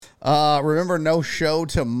Remember, no show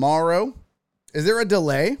tomorrow. Is there a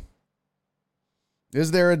delay?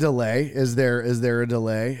 Is there a delay? Is there a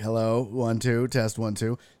delay? Hello, 1 2 test 1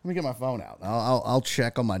 2. Let me get my phone out. I'll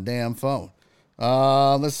check on my damn phone.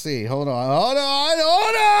 Let's see. Hold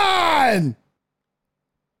on.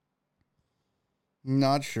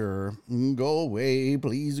 Not sure. Go away,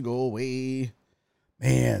 please go away,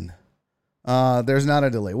 man. There's not a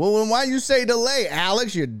delay. Well, then why you say delay,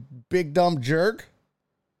 Alex? You big dumb jerk.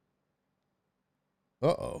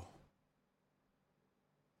 Uh-oh.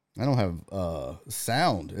 I don't have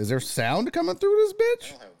sound. Is there sound coming through this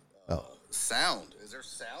bitch? I don't have sound. Is there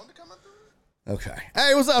sound coming through? Okay.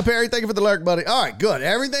 Hey, what's up, Harry? Thank you for the lurk, buddy. All right, good.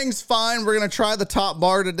 Everything's fine. We're going to try the top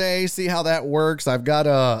bar today, see how that works. I've got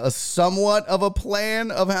a somewhat of a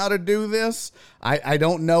plan of how to do this. I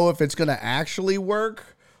don't know if it's going to actually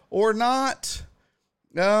work or not.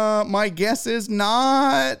 My guess is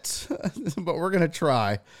not, but we're going to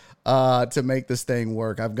try to make this thing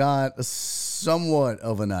work. I've got a somewhat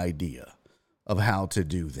of an idea of how to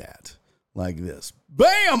do that, like this.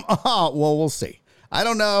 Bam! Well, we'll see. I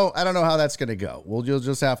don't know how that's going to go. You'll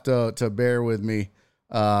just have to bear with me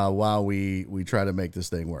while we try to make this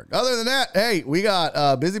thing work. Other than that, hey, we got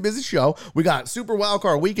a busy show. We got Super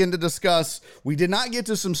Wildcard Weekend to discuss. We did not get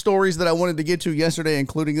to some stories that I wanted to get to yesterday,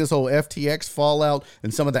 including this whole FTX fallout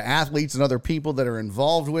and some of the athletes and other people that are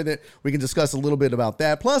involved with it. We can discuss a little bit about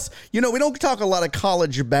that. Plus, we don't talk a lot of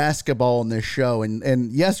college basketball in this show.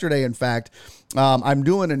 And yesterday, in fact, I'm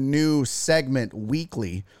doing a new segment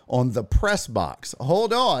weekly on the press box.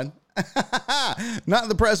 Hold on. Not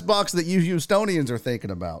the press box that you Houstonians are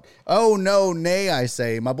thinking about. Oh, no, nay, I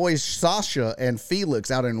say. My boys Sasha and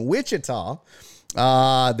Felix out in Wichita,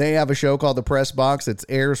 they have a show called The Press Box. It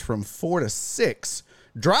airs from 4 to 6.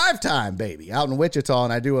 Drive time, baby, out in Wichita,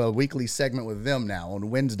 and I do a weekly segment with them now on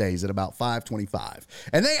Wednesdays at about 5:25.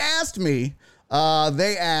 And they asked me,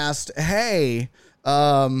 hey,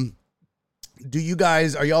 are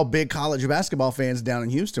y'all big college basketball fans down in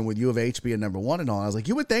Houston with U of H being number one and all? I was like,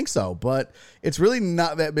 you would think so, but it's really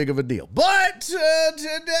not that big of a deal. But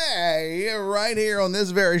today, right here on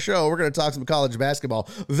this very show, we're going to talk some college basketball,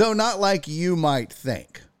 though not like you might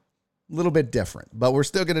think. A little bit different, but we're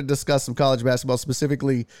still going to discuss some college basketball,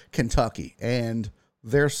 specifically Kentucky, and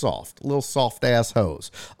they're soft, little soft ass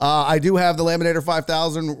hoes. I do have the Laminator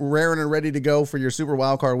 5000 raring and ready to go for your Super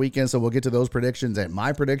Wildcard Weekend, so we'll get to those predictions and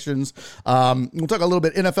my predictions. We'll talk a little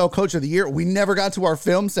bit NFL Coach of the Year. We never got to our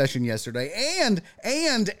film session yesterday, and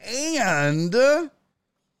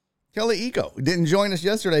Kelly Eco didn't join us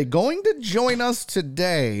yesterday. Going to join us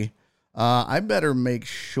today. I better make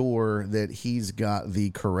sure that he's got the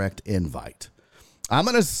correct invite. I'm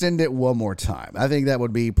going to send it one more time. I think that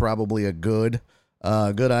would be probably a good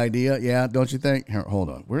idea. Yeah, don't you think? Here, hold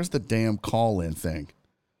on. Where's the damn call-in thing?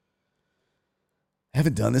 I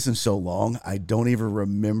haven't done this in so long. I don't even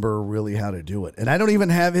remember really how to do it. And I don't even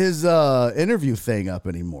have his interview thing up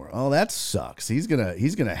anymore. Oh, that sucks. He's gonna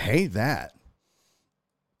hate that.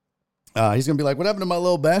 He's going to be like, what happened to my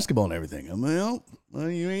little basketball and everything? I'm like, well,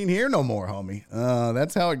 you ain't here no more, homie.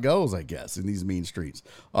 That's how it goes, I guess, in these mean streets.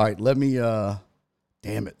 All right, let me...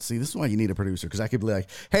 Damn it. See, this is why you need a producer, because I could be like,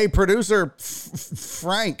 hey, producer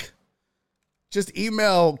Frank, just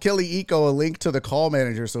email Kelly Eco a link to the call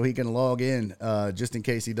manager so he can log in just in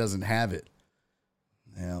case he doesn't have it.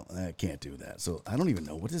 Well, I can't do that. So I don't even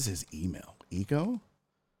know. What is his email? Eco?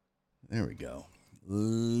 There we go.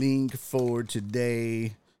 Link for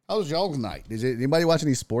today. How was y'all's night? Did anybody watch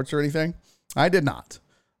any sports or anything? I did not.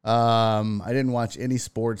 I didn't watch any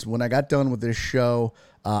sports. When I got done with this show,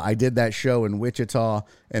 I did that show in Wichita,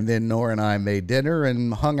 and then Nora and I made dinner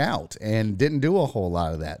and hung out and didn't do a whole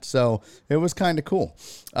lot of that. So it was kind of cool.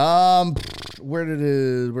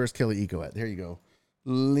 Where's Kelly Eco at? There you go.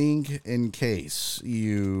 Link in case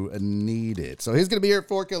you need it. So he's going to be here at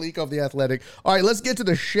 4, Kelly Eco of The Athletic. All right, let's get to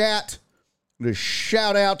the chat. The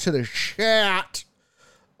shout out to the chat.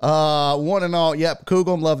 One and all. Yep.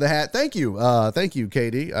 Kugum, love the hat. Thank you. Thank you,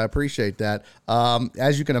 Katie. I appreciate that.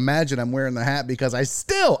 As you can imagine, I'm wearing the hat because I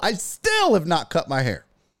still have not cut my hair.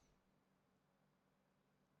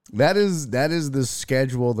 That is the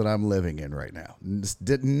schedule that I'm living in right now.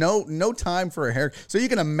 No time for a hair. So you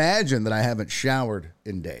can imagine that I haven't showered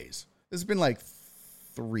in days. It's been like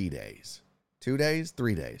 3 days, 2 days,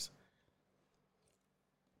 3 days.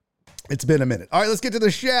 It's been a minute. All right, let's get to the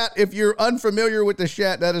chat. If you're unfamiliar with the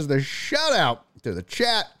chat, that is the shout out to the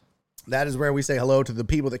chat. That is where we say hello to the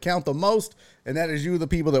people that count the most, and that is you, the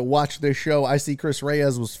people that watch this show. I see Chris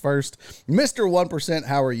Reyes was first. Mr. 1%,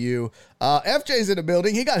 how are you? FJ's in the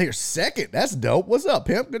building. He got here second. That's dope. What's up,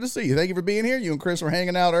 pimp? Good to see you. Thank you for being here. You and Chris were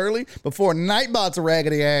hanging out early before Nightbot's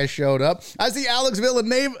raggedy ass showed up. I see Alex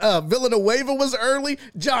Villanueva was early.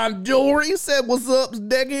 John Dory said, what's up,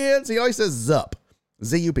 deckheads? He always says Zup.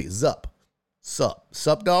 Z-U-P, Zup.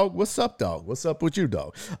 Sup, dog? What's up, dog? What's up with you,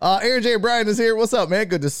 dog? Aaron J. Bryan is here. What's up, man?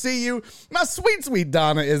 Good to see you. My sweet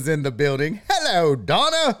Donna is in the building. Hello,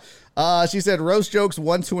 Donna. She said roast jokes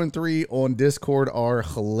 1, 2, and 3 on Discord are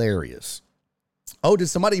hilarious. Oh, did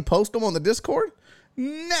somebody post them on the Discord?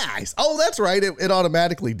 Nice. Oh, that's right. It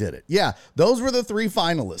automatically did it. Yeah, those were the 3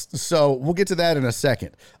 finalists. So we'll get to that in a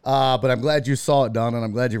second. But I'm glad you saw it, Donna, and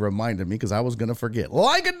I'm glad you reminded me because I was going to forget.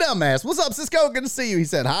 Like a dumbass. What's up, Cisco? Good to see you. He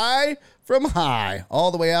said hi from High,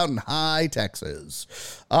 all the way out in High, Texas.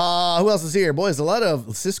 Who else is here? Boys, a lot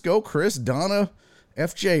of Cisco, Chris, Donna,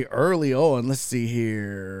 FJ early on. Let's see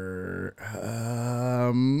here.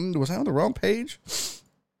 Was I on the wrong page?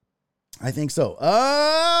 I think so.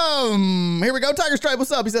 Here we go. Tiger Stripe,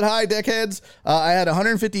 what's up? He said, hi, deckheads. I had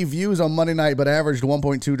 150 views on Monday night, but averaged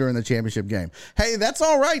 1.2 during the championship game. Hey, that's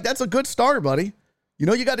all right. That's a good start, buddy. You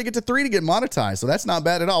know, you got to get to 3 to get monetized, so that's not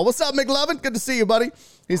bad at all. What's up, McLovin? Good to see you, buddy.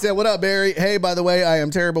 He said, what up, Barry? Hey, by the way, I am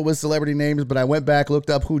terrible with celebrity names, but I went back, looked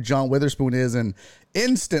up who John Witherspoon is, and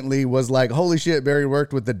instantly was like, holy shit, Barry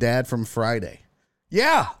worked with the dad from Friday.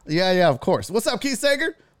 Yeah, of course. What's up, Keith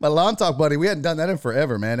Sager? My lawn talk buddy. We hadn't done that in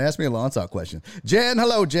forever, man. Ask me a lawn talk question. Jen,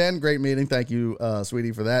 hello, Jen. Great meeting. Thank you,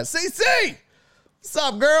 sweetie, for that. CC! What's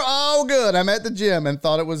up, girl? Oh, good. I'm at the gym and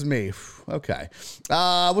thought it was me. Okay.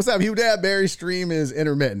 What's up, Hugh Dad? Barry's stream is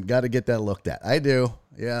intermittent. Got to get that looked at. I do.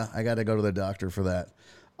 Yeah, I got to go to the doctor for that.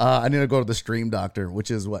 I need to go to the stream doctor, which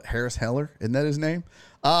is what, Harris Heller? Isn't that his name?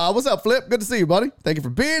 What's up, Flip? Good to see you, buddy. Thank you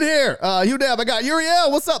for being here. Hugh Dab, I got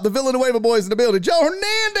Uriel. What's up? The Villanueva boys in the building. Joe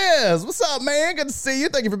Hernandez. What's up, man? Good to see you.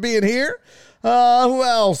 Thank you for being here. Who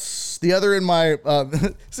else? The other in my,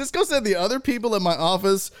 Cisco said the other people in my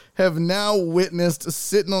office have now witnessed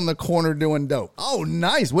sitting on the corner doing dope. Oh,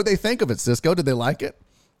 nice. What'd they think of it, Cisco? Did they like it?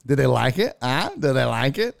 Did they like it? Did they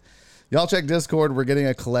like it? Y'all check Discord. We're getting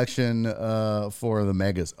a collection for the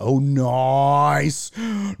megas. Oh, nice.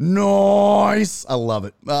 Nice. I love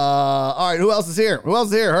it. All right, who else is here?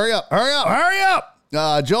 Hurry up.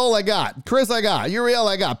 Joel, I got. Chris, I got. Uriel,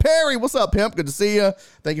 I got. Perry, what's up, pimp? Good to see you.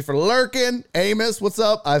 Thank you for lurking. Amos, what's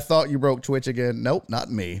up? I thought you broke Twitch again. Nope,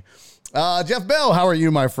 not me. Jeff Bell, how are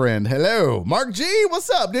you, my friend? Hello. Mark G, what's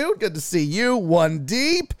up, dude? Good to see you. One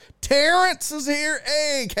Deep. Terrence is here.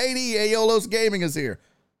 Hey, Katie, Ayolos Gaming is here.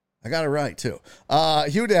 I got it right, too.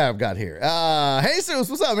 Hugh Dab got here. Jesus,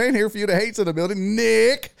 what's up, man? Here for you to hate in the building.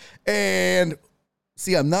 Nick. And,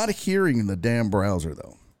 see, I'm not hearing the damn browser,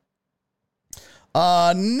 though.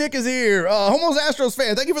 Nick is here. Homos Astros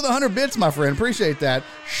fan. Thank you for the 100 bits, my friend. Appreciate that.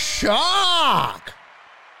 Shock.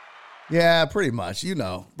 Yeah, pretty much. You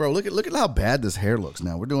know. Bro, look at how bad this hair looks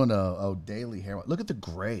now. We're doing a daily hair. Look at the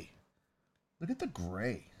gray.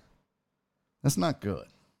 That's not good.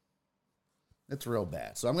 It's real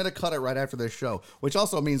bad. So I'm going to cut it right after this show, which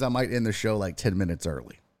also means I might end the show like 10 minutes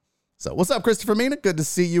early. So what's up, Christopher Mina? Good to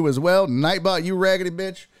see you as well. Nightbot, you raggedy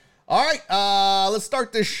bitch. All right, let's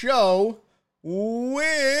start this show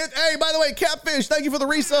with, hey, by the way, Catfish, thank you for the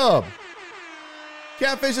resub.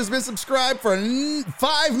 Catfish has been subscribed for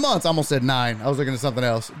 5 months. I almost said 9. I was looking at something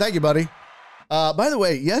else. Thank you, buddy. By the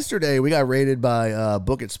way, yesterday we got rated by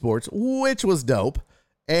Book It Sports, which was dope.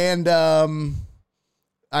 And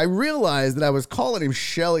I realized that I was calling him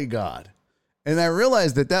Shelly God. And I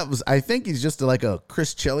realized that was, I think he's just like a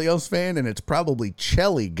Chris Chelios fan, and it's probably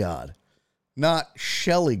Chelly God, not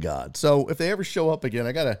Shelly God. So if they ever show up again,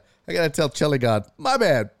 I gotta tell Chelly God, my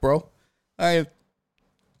bad, bro.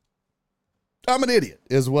 I'm an idiot,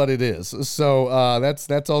 is what it is. So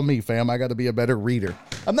that's on me, fam. I got to be a better reader.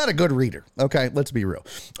 I'm not a good reader. Okay, let's be real.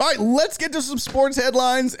 All right, let's get to some sports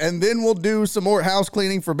headlines, and then we'll do some more house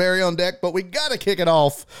cleaning for Barry on deck. But we got to kick it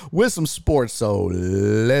off with some sports. So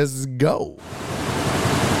let's go.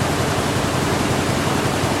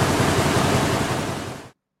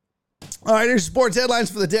 All right, here's sports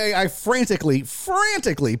headlines for the day. I frantically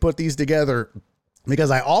put these together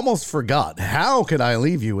because I almost forgot. How could I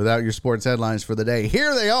leave you without your sports headlines for the day?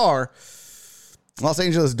 Here they are. Los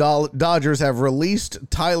Angeles Dodgers have released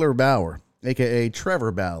Tyler Bauer, a.k.a.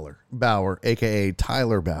 Trevor Bauer, a.k.a.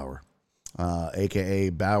 Tyler Bauer,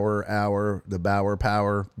 a.k.a. Bauer Hour, the Bauer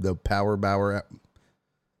Power, the Power Bauer.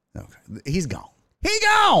 Okay, he's gone.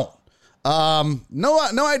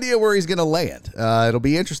 No idea where he's going to land. It'll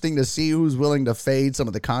be interesting to see who's willing to fade some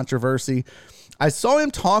of the controversy. I saw him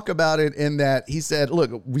talk about it in that he said,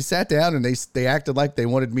 look, we sat down and they acted like they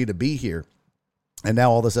wanted me to be here. And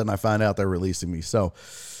now all of a sudden I find out they're releasing me. So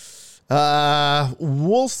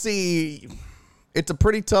we'll see. It's a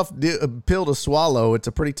pretty tough pill to swallow. It's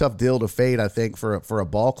a pretty tough deal to fade, I think, for a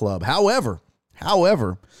ball club. However,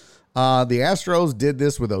 the Astros did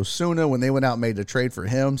this with Osuna when they went out and made the trade for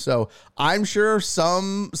him. So I'm sure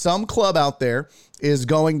some club out there is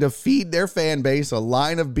going to feed their fan base a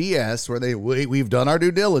line of BS where we've done our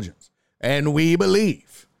due diligence and we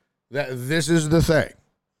believe that this is the thing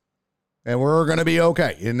and we're going to be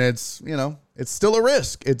okay. And it's still a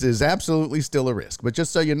risk. It is absolutely still a risk. But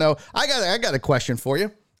just so you know, I got a question for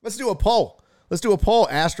you. Let's do a poll.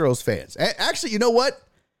 Astros fans. Actually, you know what?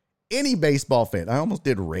 Any baseball fan. I almost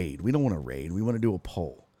did raid. We don't want to raid. We want to do a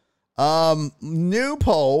poll. New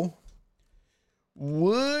poll.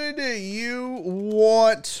 Would you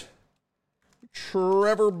want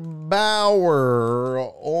Trevor Bauer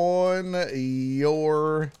on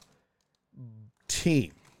your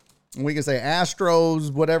team? We can say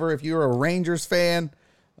Astros, whatever. If you're a Rangers fan,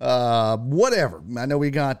 whatever. I know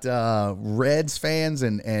we got Reds fans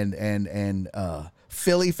and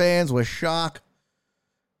Philly fans with shock.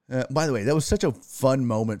 By the way, that was such a fun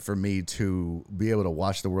moment for me to be able to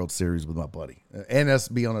watch the World Series with my buddy and us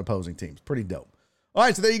be on opposing teams. Pretty dope. All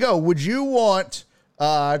right, so there you go. Would you want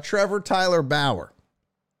Trevor Tyler Bauer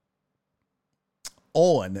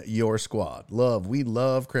on your squad? We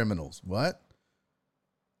love criminals. What?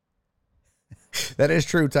 That is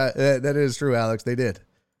true. That is true, Alex. They did.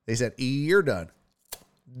 They said, you're done.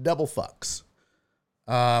 Double fucks.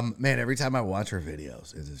 Man, every time I watch her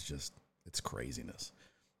videos, it's craziness.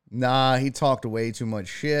 Nah, he talked way too much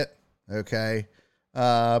shit. Okay.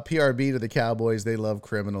 PRB to the Cowboys. They love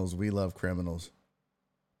criminals. We love criminals.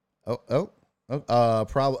 Probably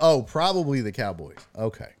the Cowboys.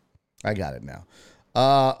 Okay. I got it now.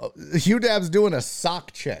 UDAB's doing a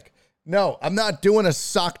sock check. No, I'm not doing a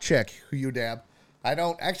sock check, UDAB. I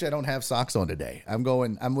don't have socks on today. I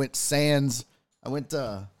went sans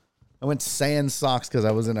socks because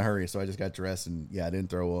I was in a hurry. So I just got dressed and I didn't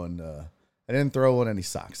throw on any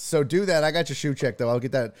socks. So do that. I got your shoe check though. I'll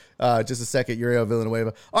get that just a second. Uriel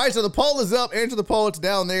Villanueva. All right. So the poll is up. Answer the poll. It's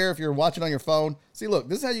down there. If you're watching on your phone, see, look,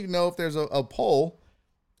 this is how you know if there's a poll.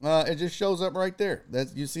 It just shows up right there.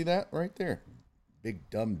 You see that right there? Big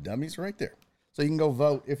dumb dummies right there. So you can go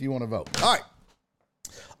vote if you want to vote. All right.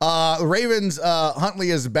 Ravens,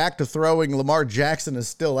 Huntley is back to throwing. Lamar Jackson is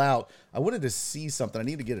still out. I wanted to see something. I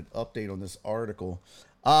need to get an update on this article.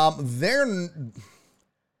 I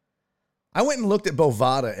went and looked at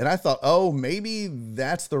Bovada, and I thought, maybe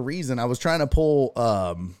that's the reason. I was trying to pull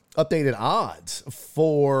updated odds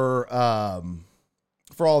for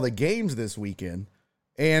all the games this weekend.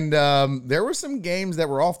 And there were some games that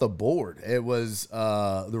were off the board. It was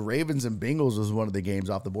the Ravens and Bengals was one of the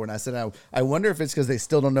games off the board. And I said, I wonder if it's because they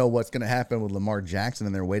still don't know what's going to happen with Lamar Jackson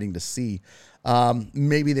and they're waiting to see.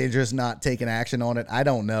 Maybe they're just not taking action on it. I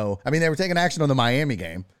don't know. I mean, they were taking action on the Miami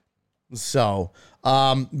game. So,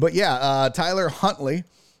 Tyler Huntley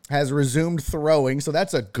has resumed throwing. So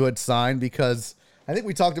that's a good sign because I think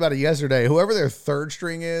we talked about it yesterday. Whoever their third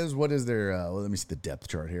string is, what is their, let me see the depth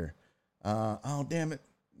chart here. Damn it.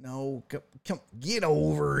 No, come get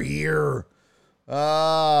over here.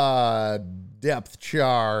 Depth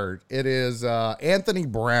chart. It is Anthony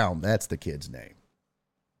Brown. That's the kid's name.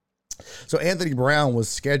 So Anthony Brown was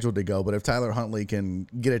scheduled to go, but if Tyler Huntley can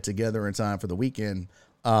get it together in time for the weekend,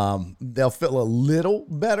 they'll feel a little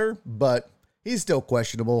better, but he's still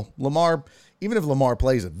questionable. Lamar, even if Lamar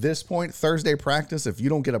plays at this point, Thursday practice, if you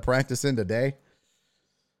don't get a practice in today,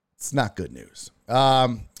 it's not good news.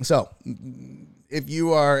 So if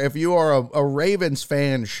you are a Ravens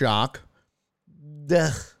fan, shock.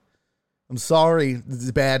 I'm sorry, this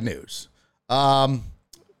is bad news.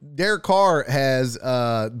 Derek Carr has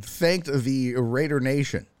thanked the Raider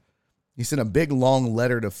Nation. He sent a big long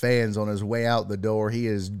letter to fans on his way out the door. He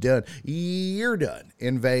is done. You're done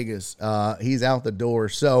in Vegas. He's out the door.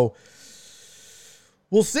 So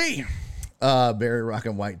we'll see. Barry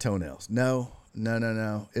rocking white toenails. No.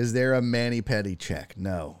 Is there a Manny Petty check?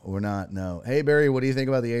 No, we're not. No. Hey, Barry, what do you think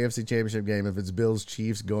about the AFC Championship game if it's Bills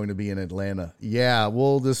Chiefs going to be in Atlanta? Yeah,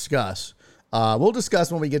 we'll discuss. We'll discuss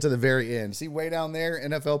when we get to the very end. See, way down there,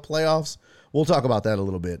 NFL playoffs. We'll talk about that a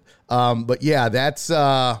little bit. But yeah, that's.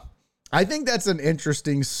 I think that's an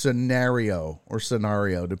interesting scenario,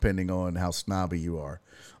 depending on how snobby you are.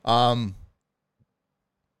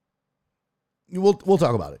 We'll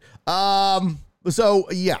talk about it. So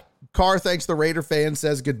yeah. Carr thanks the Raider fan,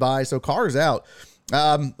 says goodbye. So Carr's out.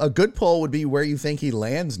 A good poll would be where you think he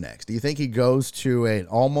lands next. Do you think he goes to an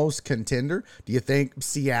almost contender? Do you think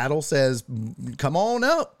Seattle says, come on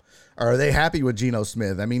up? Or are they happy with Geno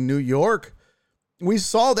Smith? I mean, New York, we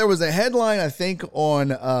saw there was a headline, I think, on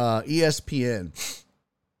ESPN.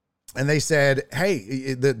 And they said,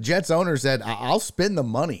 hey, the Jets owner said, I'll spend the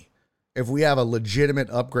money if we have a legitimate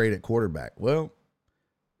upgrade at quarterback. Well,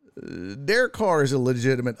 Derek Carr is a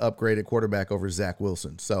legitimate upgrade at quarterback over Zach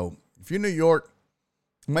Wilson. So if you're New York,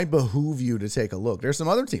 it might behoove you to take a look. There's some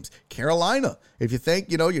other teams. Carolina, if you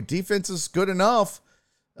think, your defense is good enough,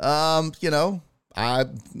 that's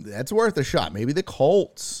worth a shot. Maybe the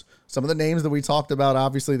Colts. Some of the names that we talked about,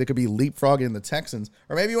 obviously, they could be leapfrogging the Texans.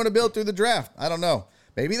 Or maybe you want to build through the draft. I don't know.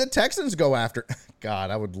 Maybe the Texans go after.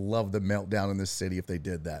 God, I would love the meltdown in this city if they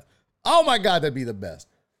did that. Oh, my God, that'd be the best.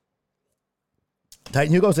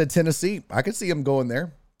 Titan Hugo said Tennessee. I could see him going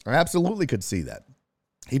there. I absolutely could see that.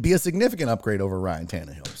 He'd be a significant upgrade over Ryan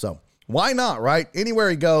Tannehill. So why not, right? Anywhere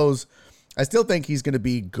he goes, I still think he's going to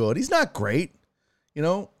be good. He's not great,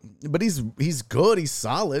 but he's good. He's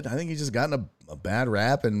solid. I think he's just gotten a bad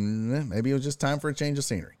rap, and maybe it was just time for a change of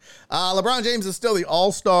scenery. LeBron James is still the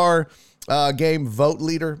All-Star game vote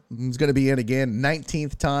leader. He's going to be in again,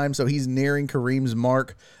 19th time, so he's nearing Kareem's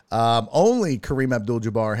mark. Only Kareem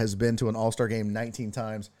Abdul-Jabbar has been to an All-Star game 19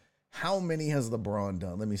 times. How many has LeBron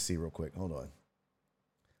done? Let me see real quick. Hold on.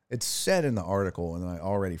 It's said in the article, and I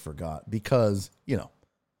already forgot because,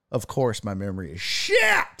 of course, my memory is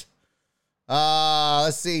shit.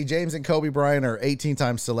 Let's see. James and Kobe Bryant are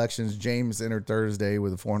 18-time selections. James entered Thursday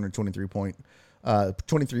with a 23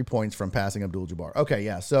 points from passing Abdul-Jabbar. Okay,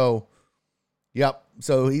 yeah. So, yep.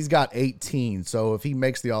 So he's got 18. So if he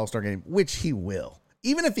makes the All-Star game, which he will,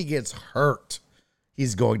 even if he gets hurt,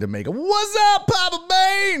 he's going to make it. What's up, Papa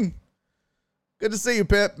Bane? Good to see you,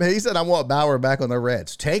 Pip. He said, I want Bauer back on the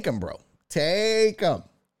Reds. Take him, bro. Take him.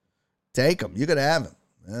 You could have him.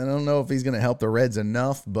 I don't know if he's going to help the Reds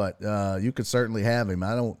enough, but you could certainly have him.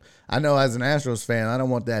 I know as an Astros fan, I don't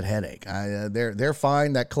want that headache. They're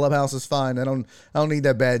fine. That clubhouse is fine. I don't need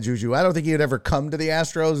that bad juju. I don't think he'd ever come to the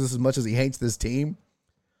Astros as much as he hates this team.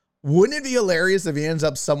 Wouldn't it be hilarious if he ends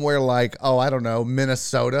up somewhere like, I don't know,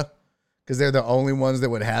 Minnesota? Because they're the only ones that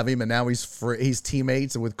would have him, and now he's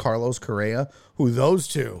teammates with Carlos Correa, who those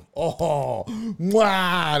two, wow,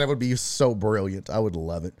 that would be so brilliant. I would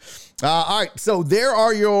love it. All right, so there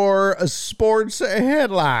are your sports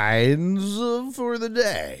headlines for the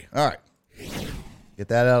day. All right, get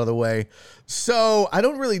that out of the way. So I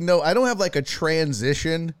don't really know. I don't have like a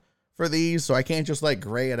transition for these, so I can't just like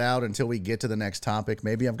gray it out until we get to the next topic.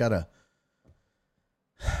 Maybe I got to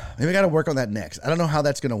work on that next. I don't know how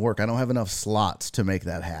that's going to work. I don't have enough slots to make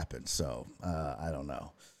that happen. So, I don't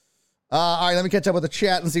know. All right, let me catch up with the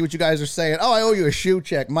chat and see what you guys are saying. Oh, I owe you a shoe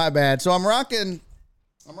check. My bad. So I'm rocking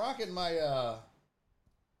my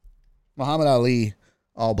Muhammad Ali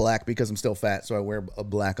all black because I'm still fat, so I wear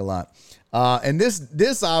black a lot. And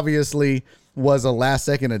this obviously was a last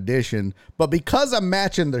second addition, but because I'm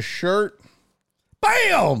matching the shirt,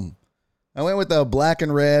 bam! I went with the black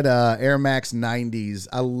and red Air Max 90s.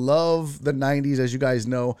 I love the 90s, as you guys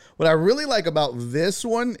know. What I really like about this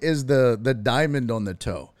one is the diamond on the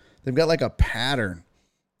toe. They've got like a pattern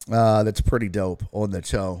that's pretty dope on the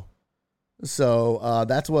toe. So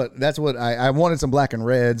that's what I wanted, some black and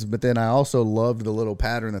reds, but then I also loved the little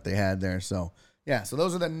pattern that they had there. So yeah, so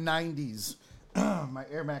those are the 90s, my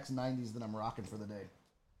Air Max 90s that I'm rocking for the day.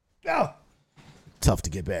 Oh, tough to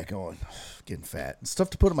get back on. Getting fat. It's tough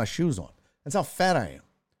to put my shoes on. That's how fat I am.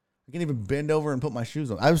 I can't even bend over and put my shoes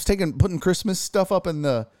on. I was putting Christmas stuff up in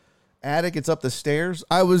the attic. It's up the stairs.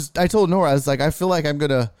 I told Nora, I was like, I feel like I'm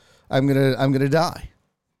gonna die.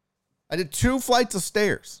 I did 2 flights of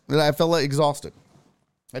stairs and I felt like exhausted.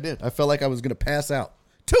 I did. I felt like I was gonna pass out.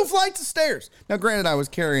 2 flights of stairs. Now, granted, I was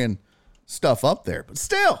carrying stuff up there, but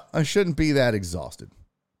still, I shouldn't be that exhausted.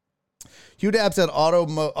 Hugh Dab said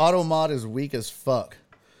auto mod is weak as fuck.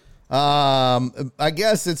 I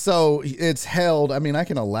guess it's held. I mean, I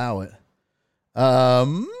can allow it.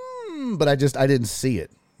 But I didn't see it.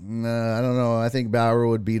 I don't know. I think Bauer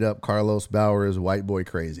would beat up Carlos Bauer as white boy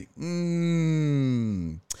crazy.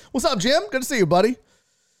 What's up, Jim? Good to see you, buddy.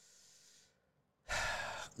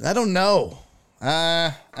 I don't know. In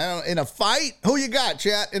a fight, who you got,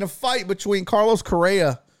 chat? In a fight between Carlos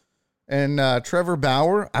Correa and Trevor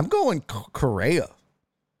Bauer, I'm going Correa.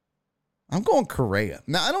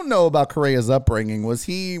 Now, I don't know about Correa's upbringing. Was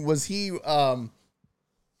he well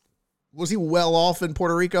off in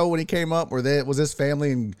Puerto Rico when he came up? Was his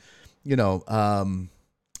family in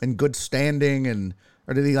good standing, or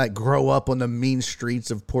Or did he like grow up on the mean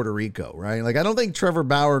streets of Puerto Rico, right? Like, I don't think Trevor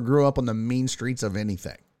Bauer grew up on the mean streets of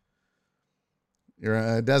anything.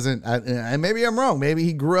 And maybe I'm wrong. Maybe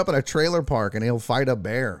he grew up at a trailer park and he'll fight a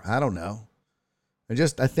bear. I don't know.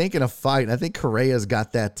 I think in a fight, I think Correa's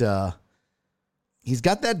got that, he's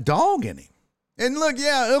got that dog in him. And look,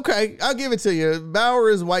 yeah, okay, I'll give it to you. Bauer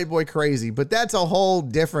is white boy crazy, but that's a whole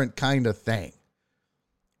different kind of thing,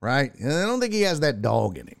 right? And I don't think he has that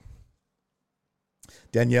dog in him.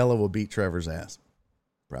 Daniela will beat Trevor's ass,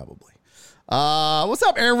 probably. What's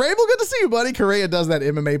up, Aaron Rabel? Good to see you, buddy. Correa does that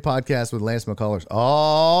MMA podcast with Lance McCullers.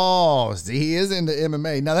 Oh, see, he is into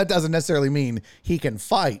MMA. Now, that doesn't necessarily mean he can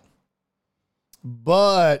fight,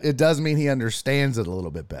 but it does mean he understands it a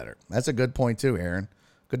little bit better. That's a good point, too, Aaron.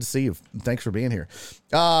 Good to see you. Thanks for being here.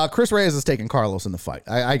 Chris Reyes is taking Carlos in the fight.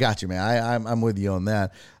 I got you, man. I'm with you on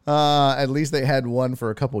that. At least they had one for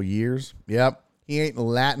a couple years. Yep. He ain't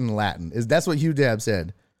Latin. That's what Hugh Dab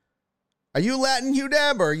said. Are you Latin, Hugh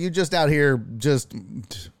Dab, or are you just out here just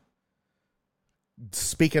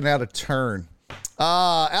speaking out of turn?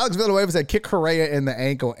 Alex Villanueva said, kick Correa in the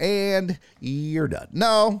ankle, and you're done.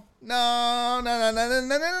 No, not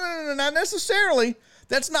necessarily.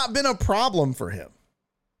 That's not been a problem for him.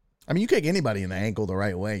 I mean, you kick anybody in the ankle the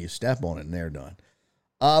right way, you step on it, and they're done.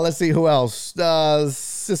 Let's see who else.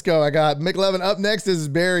 Cisco, I got Mick Levin. Up next is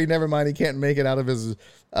Barry. Never mind, he can't make it out of his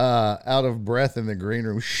out of breath in the green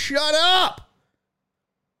room. Shut up.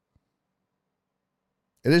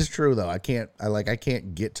 It is true though. I can't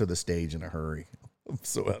get to the stage in a hurry. I'm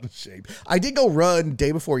so out of shape. I did go run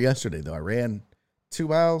day before yesterday though. I ran 2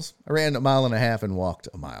 miles. I ran 1.5 miles and walked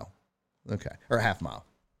a mile. Okay, or a half mile.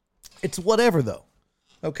 It's whatever though.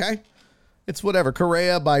 Okay. It's whatever.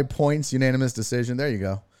 Correa by points, unanimous decision. There you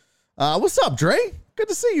go. What's up, Dre? Good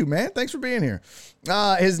to see you, man. Thanks for being here.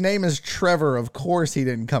 His name is Trevor. Of course he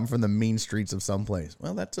didn't come from the mean streets of someplace.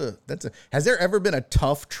 Well, has there ever been a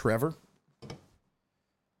tough Trevor?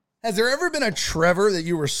 Has there ever been a Trevor that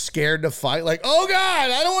you were scared to fight? Like, oh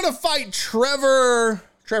God, I don't want to fight Trevor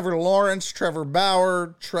Lawrence, Trevor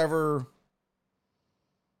Bauer, Trevor,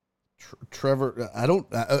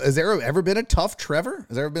 has there ever been a tough Trevor?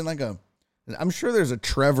 Has there ever been I'm sure there's a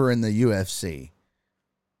Trevor in the UFC.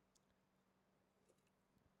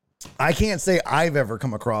 I can't say I've ever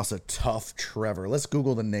come across a tough Trevor. Let's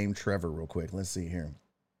Google the name Trevor real quick. Let's see here.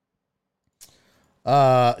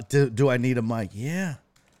 Do I need a mic? Yeah,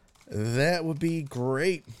 that would be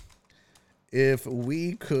great if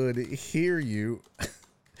we could hear you.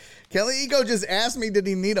 Kelly Eco just asked me, did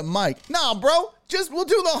he need a mic? Nah, bro. We'll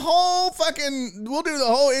do the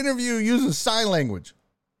whole interview using sign language.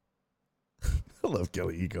 I love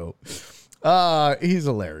Kelly Eco. He's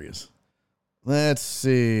hilarious. Let's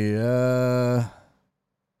see. Oh,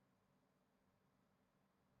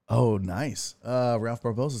 nice. Ralph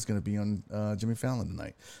Barbosa is going to be on Jimmy Fallon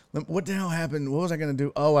tonight. What the hell happened? What was I going to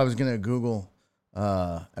do? Oh, I was going to Google,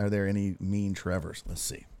 are there any mean Trevors? Let's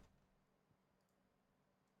see.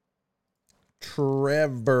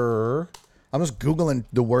 Trevor. I'm just Googling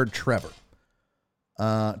the word Trevor.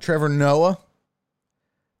 Trevor Noah.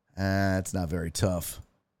 It's not very tough.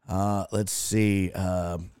 Let's see.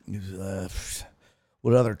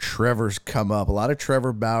 What other Trevors come up? A lot of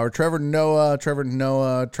Trevor Bauer, Trevor Noah,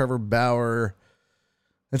 Trevor Bauer.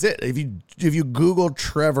 That's it. If you Google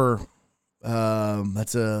Trevor,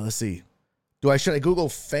 let's see. Should I Google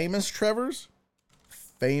famous Trevors?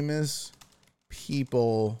 Famous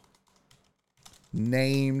people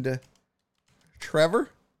named Trevor?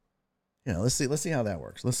 Yeah, let's see how that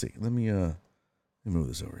works. Let's see. Let me move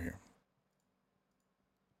this over here.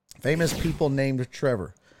 Famous people named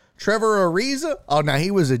Trevor. Trevor Ariza? Oh, no,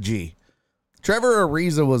 he was a G. Trevor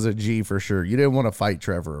Ariza was a G for sure. You didn't want to fight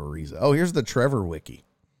Trevor Ariza. Oh, here's the Trevor Wiki.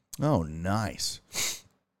 Oh, nice.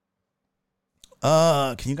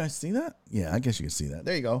 Can you guys see that? Yeah, I guess you can see that.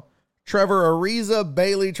 There you go. Trevor Ariza,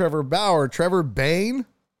 Bailey, Trevor Bauer, Trevor Bain.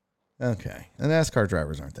 Okay. And NASCAR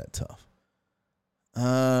drivers aren't that tough.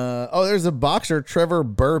 There's a boxer, Trevor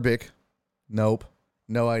Berbick. Nope.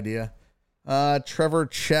 No idea. Trevor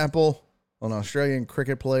Chappell, an Australian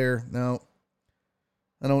cricket player. No.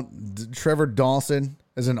 I don't. Trevor Dawson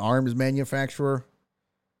is an arms manufacturer.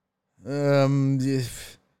 Yeah,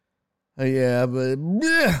 but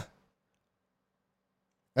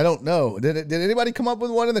I don't know. Did anybody come up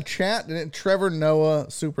with one in the chat? Trevor Noah,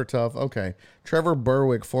 super tough. Okay. Trevor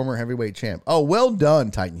Berwick, former heavyweight champ. Oh, well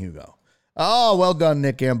done, Titan Hugo. Oh, well done,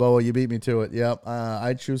 Nick Gamboa. You beat me to it. Yep.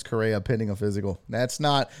 I choose Correa pending a physical. That's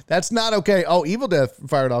not okay. Oh, Evil Death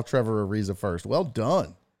fired off Trevor Ariza first. Well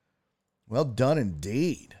done. Well done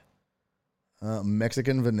indeed.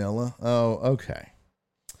 Mexican vanilla. Oh, okay.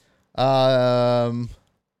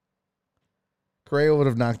 Correa would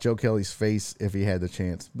have knocked Joe Kelly's face if he had the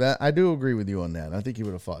chance. I do agree with you on that. I think he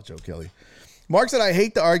would have fought Joe Kelly. Mark said, I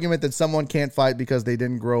hate the argument that someone can't fight because they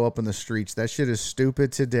didn't grow up in the streets. That shit is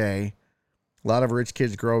stupid today. A lot of rich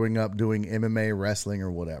kids growing up doing MMA, wrestling,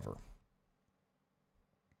 or whatever.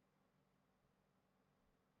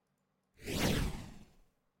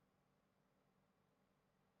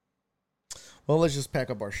 Well, let's just pack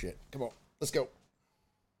up our shit. Come on, let's go.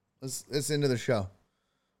 Let's into the show.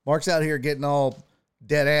 Mark's out here getting all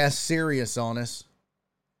dead ass serious on us.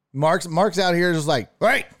 Mark's out here just like,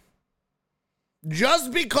 right.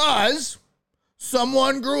 Just because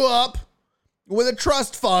someone grew up with a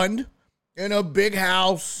trust fund in a big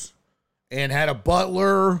house and had a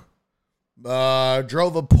butler,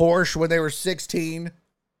 drove a Porsche when they were 16.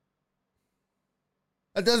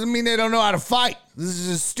 That doesn't mean they don't know how to fight. This is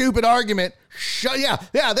a stupid argument. Yeah,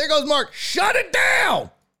 there goes Mark. Shut it down.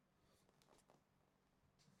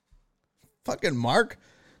 Fucking Mark.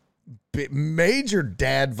 Major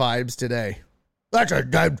dad vibes today. That's a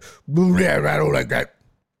dad. I don't like that.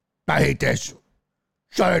 I hate this.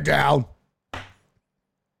 Shut it down.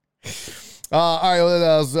 All right, what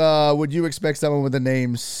else? Would you expect someone with the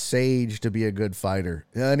name Sage to be a good fighter?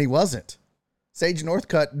 And he wasn't. Sage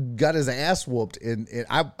Northcutt got his ass whooped.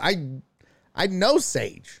 I know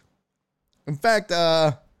Sage. In fact,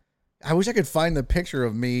 I wish I could find the picture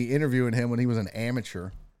of me interviewing him when he was an amateur.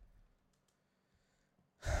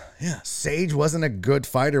 Yeah, Sage wasn't a good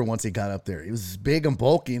fighter once he got up there. He was big and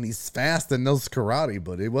bulky, and he's fast and knows karate,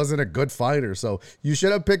 but he wasn't a good fighter. So you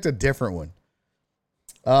should have picked a different one.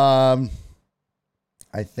 I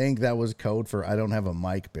think that was code for I don't have a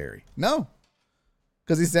mic, Barry. No,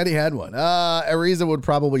 because he said he had one. Ariza would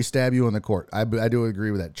probably stab you in the court. I do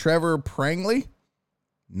agree with that. Trevor Prangley?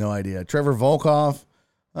 No idea. Trevor Volkov?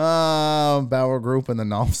 Bauer Group in the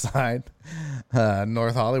North Side.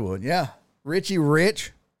 North Hollywood. Yeah. Richie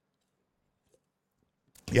Rich?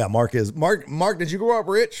 Yeah, Mark is. Mark, did you grow up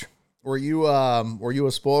rich? Were you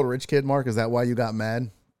a spoiled rich kid, Mark? Is that why you got mad?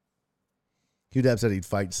 Q-Dab said he'd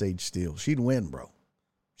fight Sage Steele. She'd win, bro.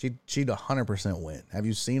 She'd 100% win. Have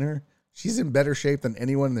you seen her? She's in better shape than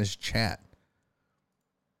anyone in this chat.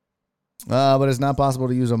 But it's not possible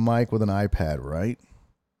to use a mic with an iPad, right?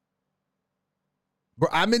 Bro,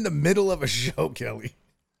 I'm in the middle of a show, Kelly.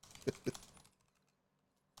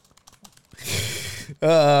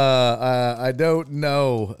 I don't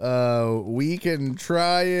know. We can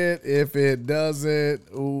try it. If it doesn't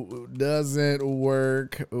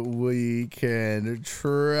work, we can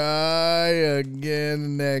try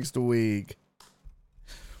again next week.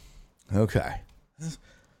 Okay. This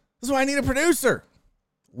is why I need a producer.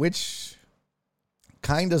 Which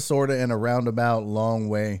kind of, sort of, in a roundabout, long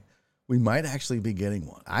way, we might actually be getting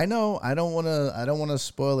one. I know. I don't want to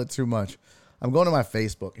spoil it too much. I'm going to my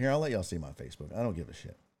Facebook. Here, I'll let y'all see my Facebook. I don't give a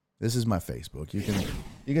shit. This is my Facebook. You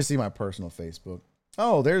can see my personal Facebook.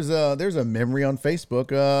 Oh, there's a memory on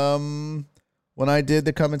Facebook. When I did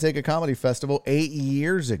the Come and Take a Comedy Festival 8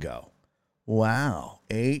 years ago. Wow.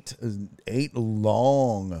 8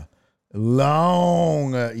 long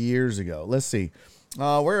years ago. Let's see.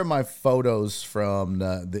 Where are my photos from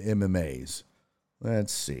the MMAs?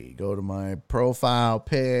 Let's see. Go to my profile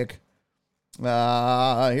pic.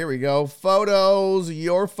 Here we go. Photos,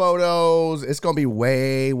 your photos. It's going to be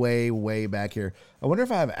way, way, way back here. I wonder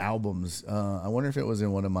if I have albums. I wonder if it was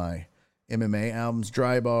in one of my MMA albums.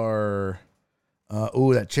 Dry Bar.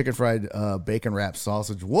 That chicken fried bacon wrapped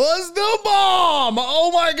sausage was the bomb.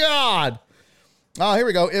 Oh my God. Oh, here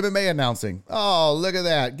we go. MMA announcing. Oh, look at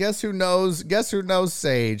that. Guess who knows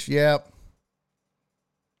Sage? Yep.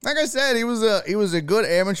 Like I said, he was a good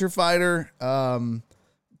amateur fighter.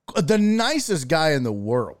 The nicest guy in the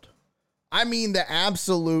world. I mean, the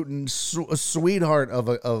absolute sweetheart of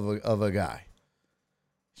a guy.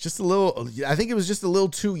 Just a little. I think it was just a little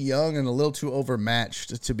too young and a little too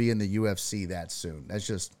overmatched to be in the UFC that soon. That's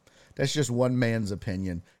just one man's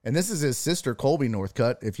opinion. And this is his sister, Colby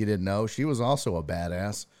Northcutt. If you didn't know, she was also a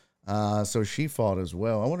badass. So she fought as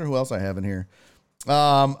well. I wonder who else I have in here.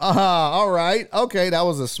 All right. Okay, that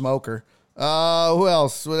was a smoker. Who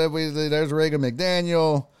else? There's Reagan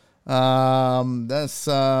McDaniel.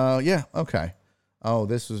 Yeah, okay. Oh,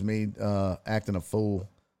 this was me acting a fool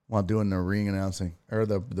while doing the ring announcing or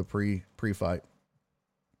the pre-fight.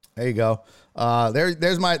 There you go.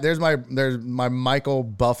 There's my Michael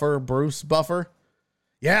Buffer, Bruce Buffer.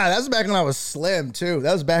 Yeah, that was back when I was slim too.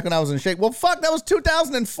 That was back when I was in shape. Well, fuck, that was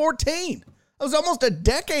 2014. That was almost a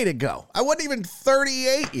decade ago. I wasn't even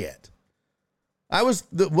 38 yet. I was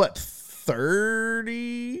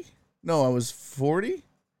 30? No, I was 40.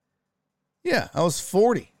 Yeah, I was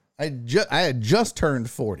 40. I had just turned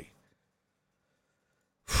 40.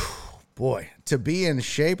 boy, to be in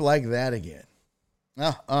shape like that again.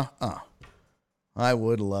 I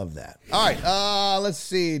would love that. All right, let's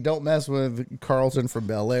see. Don't mess with Carlton from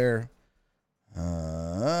Bel Air.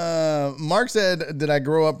 Mark said, did I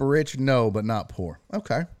grow up rich? No, but not poor.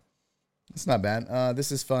 Okay. It's not bad.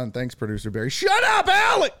 This is fun. Thanks, Producer Barry. Shut up,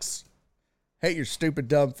 Alex! Hate your stupid,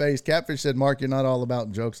 dumb face. Catfish said, Mark, you're not all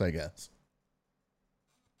about jokes, I guess.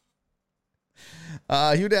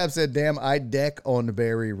 Hugh Dab said, damn, I deck on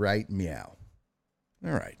Barry right meow.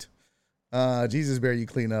 All right. Jesus Bear, you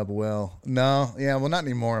clean up well. No, yeah, well, not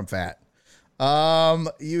anymore. I'm fat.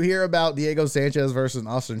 You hear about Diego Sanchez versus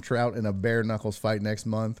Austin Trout in a bare knuckles fight next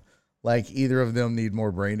month. Like either of them need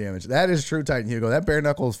more brain damage. That is true, Titan Hugo. That bare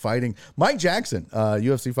knuckles fighting. Mike Jackson,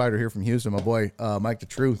 UFC fighter here from Houston, my boy, Mike the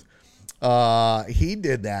Truth. He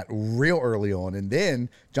did that real early on. And then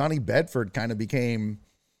Johnny Bedford kind of became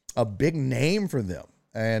a big name for them.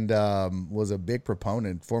 And was a big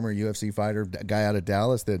proponent, former UFC fighter, guy out of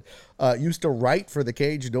Dallas that used to write for the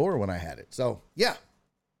Cage Door when I had it. So, yeah.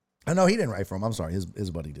 I know he didn't write for him. I'm sorry.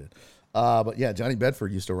 His buddy did. But, yeah, Johnny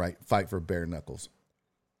Bedford used to fight for Bare Knuckles.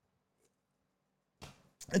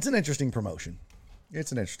 It's an interesting promotion.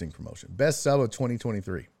 Best sub of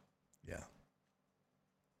 2023. Yeah.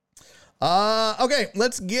 Okay,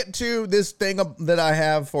 let's get to this thing that I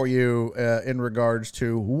have for you in regards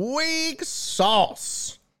to weak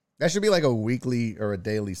sauce. That should be like a weekly or a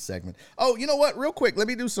daily segment. Oh, you know what? Real quick, let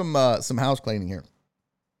me do some house cleaning here.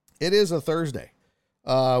 It is a Thursday,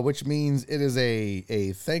 which means it is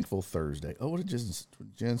a thankful Thursday. Oh, what did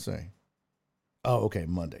Jen say? Oh, okay,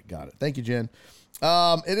 Monday. Got it. Thank you, Jen.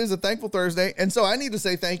 It is a thankful Thursday, and so I need to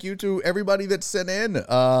say thank you to everybody that sent in.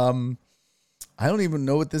 I don't even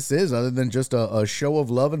know what this is other than just a show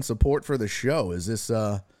of love and support for the show. Is this,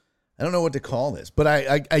 I don't know what to call this, but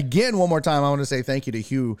I again, one more time, I want to say thank you to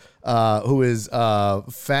Hugh, who is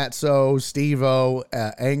Fatso Steve-O,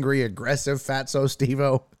 angry, aggressive Fatso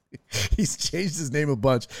Steve-O. He's changed his name a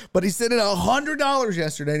bunch, but he sent in $100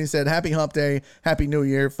 yesterday and he said, happy hump day, happy new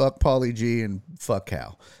year, fuck Paulie G and fuck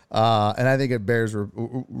Cal. And I think it bears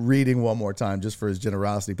reading one more time just for his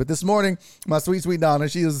generosity. But this morning, my sweet, sweet Donna,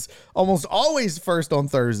 she is almost always first on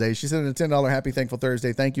Thursday. She sent in a $10 happy thankful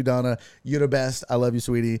Thursday. Thank you, Donna. You're the best. I love you,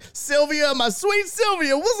 sweetie. Sylvia, my sweet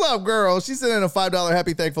Sylvia. What's up, girl? She sent in a $5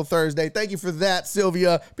 happy thankful Thursday. Thank you for that,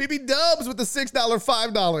 Sylvia. BB Dubs with the $6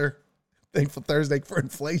 $5 thankful Thursday for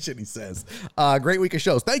inflation, he says. Great week of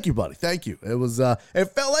shows. Thank you, buddy. Thank you. It was it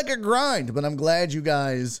felt like a grind, but I'm glad you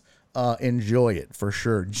guys enjoy it for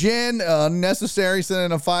sure. Jen, Necessary, sent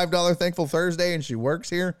in a $5 thankful Thursday, and she works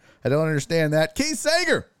here. I don't understand that. Keith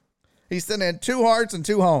Sager, he sent in 2 hearts and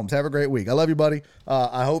 2 homes. Have a great week. I love you, buddy.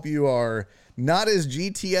 I hope you are not as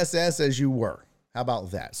GTSS as you were. How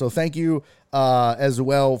about that? So thank you as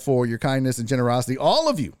well for your kindness and generosity. All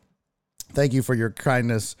of you, thank you for your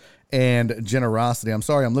kindness and generosity. I'm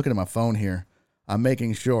sorry, I'm looking at my phone here. I'm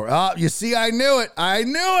making sure. You see, I knew it.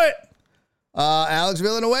 Alex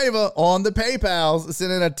Villanueva on the PayPal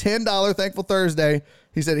sent in a $10 thankful Thursday.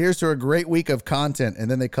 He said, here's to a great week of content. And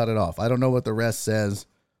then they cut it off. I don't know what the rest says.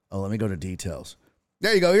 Oh, let me go to details.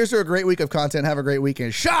 There you go. Here's to a great week of content. Have a great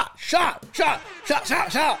weekend. Shot.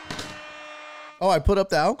 Oh, I put up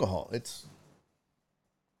the alcohol. I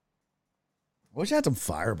wish I had some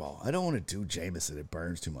Fireball. I don't want to do Jameson. It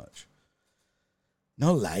burns too much.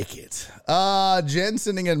 No, like it. Jen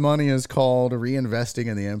sending in money is called reinvesting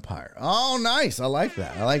in the empire. Oh, nice. I like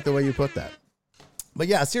that. I like the way you put that. But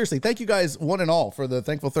yeah, seriously, thank you guys one and all for the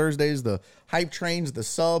Thankful Thursdays, the hype trains, the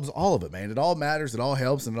subs, all of it, man. It all matters. It all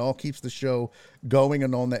helps, and it all keeps the show going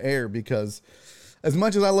and on the air because as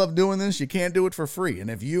much as I love doing this, you can't do it for free. And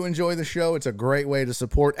if you enjoy the show, it's a great way to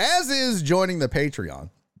support, as is joining the Patreon.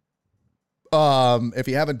 If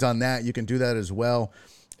you haven't done that, you can do that as well.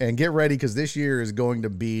 And get ready because this year is going to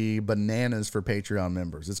be bananas for Patreon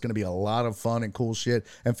members. It's going to be a lot of fun and cool shit.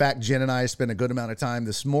 In fact, Jen and I spent a good amount of time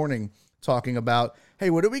this morning talking about, hey,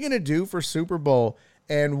 what are we going to do for Super Bowl?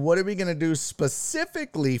 And what are we going to do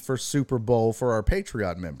specifically for Super Bowl for our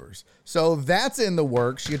Patreon members? So that's in the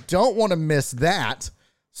works. You don't want to miss that.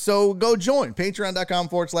 So go join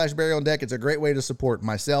patreon.com/Barry on Deck. It's a great way to support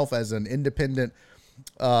myself as an independent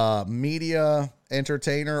media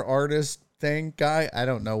entertainer, artist thing guy. I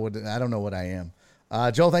don't know what I am.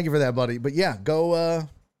 Joel, thank you for that, buddy. But yeah, go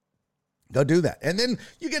do that. And then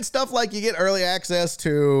you get stuff like you get early access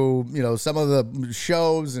to, some of the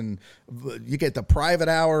shows, and you get the private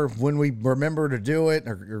hour when we remember to do it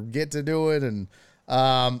or get to do it. And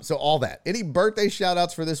so all that. Any birthday shout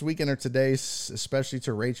outs for this weekend or today, especially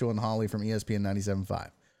to Rachel and Holly from ESPN 97.5?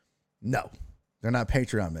 No, they're not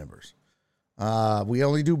Patreon members. We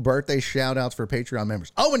only do birthday shout outs for Patreon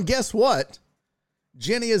members. Oh, and guess what?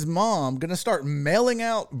 Jenny's mom going to start mailing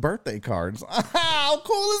out birthday cards. How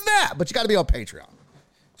cool is that? But you got to be on Patreon.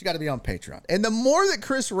 You got to be on Patreon. And the more that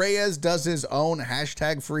Chris Reyes does his own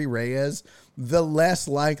hashtag free Reyes, the less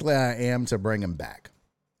likely I am to bring him back.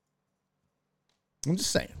 I'm just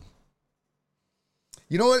saying.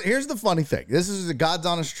 You know what? Here's the funny thing. This is the God's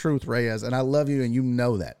honest truth, Reyes, and I love you, and you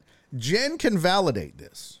know that. Jen can validate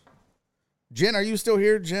this. Jen, are you still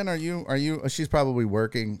here? Jen, are you? She's probably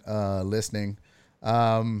working, listening.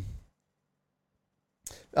 Nick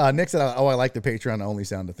said, "Oh, I like the Patreon only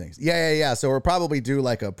sound of things." Yeah. So we'll probably do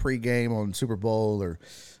like a pregame on Super Bowl, or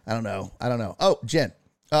I don't know. Oh, Jen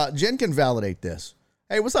can validate this.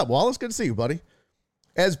 Hey, what's up, Wallace? Good to see you, buddy.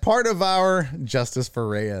 As part of our Justice for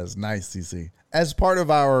Reyes, nice, CC. As part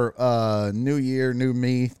of our New Year, New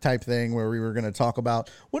Me type thing, where we were going to talk about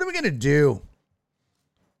what are we going to do.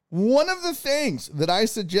 One of the things that I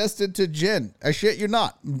suggested to Jen, I shit you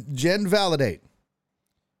not, Jen validate.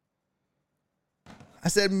 I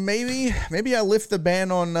said, maybe I lift the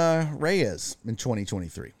ban on Reyes in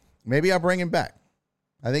 2023. Maybe I bring him back.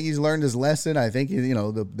 I think he's learned his lesson. I think,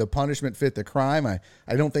 the punishment fit the crime. I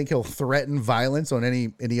don't think he'll threaten violence on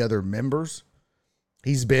any other members.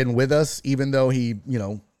 He's been with us, even though he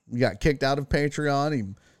got kicked out of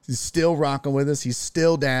Patreon. He's still rocking with us. He's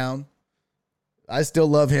still down. I still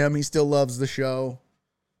love him. He still loves the show.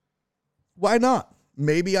 Why not?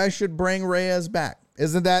 Maybe I should bring Reyes back.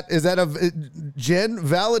 Is that Jen,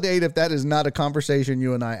 validate if that is not a conversation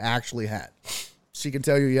you and I actually had. She can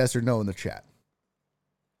tell you yes or no in the chat.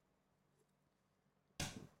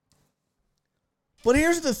 But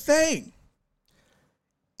here's the thing.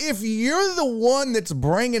 If you're the one that's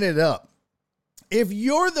bringing it up, if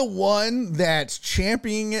you're the one that's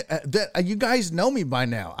championing it, that you guys know me by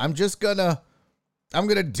now. I'm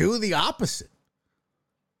going to do the opposite.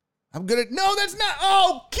 No, that's not.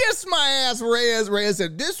 Oh, kiss my ass, Reyes. Reyes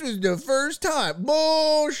said, this was the first time.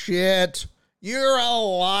 Bullshit. You're a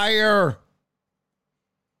liar.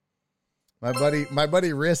 My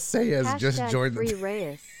buddy Riz Sayes just joined the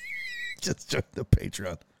Reyes. Just joined the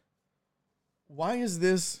Patreon. Why is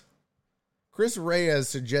this? Chris Reyes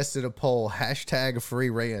suggested a poll, hashtag free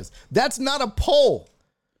Reyes. That's not a poll.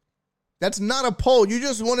 That's not a poll. You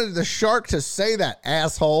just wanted the shark to say that,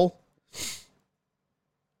 asshole.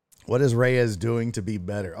 What is Reyes doing to be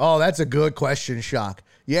better? Oh, that's a good question, Shock.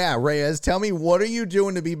 Yeah, Reyes, tell me, what are you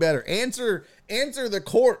doing to be better? Answer the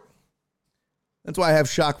court. That's why I have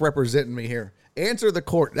Shock representing me here. Answer the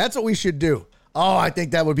court. That's what we should do. Oh, I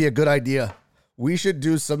think that would be a good idea. We should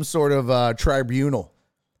do some sort of tribunal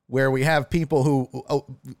where we have people who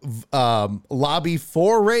lobby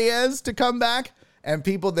for Reyes to come back and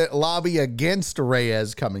people that lobby against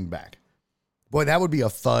Reyes coming back. Boy, that would be a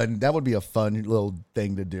fun little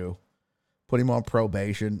thing to do. Put him on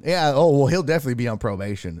probation. Yeah. Oh, well, he'll definitely be on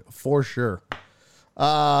probation for sure.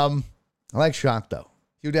 I like Shock though.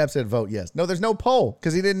 Hugh Dab said vote yes. No, there's no poll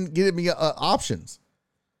because he didn't give me options.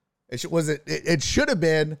 It should have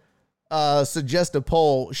been suggest a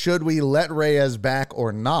poll. Should we let Reyes back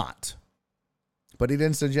or not? But he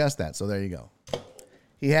didn't suggest that. So there you go.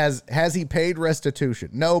 Has he paid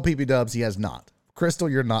restitution? No, PP Dubs, he has not. Crystal,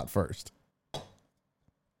 you're not first.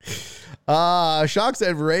 Shock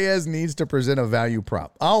said Reyes needs to present a value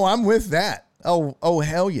prop. Oh, I'm with that. Oh,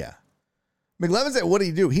 hell yeah. McLevin said, what did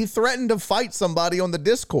he do? He threatened to fight somebody on the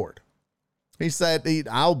Discord. He said,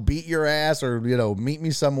 I'll beat your ass or, meet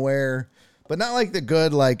me somewhere. But not like the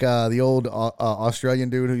good, the old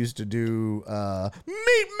Australian dude who used to do,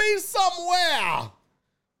 meet me somewhere.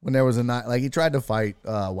 When there was a night, he tried to fight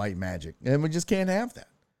White Magic. And we just can't have that.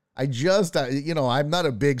 I'm not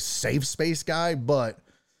a big safe space guy, but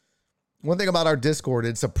one thing about our Discord,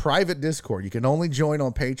 it's a private Discord. You can only join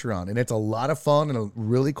on Patreon, and it's a lot of fun, and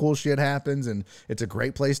really cool shit happens, and it's a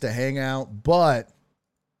great place to hang out. But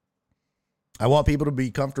I want people to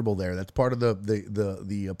be comfortable there. That's part of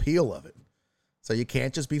the appeal of it. So you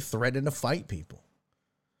can't just be threatening to fight people.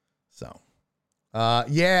 So,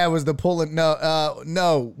 it was the pulling.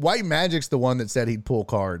 No, White Magic's the one that said he'd pull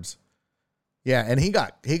cards. Yeah, and he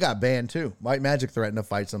got banned too. White Magic threatened to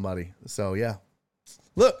fight somebody. So yeah.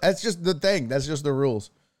 Look, that's just the thing. That's just the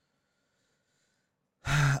rules.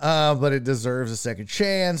 But it deserves a second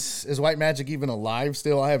chance. Is White Magic even alive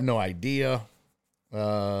still? I have no idea.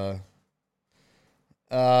 McLevin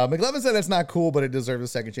said that's not cool, but it deserves a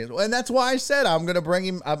second chance. And that's why I said I'm going to bring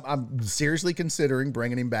him. I'm seriously considering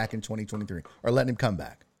bringing him back in 2023 or letting him come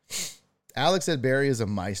back. Alex said Barry is a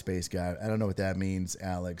MySpace guy. I don't know what that means,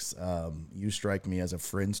 Alex. You strike me as a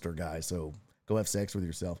Friendster guy, so Go have sex with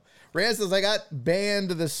yourself. Reyes says, I got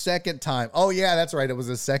banned the second time. Oh, yeah, that's right. It was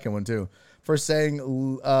the second one, too. For saying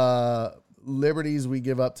liberties we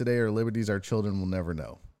give up today are liberties our children will never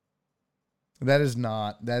know. That is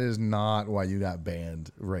not why you got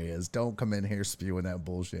banned, Reyes. Don't come in here spewing that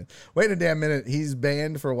bullshit. Wait a damn minute. He's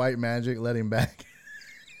banned for white magic. Let him back.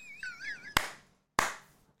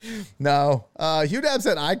 No. Hugh Dab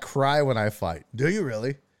said, I cry when I fight. Do you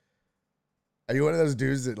really? Are you one of those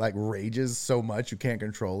dudes that like rages so much you can't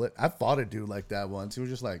control it? I fought a dude like that once. He was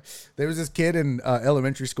just like, there was this kid in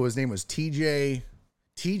elementary school. His name was TJ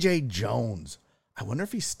Jones. I wonder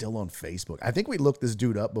if he's still on Facebook. I think we looked this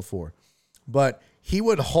dude up before. But he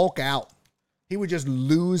would Hulk out. He would just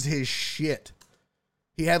lose his shit.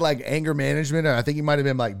 He had like anger management, or I think he might have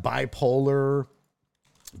been like bipolar.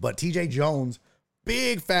 But TJ Jones,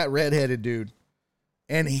 big fat redheaded dude.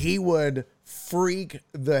 And he would freak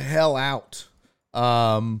the hell out. Okay,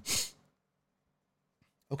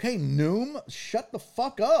 Noom, shut the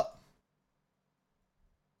fuck up.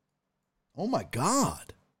 Oh my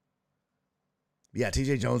God. Yeah,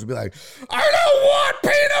 TJ Jones would be like, I don't want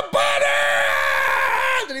peanut butter!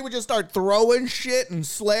 And he would just start throwing shit and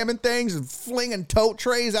slamming things and flinging tote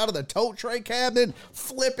trays out of the tote tray cabinet,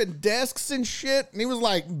 flipping desks and shit. And he was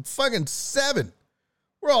like fucking 7.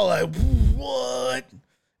 We're all like, what?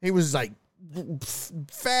 He was like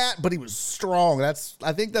fat, but he was strong. I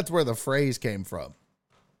think that's where the phrase came from.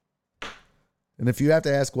 And if you have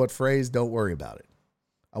to ask what phrase, don't worry about it.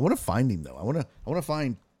 I want to find him though. I want to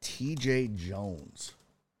find TJ Jones.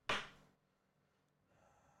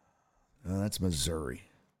 Oh, that's Missouri.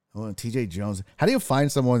 Oh, TJ Jones. How do you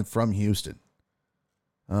find someone from Houston?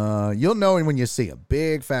 You'll know him when you see a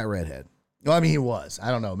big fat redhead. Well, I mean, he was.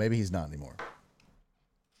 I don't know. Maybe he's not anymore.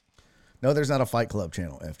 No, there's not a Fight Club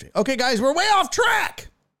channel, FJ. Okay, guys, we're way off track.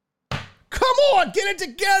 Come on, get it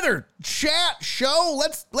together. Chat, show.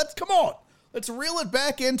 Let's come on. Let's reel it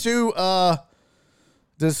back into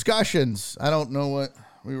discussions. I don't know what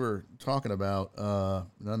we were talking about,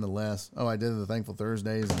 nonetheless. Oh, I did the Thankful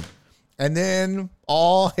Thursdays. And then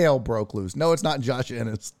all hell broke loose. No, it's not Josh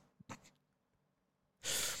Ennis.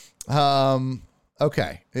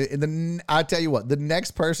 Okay. I tell you what, the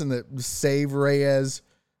next person that saved Reyes,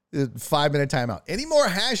 5-minute timeout. Any more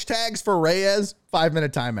hashtags for Reyes?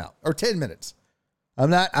 5-minute timeout or 10 minutes.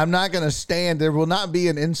 I'm not going to stand. There will not be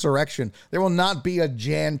an insurrection. There will not be a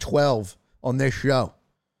Jan 12 on this show.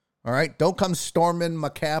 All right. Don't come storming my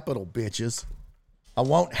Capitol, bitches. I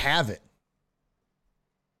won't have it.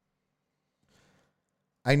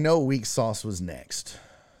 I know weak sauce was next.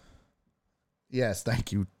 Yes,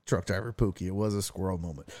 thank you, truck driver Pookie. It was a squirrel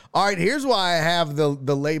moment. All right, here's why I have the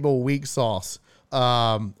label weak sauce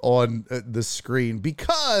on the screen.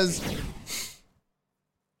 Because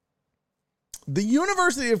the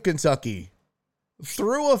University of Kentucky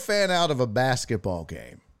threw a fan out of a basketball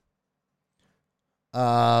game.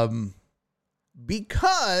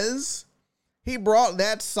 Because he brought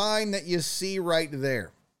that sign that you see right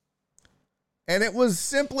there. And it was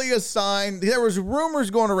simply a sign. There was rumors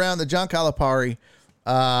going around that John Calipari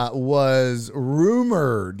was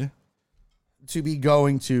rumored to be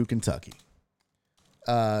going to Kentucky.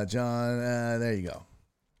 John, there you go.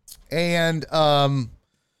 And not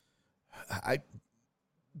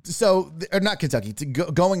Kentucky,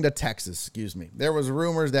 going to Texas, excuse me. There was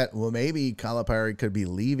rumors that, well, maybe Calipari could be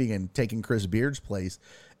leaving and taking Chris Beard's place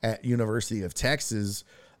at University of Texas.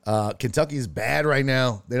 Kentucky's bad right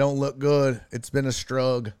now. They don't look good. It's been a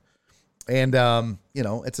struggle. And,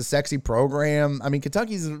 it's a sexy program. I mean,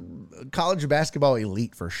 Kentucky's college basketball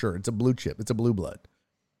elite for sure. It's a blue chip. It's a blue blood.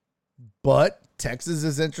 But Texas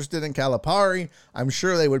is interested in Calipari. I'm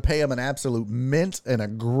sure they would pay him an absolute mint and a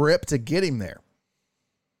grip to get him there.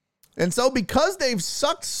 And so because they've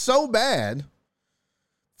sucked so bad,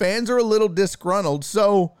 fans are a little disgruntled.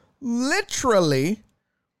 So literally,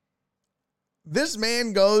 this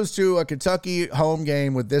man goes to a Kentucky home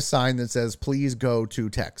game with this sign that says, please go to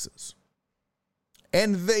Texas.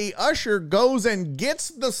 And the usher goes and gets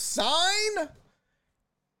the sign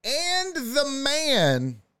and the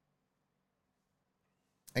man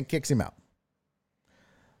and kicks him out.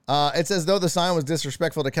 It says, though the sign was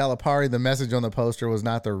disrespectful to Calipari, the message on the poster was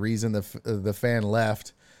not the reason the fan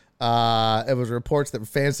left. It was reports that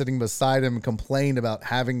fans sitting beside him complained about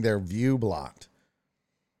having their view blocked.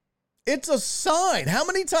 It's a sign. How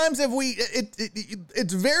many times have we...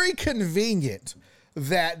 It's very convenient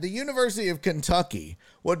that the University of Kentucky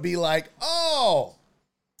would be like, oh,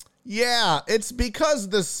 yeah, it's because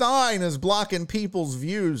the sign is blocking people's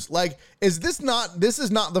views. Like, this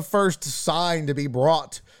is not the first sign to be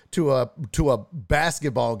brought to a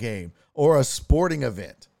basketball game or a sporting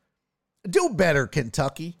event. Do better,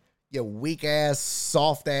 Kentucky. You weak ass,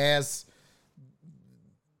 soft ass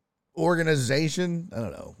organization. I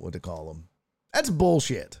don't know what to call them. That's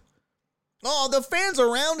bullshit. Oh, the fans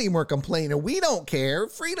around him were complaining. We don't care.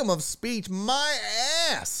 Freedom of speech, my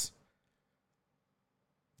ass.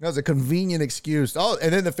 That was a convenient excuse. Oh,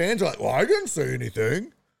 and then the fans are like, well, I didn't say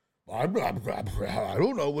anything. I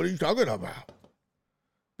don't know what he's talking about.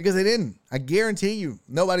 Because they didn't. I guarantee you,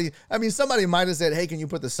 nobody. I mean, somebody might have said, hey, can you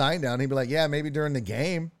put the sign down? He'd be like, yeah, maybe during the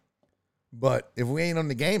game. But if we ain't on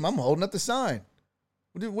the game, I'm holding up the sign.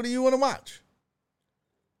 What do you want to watch?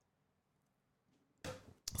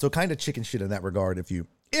 So kind of chicken shit in that regard, if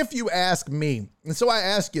you ask me. And so I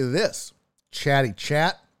ask you this, chatty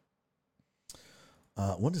chat.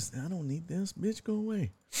 What is, I don't need this, bitch, go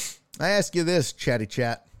away. I ask you this, chatty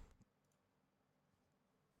chat.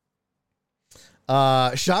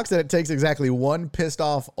 Shocked that it takes exactly one pissed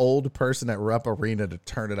off old person at Rupp Arena to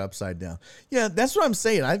turn it upside down. Yeah, that's what I'm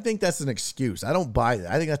saying. I think that's an excuse. I don't buy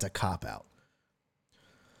that. I think that's a cop-out.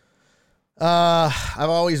 I've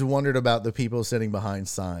always wondered about the people sitting behind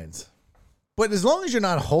signs. But as long as you're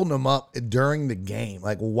not holding them up during the game,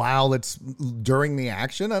 like while it's during the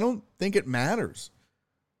action, I don't think it matters.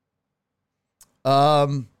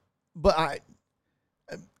 But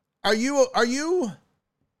are you, let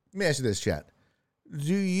me ask you this, chat.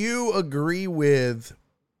 Do you agree with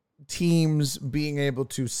teams being able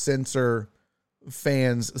to censor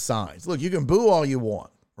fans' signs? Look, you can boo all you want,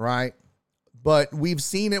 right? But we've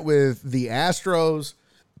seen it with the Astros.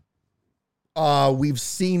 We've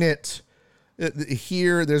seen it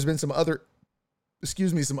here. There's been some other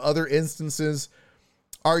instances.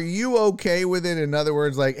 Are you okay with it? In other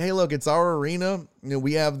words, like, hey, look, it's our arena. You know,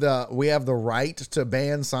 we have the right to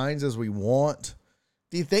ban signs as we want.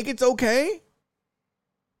 Do you think it's okay?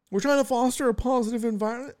 We're trying to foster a positive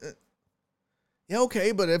environment. Yeah,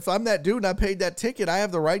 okay, but if I'm that dude and I paid that ticket, I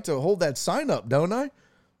have the right to hold that sign up, don't I?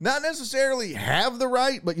 Not necessarily have the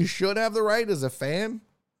right, but you should have the right as a fan.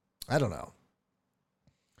 I don't know.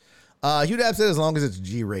 Hugh Dab said as long as it's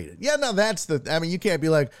G-rated. Yeah, no, you can't be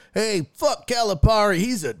like, hey, fuck Calipari,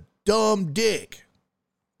 he's a dumb dick.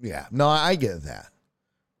 Yeah, no, I get that.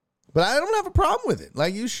 But I don't have a problem with it.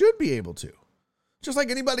 Like, you should be able to. Just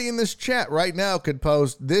like anybody in this chat right now could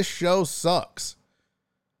post, this show sucks.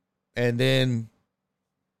 And then,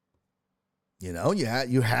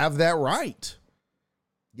 you have that right.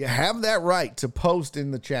 You have that right to post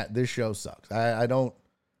in the chat, this show sucks. I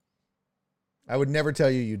would never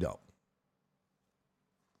tell you don't.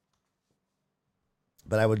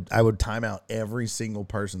 But I would time out every single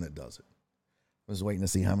person that does it. I was waiting to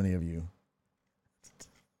see how many of you.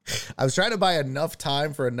 I was trying to buy enough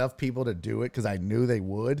time for enough people to do it because I knew they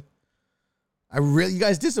would. You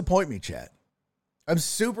guys disappoint me, chat. I'm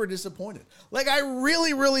super disappointed. Like, I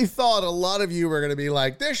really, really thought a lot of you were going to be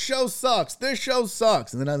like, this show sucks. This show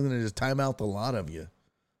sucks. And then I was going to just time out the lot of you.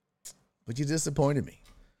 But you disappointed me.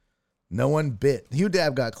 No one bit. Hugh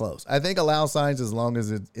Dab got close. I think allow signs as long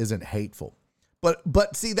as it isn't hateful.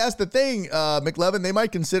 But see, that's the thing, McLevin. They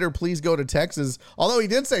might consider please go to Texas. Although he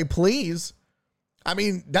did say please. I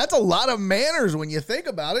mean, that's a lot of manners when you think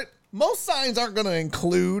about it. Most signs aren't going to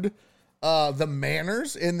include the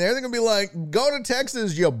manners in there. They're going to be like, go to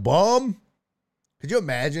Texas, you bum. Could you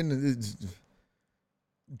imagine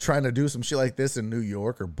trying to do some shit like this in New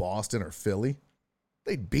York or Boston or Philly?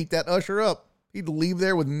 They'd beat that usher up. He'd leave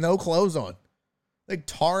there with no clothes on. They'd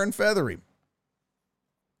tar and feather him.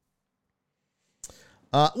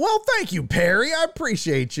 Well, thank you, Perry. I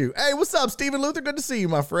appreciate you. Hey, what's up, Stephen Luther? Good to see you,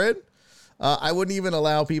 my friend. I wouldn't even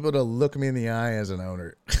allow people to look me in the eye as an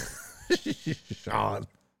owner. Sean.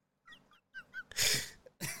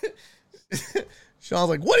 Sean's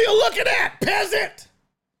like, what are you looking at, peasant?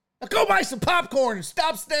 Now go buy some popcorn and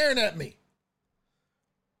stop staring at me.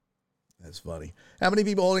 That's funny. How many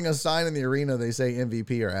people holding a sign in the arena, they say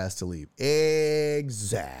MVP, are asked to leave?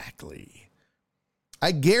 Exactly.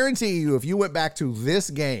 I guarantee you, if you went back to this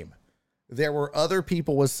game, there were other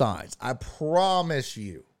people with signs. I promise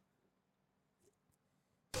you.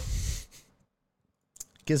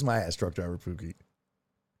 Kiss my ass, truck driver Pookie.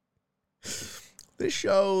 This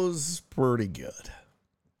show's pretty good.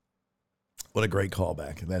 What a great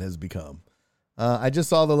callback that has become. I just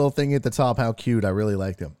saw the little thing at the top. How cute. I really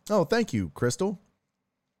liked him. Oh, thank you, Crystal.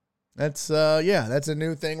 That's that's a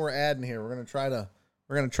new thing we're adding here. We're gonna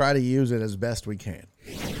try to use it as best we can.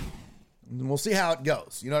 And we'll see how it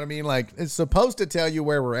goes. You know what I mean? Like, it's supposed to tell you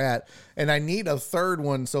where we're at, and I need a third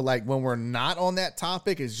one. So like when we're not on that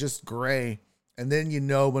topic, it's just gray. And then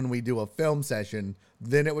when we do a film session,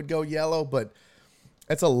 then it would go yellow. But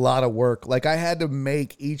That's a lot of work. Like I had to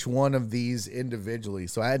make each one of these individually.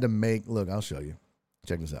 So I had to make, look, I'll show you.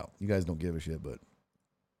 Check this out. You guys don't give a shit, but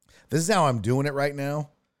this is how I'm doing it right now,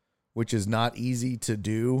 which is not easy to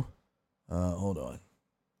do. Hold on.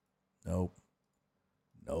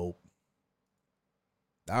 Nope.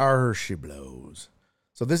 There she blows.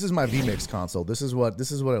 So this is my vMix console. This is what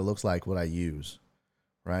it looks like, what I use.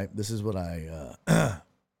 Right? This is what this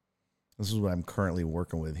is what I'm currently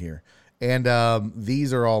working with here. And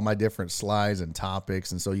these are all my different slides and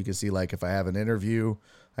topics. And so you can see, like, if I have an interview,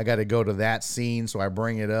 I got to go to that scene. So I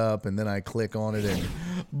bring it up and then I click on it and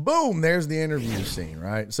boom, there's the interview scene,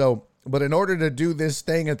 right? So, but in order to do this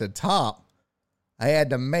thing at the top, I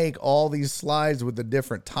had to make all these slides with the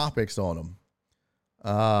different topics on them.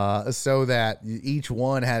 So that each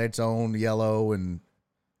one had its own yellow, and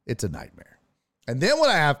it's a nightmare. And then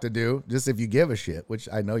what I have to do, just if you give a shit, which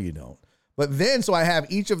I know you don't, but then, so I have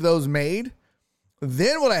each of those made.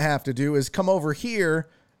 Then what I have to do is come over here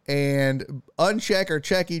and uncheck or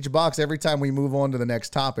check each box every time we move on to the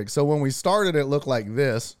next topic. So when we started, it looked like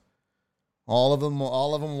this. All of them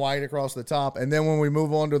white across the top. And then when we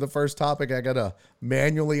move on to the first topic, I got to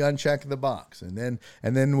manually uncheck the box. And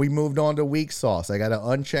then we moved on to weak sauce. I got to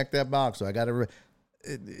uncheck that box. So I got to,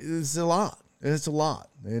 it's a lot. It's a lot.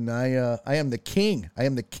 And I am the king. I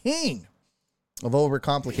am the king of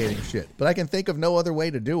overcomplicating shit. But I can think of no other way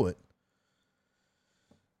to do it.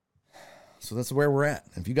 So that's where we're at.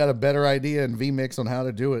 If you got a better idea in vMix on how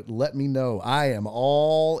to do it, let me know. I am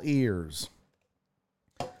all ears.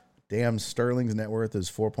 Damn, Sterling's net worth is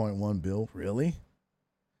 4.1 bill. Really?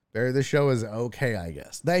 Barry, this show is okay, I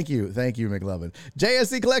guess. Thank you, McLovin.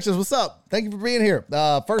 JSC Collections, what's up? Thank you for being here.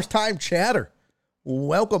 First time chatter.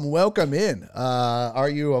 Welcome in. Are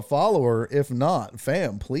you a follower? If not,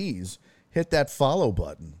 fam, please hit that follow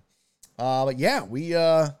button. But yeah,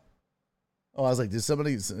 I was like, did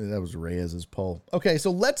somebody, that was Reyes's poll. Okay,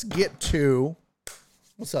 so let's get to,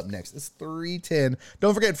 what's up next? It's 3:10.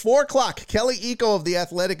 Don't forget, 4 o'clock, Kelly Eco of The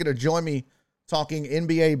Athletic going to join me talking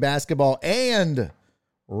NBA basketball and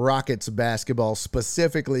Rockets basketball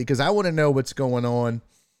specifically, because I want to know what's going on.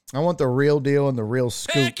 I want the real deal and the real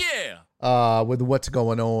scoop. Heck yeah! With what's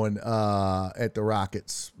going on at the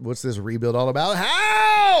Rockets. What's this rebuild all about?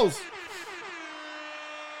 House!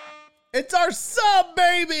 It's our sub,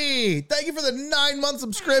 baby! Thank you for the 9-month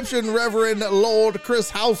subscription, Reverend Lord Chris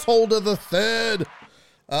Householder III.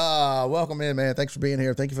 Welcome in, man. Thanks for being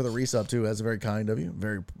here. Thank you for the resub, too. That's very kind of you.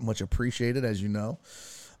 Very much appreciated, as you know.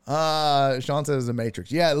 Sean says the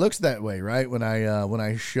Matrix. Yeah, it looks that way, right? When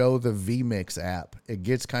I show the vMix app, it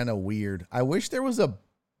gets kind of weird. I wish there was a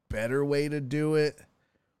better way to do it.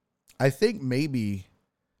 I think maybe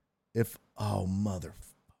if, oh, motherfucker.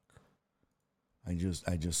 I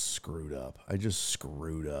just screwed up.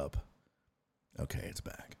 Okay, it's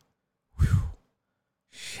back. Whew.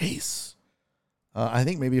 Jeez. I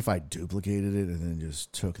think maybe if I duplicated it and then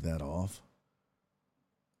just took that off.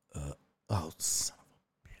 Oh, son of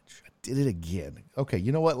a bitch. I did it again. Okay,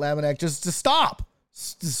 you know what, Laminac? Just stop.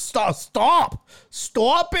 Stop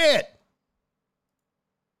it.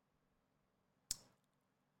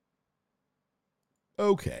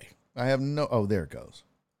 Okay. I have no, oh, there it goes.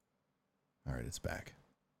 All right, it's back.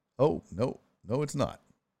 Oh, no, it's not.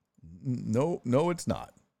 No, it's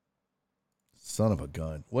not. Son of a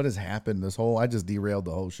gun. What has happened I just derailed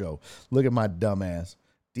the whole show. Look at my dumb ass.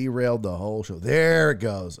 Derailed the whole show. There it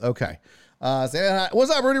goes. Okay. What's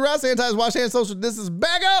up, Rudy Ross? Sanitize, wash hands, social distance,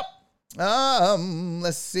 back up.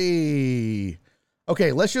 Let's see.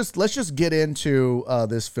 Okay, let's just get into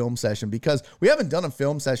this film session because we haven't done a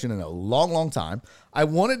film session in a long time. I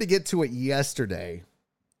wanted to get to it yesterday.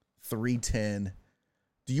 3:10.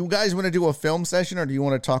 Do you guys want to do a film session or do you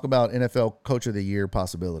want to talk about NFL Coach of the Year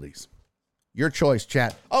possibilities? Your choice,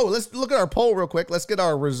 chat. Oh, let's look at our poll real quick. Let's get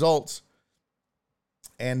our results.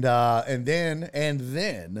 And then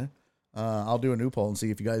I'll do a new poll and see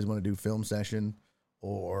if you guys want to do film session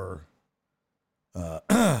or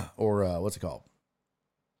what's it called?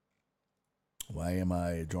 Why am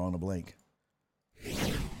I drawing a blank?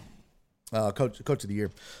 Coach of the Year.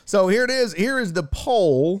 So here it is. Here is the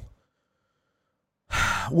poll.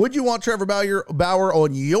 Would you want Trevor Bauer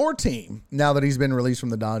on your team now that he's been released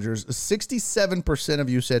from the Dodgers? 67% of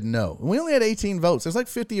you said no. We only had 18 votes. There's like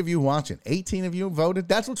 50 of you watching. 18 of you voted.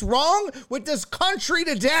 That's what's wrong with this country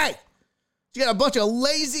today. You got a bunch of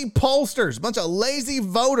lazy pollsters, a bunch of lazy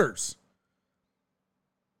voters.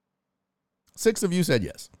 6 of you said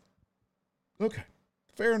yes. Okay,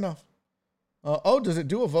 fair enough. Does it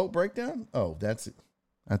do a vote breakdown? Oh, that's it.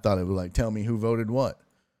 I thought it would like tell me who voted what.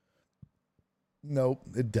 Nope,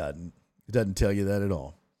 it doesn't. It doesn't tell you that at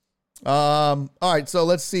all. All right, so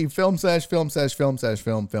let's see. Film. I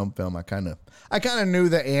kind of knew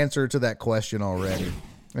the answer to that question already.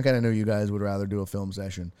 I kind of knew you guys would rather do a film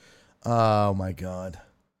session. Oh my God.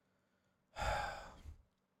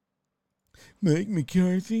 Mike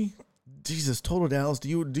McCarthy. Jesus, Total Dallas. Do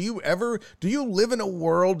you live in a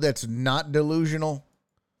world that's not delusional?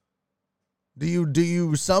 Do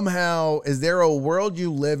you somehow, is there a world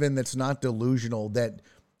you live in that's not delusional, that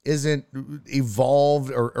isn't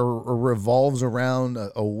evolved or revolves around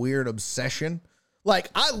a weird obsession? Like,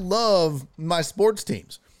 I love my sports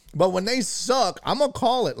teams, but when they suck, I'm going to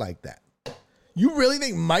call it like that. You really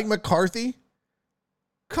think Mike McCarthy?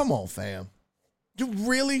 Come on, fam. You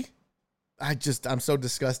really? I'm so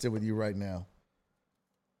disgusted with you right now.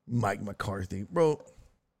 Mike McCarthy. Bro,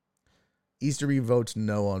 Easterby votes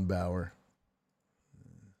no on Bauer.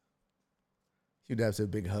 You'd have to have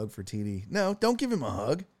a big hug for TD. No, don't give him a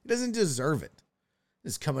hug. He doesn't deserve it.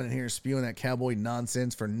 Just coming in here spewing that cowboy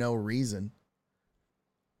nonsense for no reason.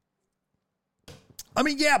 I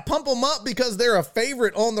mean, yeah, pump them up because they're a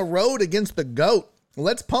favorite on the road against the GOAT.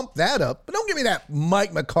 Let's pump that up. But don't give me that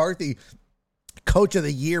Mike McCarthy Coach of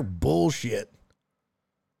the Year bullshit.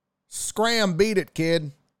 Scram, beat it,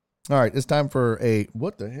 kid. All right, it's time for a...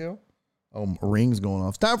 What the hell? Oh, ring's going off.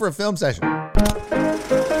 It's time for a film session.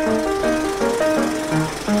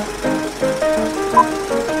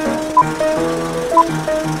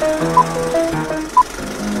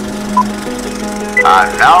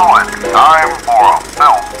 And now it's time for a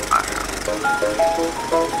film session.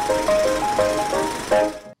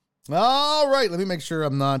 All right, let me make sure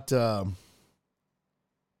I'm not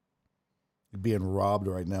being robbed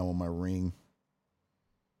right now on my ring.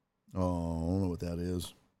 Oh, I don't know what that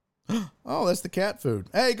is. Oh, that's the cat food.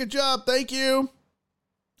 Hey, good job. Thank you.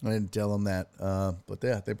 I didn't tell them that. But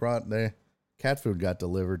yeah, their cat food got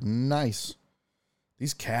delivered. Nice.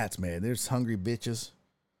 These cats, man, they're just hungry bitches.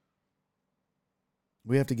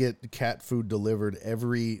 We have to get cat food delivered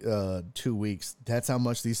every 2 weeks. That's how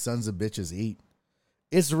much these sons of bitches eat.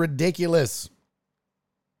 It's ridiculous.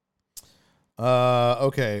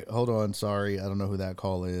 Okay, hold on. Sorry, I don't know who that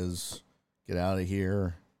call is. Get out of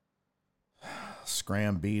here.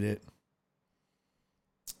 Scram, beat it.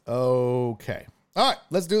 Okay. All right,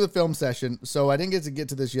 let's do the film session. So I didn't get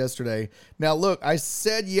to this yesterday. Now, look, I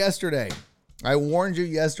said yesterday, I warned you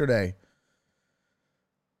yesterday.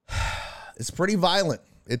 It's pretty violent.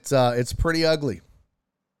 It's pretty ugly.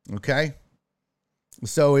 Okay?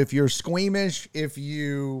 So if you're squeamish, if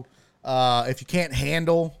you can't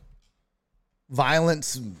handle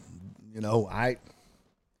violence,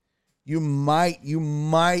 you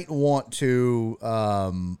might want to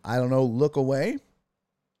I don't know, look away.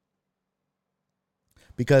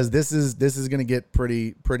 Because this is going to get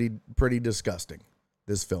pretty disgusting,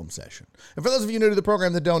 this film session. And for those of you new to the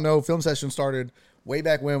program that don't know, film session started way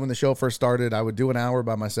back when the show first started. I would do an hour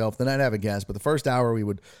by myself, then I'd have a guest. But the first hour, we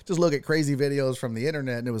would just look at crazy videos from the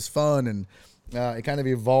internet, and it was fun. And it kind of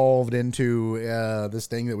evolved into this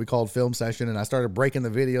thing that we called film session. And I started breaking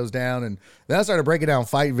the videos down, and then I started breaking down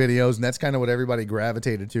fight videos, and that's kind of what everybody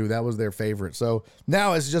gravitated to. That was their favorite. So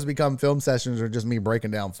now it's just become film sessions or just me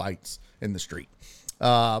breaking down fights in the street.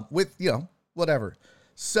 With, whatever.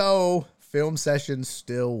 So, film session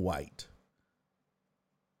still white.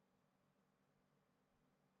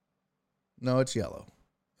 No, it's yellow.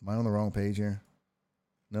 Am I on the wrong page here?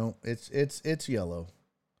 No, it's yellow.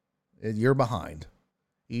 You're behind.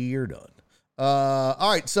 You're done. All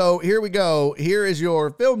right, so here we go. Here is your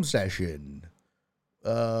film session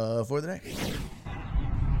for the day.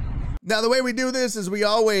 Now, the way we do this is we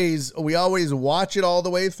always watch it all the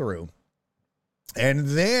way through. And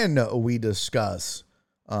then we discuss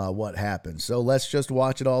what happened. So let's just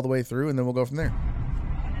watch it all the way through, and then we'll go from there.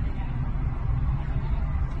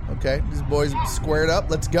 Okay, these boys squared up.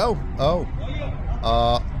 Let's go. Oh,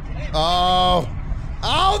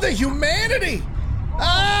 the humanity!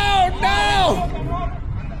 Oh no!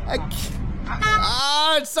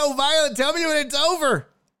 It's so violent. Tell me when it's over.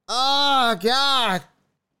 Oh God.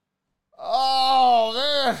 Oh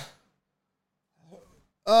man.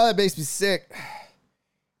 Oh, that makes me sick.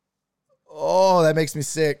 Oh, that makes me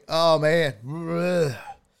sick. Oh, man.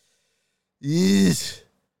 Yeesh.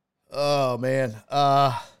 Oh, man.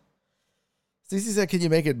 Cece said, can you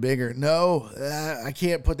make it bigger? No, I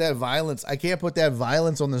can't put that violence. I can't put that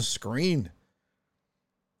violence on the screen.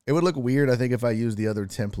 It would look weird, I think, if I used the other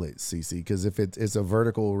template, Cece, because if it's a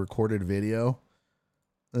vertical recorded video.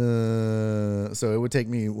 So it would take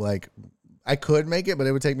me I could make it, but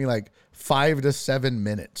it would take me 5 to 7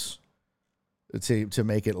 minutes to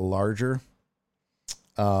make it larger.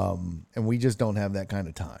 And we just don't have that kind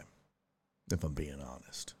of time, if I'm being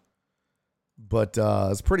honest. But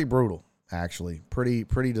it's pretty brutal, actually.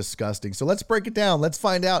 Pretty disgusting. So let's break it down. Let's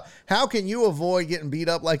find out, how can you avoid getting beat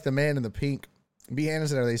up like the man in the pink? B.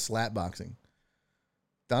 Anderson, are they slap boxing?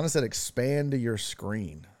 Donna said, expand to your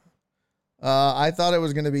screen. I thought it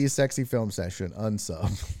was going to be sexy film session.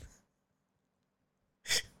 Unsub.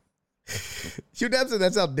 Shoot,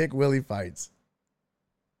 that's how Dick Willie fights.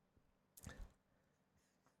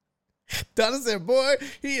 Donna said, boy,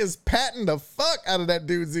 he is patting the fuck out of that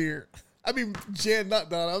dude's ear. I mean, Jen, not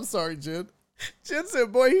Donna. I'm sorry, Jen. Jen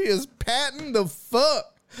said, boy, he is patting the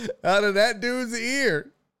fuck out of that dude's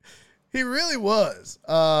ear. He really was.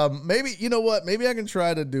 Maybe, you know what? Maybe I can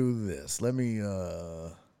try to do this. Let me,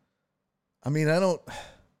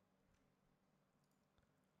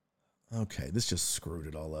 okay, this just screwed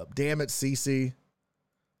it all up. Damn it, CC.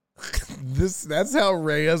 That's how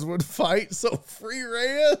Reyes would fight. So free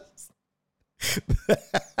Reyes.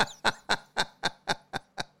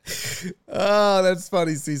 Oh, that's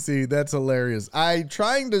funny, CC. That's hilarious. I'm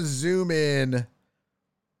trying to zoom in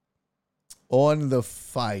on the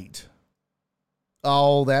fight.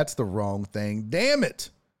 Oh, that's the wrong thing. Damn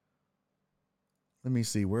it. Let me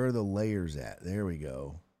see. Where are the layers at? There we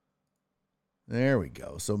go. There we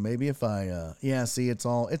go. So maybe if I, yeah, see, it's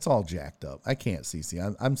all jacked up. I can't see.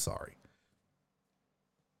 I'm sorry.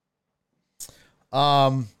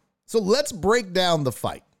 So let's break down the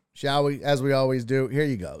fight, shall we? As we always do. Here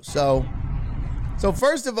you go. So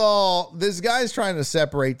first of all, this guy's trying to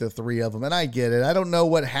separate the three of them, and I get it. I don't know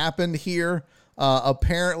what happened here.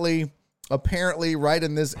 Apparently, right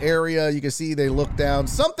in this area, you can see they look down.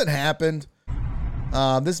 Something happened.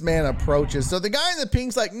 This man approaches. So the guy in the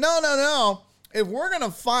pink's like, no. If we're going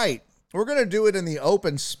to fight, we're going to do it in the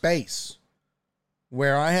open space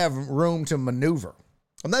where I have room to maneuver.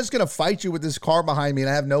 I'm not just going to fight you with this car behind me and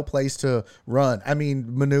I have no place to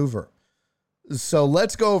maneuver. So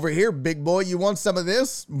let's go over here, big boy. You want some of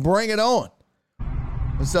this? Bring it on.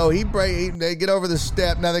 So they get over the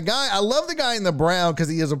step. Now I love the guy in the brown because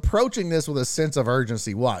he is approaching this with a sense of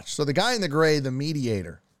urgency. Watch. So the guy in the gray, the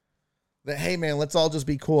mediator, hey man, let's all just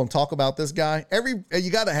be cool and talk about this guy.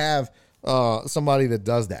 You got to have somebody that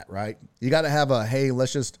does that, right? You got to have hey,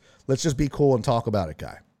 let's just be cool and talk about it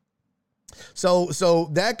guy. So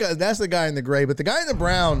that guy, that's the guy in the gray, but the guy in the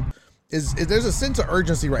brown is there's a sense of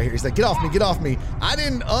urgency right here. He's like, get off me. I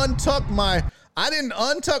didn't untuck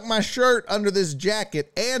my shirt under this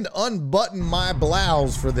jacket and unbutton my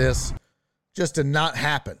blouse for this just to not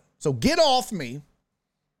happen. So get off me.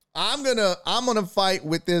 I'm gonna fight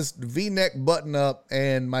with this V-neck button up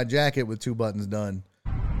and my jacket with two buttons done.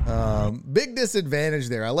 Big disadvantage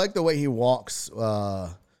there. I like the way he walks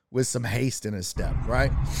with some haste in his step,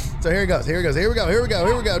 right? So here he goes. Here we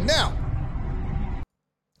go. Now,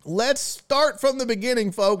 let's start from the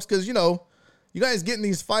beginning, folks, because, you guys get in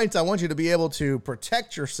these fights, I want you to be able to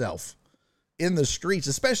protect yourself in the streets,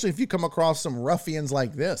 especially if you come across some ruffians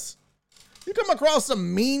like this. You come across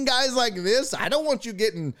some mean guys like this, I don't want you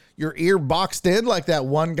getting your ear boxed in like that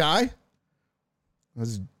one guy.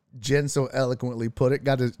 As Jen so eloquently put it,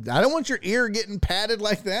 I don't want your ear getting patted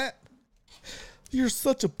like that. You're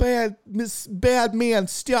such a bad man.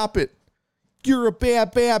 Stop it. You're a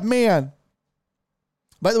bad man.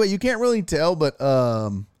 By the way, you can't really tell, but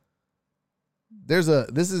this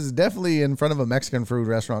is definitely in front of a Mexican food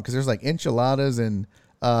restaurant because there's like enchiladas and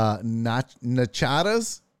nachadas.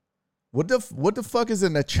 What the fuck is a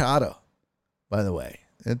nachada? By the way,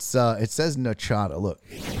 it says nachada. Look,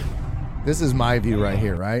 this is my view right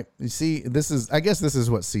here, right? You see, I guess this is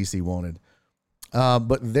what CC wanted.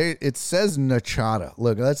 But it says nachada.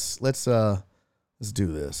 Look, let's do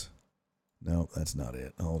this. No, that's not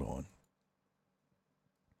it. Hold on.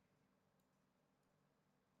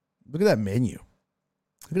 Look at that menu.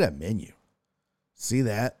 See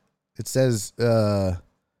that? It says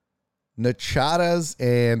nachadas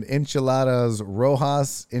and enchiladas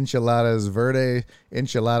rojas, enchiladas verde,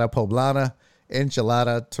 enchilada poblana,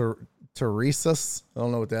 enchilada Teresas. I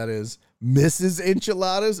don't know what that is. Mrs.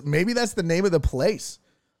 Enchiladas. Maybe that's the name of the place.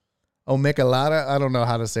 Oh, Michelada. I don't know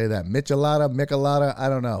how to say that. Michelada. I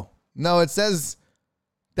don't know. No, it says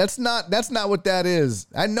that's not what that is.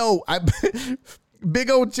 I know.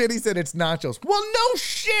 Big old Chitty said it's nachos. Well, no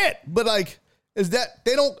shit. But is that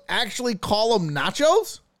they don't actually call them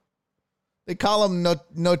nachos? They call them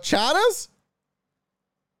nochadas.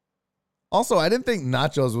 Also, I didn't think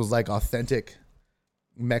nachos was like authentic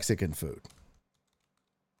Mexican food.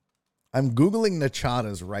 I'm Googling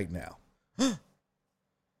nachadas right now.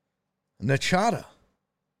 Nachada.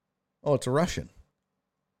 Oh, it's a Russian.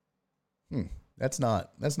 That's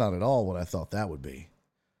not at all what I thought that would be.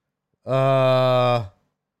 Nachada.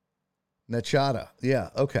 Yeah,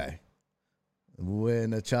 okay.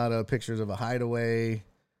 When Nachata, pictures of a hideaway.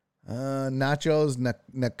 Nachos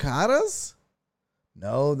Nakadas?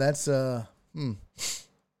 No, that's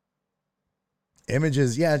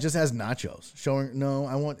images. Yeah, it just has nachos showing. No,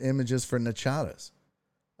 I want images for Nachadas.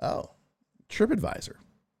 Oh, TripAdvisor.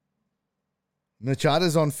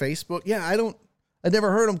 Nachadas on Facebook. Yeah, I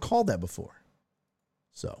never heard them called that before.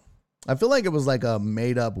 So I feel like it was like a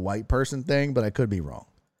made up white person thing, but I could be wrong.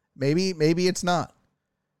 Maybe it's not.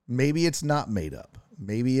 Maybe it's not made up.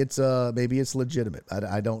 Maybe it's legitimate.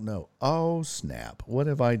 I don't know. Oh, snap. What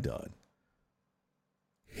have I done?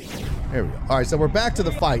 There we go. All right, so we're back to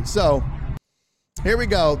the fight. So here we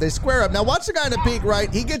go. They square up. Now watch the guy in the peak,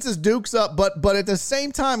 right? He gets his dukes up, but at the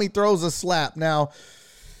same time he throws a slap. Now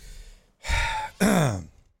as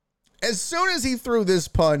soon as he threw this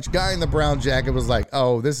punch, guy in the brown jacket was like,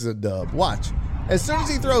 "Oh, this is a dub." Watch. As soon as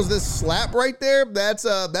he throws this slap right there, that's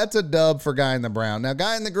a dub for guy in the brown. Now,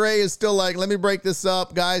 guy in the gray is still like, let me break this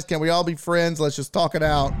up. Guys, can we all be friends? Let's just talk it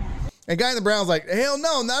out. And guy in the brown's like, hell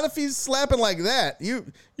no, not if he's slapping like that. You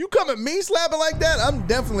come at me slapping like that, I'm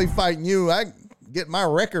definitely fighting you. I get my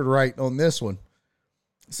record right on this one.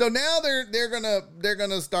 So now they're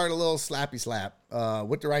gonna start a little slappy slap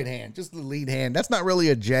with the right hand, just the lead hand. That's not really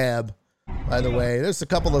a jab, by the way. There's a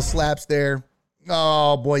couple of slaps there.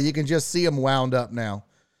 Oh, boy, you can just see him wound up now.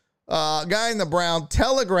 Guy in the brown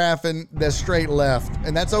telegraphing the straight left,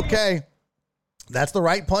 and that's okay. That's the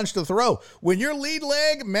right punch to throw. When your lead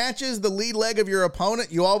leg matches the lead leg of your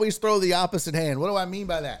opponent, you always throw the opposite hand. What do I mean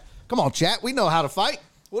by that? Come on, chat. We know how to fight.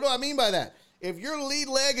 What do I mean by that? If your lead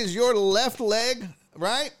leg is your left leg,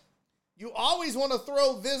 right? You always want to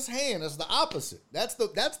throw this hand as the opposite. That's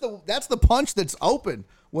the punch that's open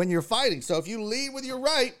when you're fighting. So if you lead with your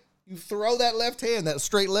right, you throw that left hand, that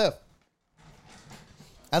straight left.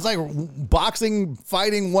 That's like boxing,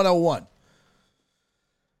 fighting 101.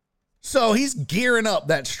 So he's gearing up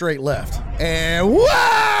that straight left. And wow!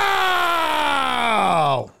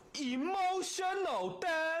 Emotional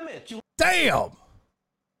damage. Damn!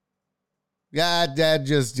 God,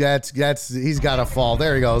 that's he's got to fall.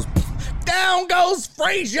 There he goes. Down goes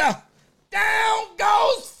Frazier. Down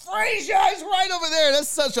goes Frazier. He's right over there. That's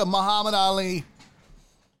such a Muhammad Ali.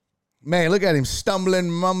 Man, look at him stumbling,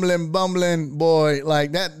 mumbling, bumbling. Boy,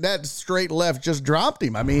 like that straight left just dropped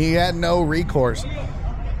him. I mean, he had no recourse.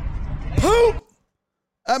 Poop!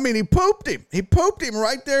 I mean, he pooped him. He pooped him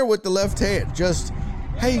right there with the left hand. Just,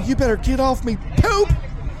 hey, you better get off me. Poop!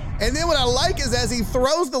 And then what I like is as he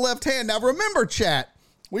throws the left hand. Now, remember, chat,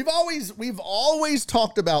 we've always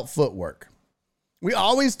talked about footwork. We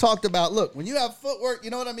always talked about, look, when you have footwork, you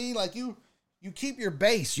know what I mean? Like you keep your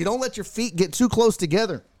base. You don't let your feet get too close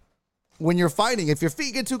together. When you're fighting, if your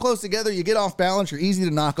feet get too close together, you get off balance, you're easy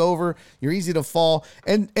to knock over, you're easy to fall.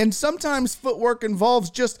 And sometimes footwork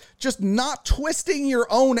involves just not twisting your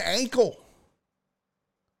own ankle.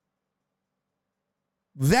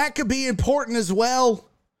 That could be important as well.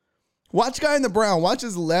 Watch guy in the brown, watch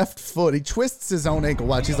his left foot. He twists his own ankle.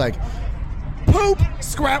 Watch, he's like, poop,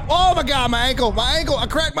 scrap. Oh my God, my ankle, I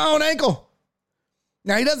cracked my own ankle.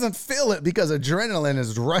 Now, he doesn't feel it because adrenaline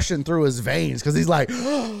is rushing through his veins because he's like,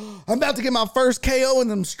 oh, I'm about to get my first KO in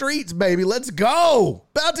them streets, baby. Let's go.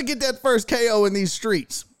 About to get that first KO in these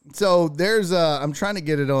streets. So there's, I'm trying to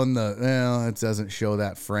get it on the, well, it doesn't show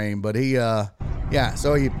that frame, but he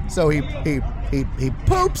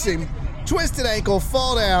poops him, twisted ankle,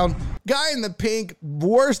 fall down. Guy in the pink,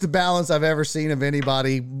 worst balance I've ever seen of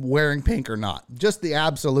anybody wearing pink or not. Just the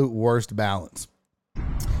absolute worst balance.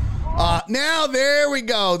 Now there we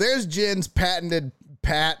go. There's Jin's patented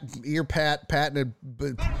patented.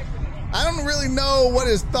 But I don't really know what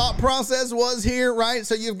his thought process was here, right?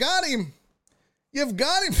 So you've got him.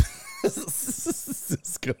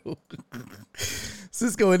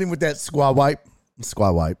 Cisco hit him with that squat wipe.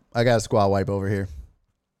 I got a squat wipe over here.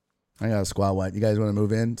 You guys want to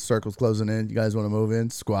move in? Circle's closing in. You guys want to move in?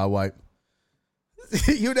 Squat wipe.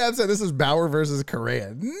 UDAP said this is Bauer versus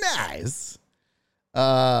Correa. Nice.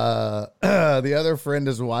 The other friend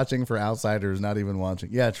is watching for outsiders, not even watching.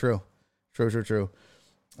 Yeah, true. What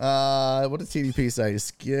did TDP say?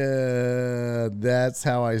 That's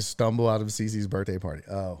how I stumble out of CC's birthday party.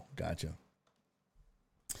 Oh, gotcha.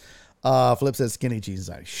 Flip says skinny cheese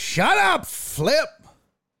inside. Shut up, Flip.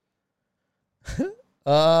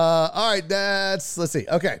 All right, let's see.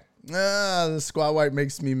 Okay. The squad wipe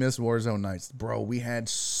makes me miss Warzone nights. Bro, we had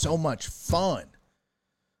so much fun.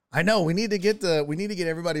 I know we need to get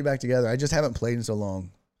everybody back together. I just haven't played in so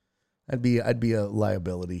long. I'd be a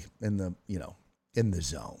liability in the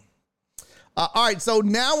zone. All right, so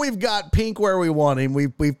now we've got Pink where we want him.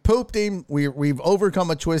 We've pooped him. We've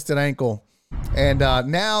overcome a twisted ankle. And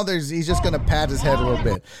now he's just going to pat his head a little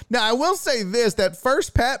bit. Now, I will say this, that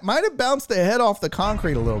first pat might have bounced the head off the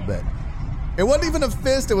concrete a little bit. It wasn't even a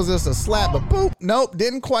fist, it was just a slap, but boop, nope,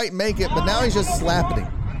 didn't quite make it, but now he's just slapping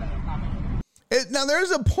him. Now,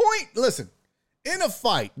 there's a point, listen, in a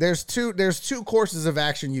fight, there's two courses of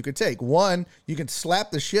action you could take. One, you can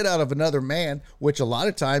slap the shit out of another man, which a lot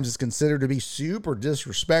of times is considered to be super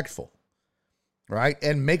disrespectful, right?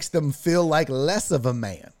 And makes them feel like less of a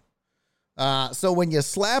man. So when you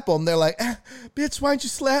slap them, they're like, bitch, why'd you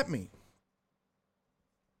slap me?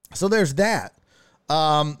 So there's that.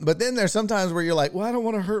 But then there's sometimes where you're like, well, I don't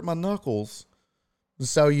want to hurt my knuckles.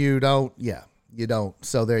 So you don't.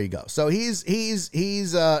 So there you go. So he's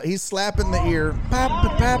slapping the ear. Pap,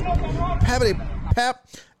 pap, pappity, pap.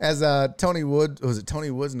 As Tony Woods, was it Tony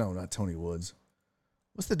Woods? No, not Tony Woods.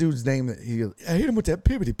 What's the dude's name that I hit him with that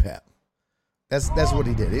pippity pap. That's what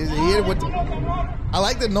he did. He hit him with I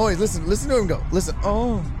like the noise. Listen to him go. Listen.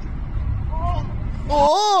 Oh,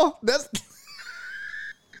 that's.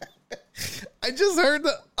 I just heard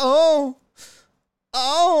the oh.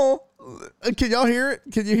 Can y'all hear it?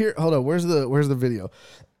 Can you hear? Hold on. Where's the video?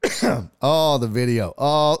 Oh, the video.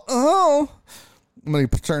 Oh. I'm gonna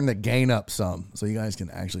turn the gain up some so you guys can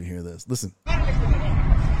actually hear this. Listen.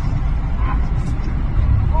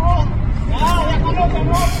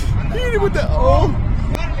 Hit it with the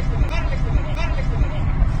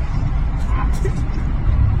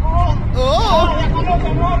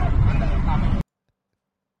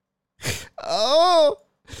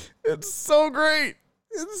it's so great.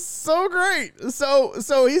 It's so great.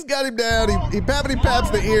 So he's got him down. He paps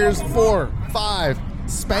the ears 4, 5,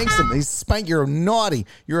 spanks him. You're naughty.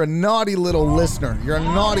 You're a naughty little listener. You're a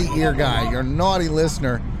naughty ear guy. You're a naughty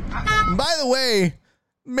listener. And by the way,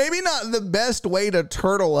 maybe not the best way to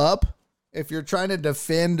turtle up if you're trying to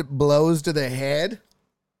defend blows to the head.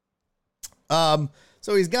 So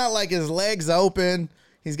he's got like his legs open.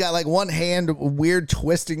 He's got like one hand weird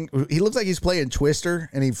twisting. He looks like he's playing Twister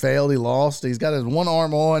and he failed. He lost. He's got his one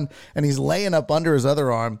arm on and he's laying up under his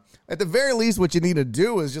other arm. At the very least, what you need to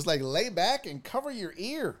do is just like lay back and cover your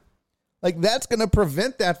ear. Like that's going to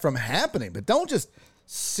prevent that from happening. But don't just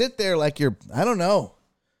sit there like you're, I don't know,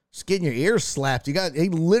 just getting your ears slapped. He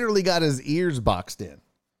literally got his ears boxed in.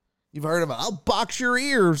 You've heard of it. I'll box your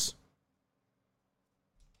ears.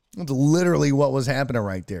 That's literally what was happening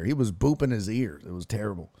right there. He was booping his ears. It was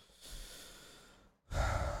terrible.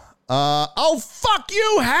 Oh, fuck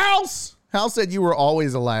you, House. House said you were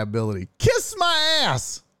always a liability. Kiss my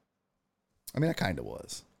ass. I mean, I kind of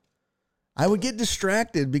was. I would get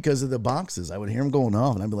distracted because of the boxes. I would hear them going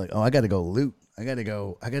off, and I'd be like, oh, I got to go loot. I got to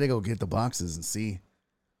go get the boxes and see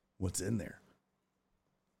what's in there.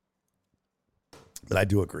 But I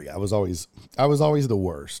do agree. I was always the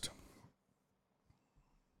worst.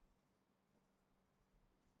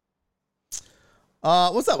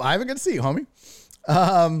 What's up, Ivan? Good to see you, homie.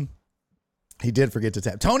 He did forget to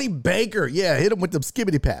tap. Tony Baker. Yeah, hit him with them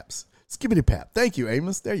skibbity paps. Skibbity pap. Thank you,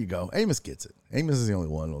 Amos. There you go. Amos gets it. Amos is the only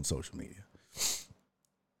one on social media.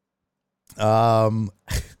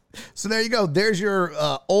 So there you go. There's your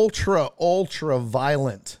ultra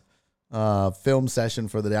violent film session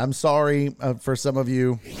for the day. I'm sorry for some of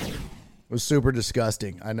you. It was super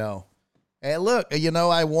disgusting. I know. Hey, look,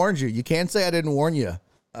 I warned you. You can't say I didn't warn you.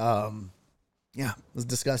 Yeah, it was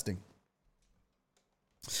disgusting.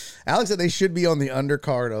 Alex said they should be on the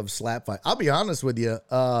undercard of Slap Fight. I'll be honest with you.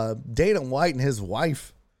 Dana White and his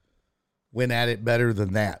wife went at it better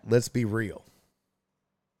than that. Let's be real.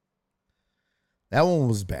 That one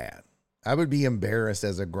was bad. I would be embarrassed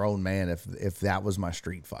as a grown man if that was my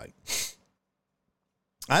street fight.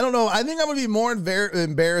 I don't know. I think I would be more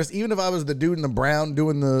embarrassed even if I was the dude in the brown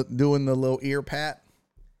doing the little ear pat.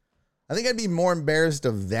 I think I'd be more embarrassed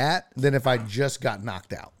of that than if I just got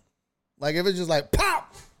knocked out. Like if it's just like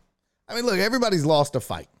pop. I mean, look, everybody's lost a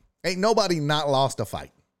fight. Ain't nobody not lost a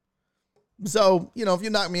fight. So, if you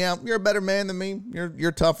knock me out, you're a better man than me.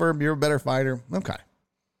 You're tougher. You're a better fighter. Okay.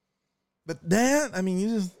 But that, I mean,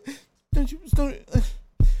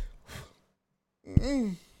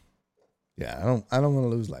 yeah, I don't want to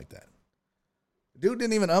lose like that. Dude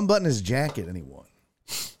didn't even unbutton his jacket and he won.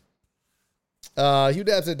 Hugh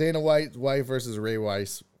Dab said Dana White's wife versus Ray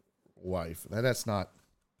Rice's wife. That's not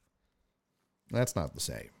the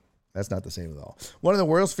same. That's not the same at all. One of the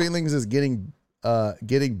worst feelings is getting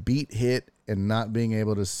beat, hit, and not being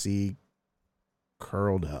able to see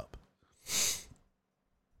curled up.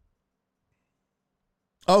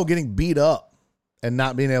 Oh, getting beat up and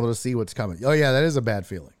not being able to see what's coming. Oh, yeah, that is a bad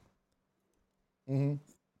feeling. Mm-hmm.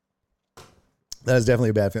 That is definitely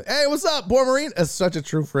a bad feeling. Hey, what's up, Boy Marine? As such a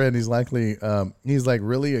true friend, he's likely, he's like,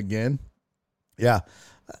 really, again? Yeah.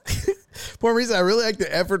 For a reason, I really like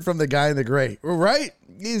the effort from the guy in the gray. Right?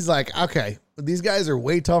 He's like, okay, these guys are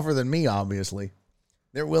way tougher than me, obviously.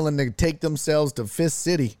 They're willing to take themselves to Fist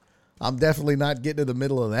City. I'm definitely not getting to the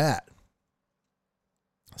middle of that.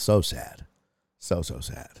 So sad. So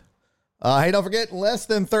sad. Hey, don't forget, less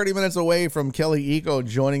than 30 minutes away from Kelly Eco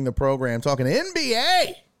joining the program, talking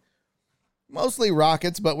NBA. Mostly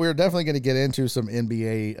Rockets, but we're definitely going to get into some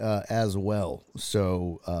NBA as well.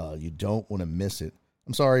 So you don't want to miss it.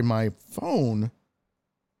 I'm sorry, my phone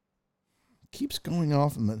keeps going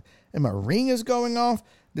off and my ring is going off.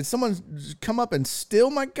 Did someone come up and steal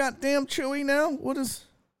my goddamn Chewy now? What is...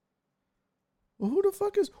 Well, who the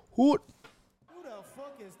fuck is... Who the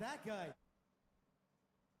fuck is that guy?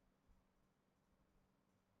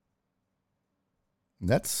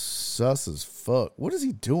 That's sus as fuck. What is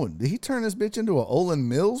he doing? Did he turn this bitch into a Olin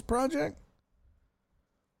Mills project?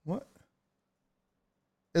 What?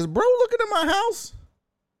 Is bro looking at my house?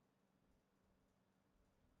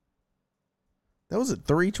 That was at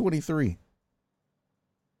 3:23.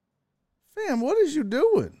 Fam, what is you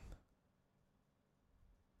doing?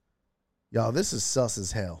 Y'all, this is sus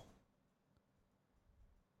as hell.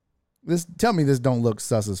 Tell me this don't look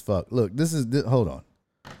sus as fuck. Look, hold on.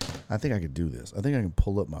 I think I could do this. I think I can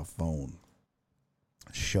pull up my phone.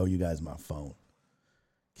 Show you guys my phone.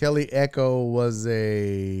 Kelly Echo was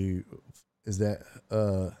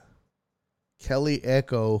Kelly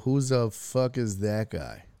Echo, who's the fuck is that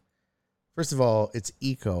guy? First of all, it's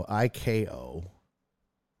Eco, I-K-O.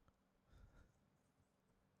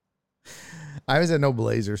 I haven't said no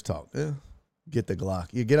Blazers talk. Get the Glock.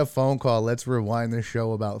 You get a phone call. Let's rewind the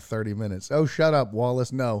show about 30 minutes. Oh, shut up,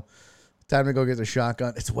 Wallace. No. Time to go get the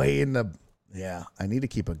shotgun. It's way in the... Yeah, I need to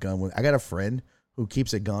keep a gun. I got a friend who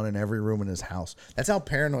keeps a gun in every room in his house. That's how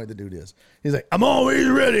paranoid the dude is. He's like, I'm always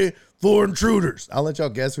ready for intruders. I'll let y'all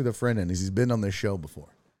guess who the friend is. He's been on this show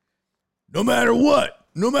before. No matter what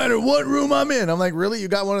room I'm in. I'm like, really? You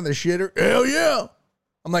got one in the shitter? Hell yeah.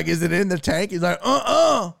 I'm like, is it in the tank? He's like,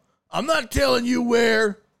 I'm not telling you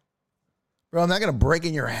where. Bro, I'm not going to break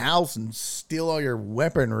in your house and steal all your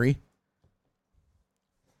weaponry.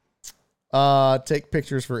 Take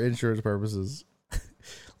pictures for insurance purposes.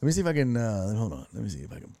 Let me see if I can, hold on. Let me see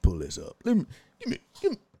if I can pull this up. Give me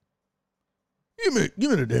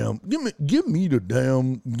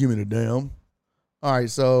the damn. All right,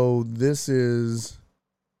 so this is,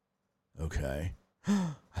 okay.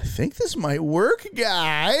 I think this might work,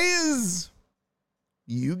 guys.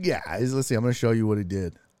 You guys, let's see. I'm going to show you what he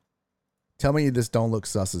did. Tell me this don't look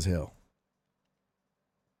sus as hell.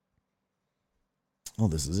 Oh,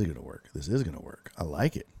 this is going to work. This is going to work. I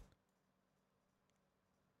like it.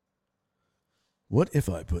 What if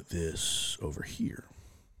I put this over here?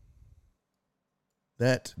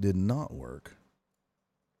 That did not work.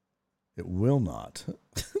 It will not.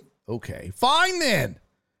 Okay. Fine then.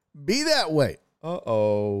 Be that way.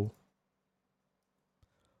 Uh-oh.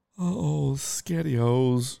 Uh-oh,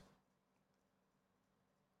 scatty-hos.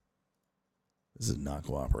 This is not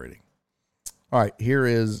cooperating. All right, here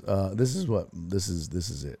is this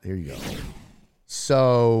is it. Here you go.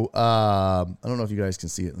 So I don't know if you guys can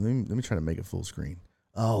see it. Let me try to make it full screen.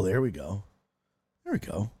 Oh, there we go. There we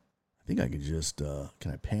go. I think I could just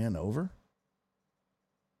can I pan over?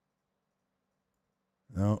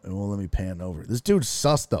 No, it won't let me pan over. This dude's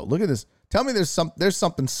sus though. Look at this. Tell me there's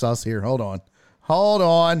something sus here. Hold on.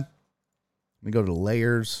 Let me go to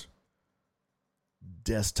layers.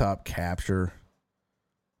 Desktop capture.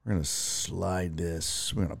 We're going to slide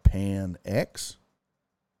this. We're going to pan X.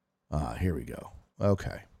 Here we go.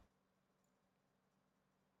 Okay.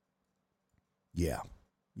 Yeah.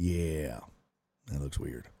 That looks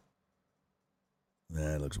weird.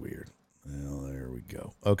 Well, there we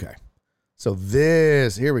go. Okay. So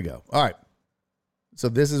here we go. All right. So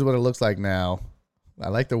this is what it looks like now. I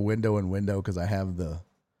like the window because I have the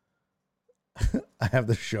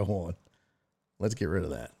show on. Let's get rid of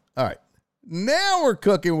that. All right. Now we're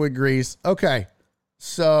cooking with grease. Okay.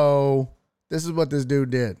 So this is what this dude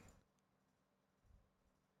did.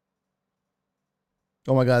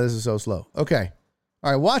 Oh my God, this is so slow. Okay.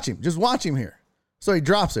 All right, watch him. Just watch him here. So he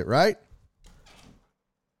drops it, right?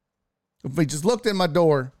 If he just looked in my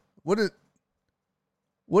door, what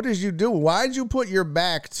is you doing? Why'd you put your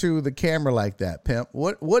back to the camera like that, pimp?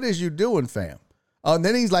 What is you doing, fam? Oh, and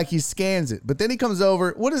then he's like, he scans it. But then he comes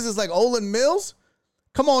over. What is this, like Olin Mills?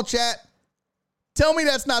 Come on, chat. Tell me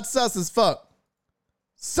that's not sus as fuck.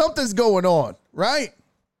 Something's going on, right?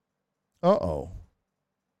 Uh-oh.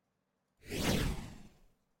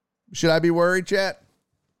 Should I be worried, chat?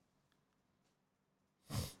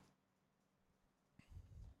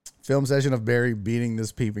 Film session of Barry beating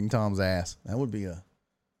this peeping Tom's ass. That would be a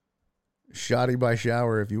shoddy by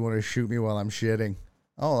shower if you want to shoot me while I'm shitting.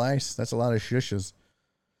 Oh, nice. That's a lot of shushes.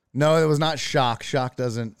 No, it was not shock. Shock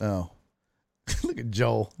doesn't. Oh. Look at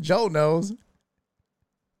Joel. Joel knows.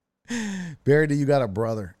 Barry, do you got a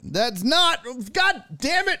brother? That's not. God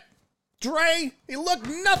damn it. Dre, he looked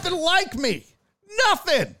nothing like me.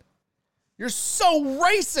 Nothing. You're so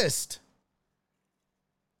racist.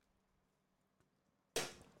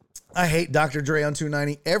 I hate Dr. Dre on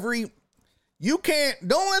 290.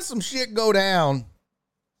 Don't let some shit go down.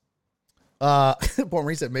 Paul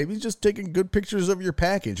Marie said, maybe he's just taking good pictures of your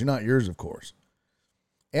package, not yours, of course.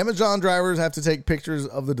 Amazon drivers have to take pictures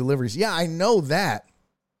of the deliveries. Yeah, I know that.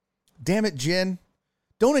 Damn it, Jen.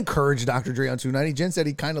 Don't encourage Dr. Dre on 290. Jen said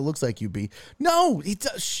he kind of looks like you, B. No, he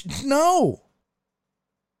does. No.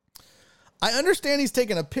 I understand he's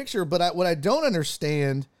taking a picture, but what I don't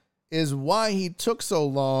understand is why he took so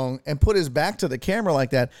long and put his back to the camera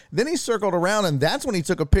like that. Then he circled around, and that's when he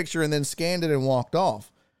took a picture and then scanned it and walked off.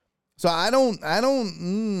 So if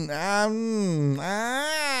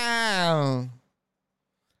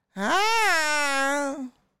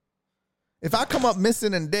I come up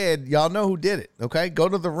missing and dead, y'all know who did it, okay? Go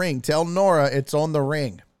to the ring. Tell Nora it's on the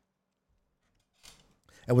ring.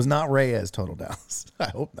 It was not Reyes, Total Dallas.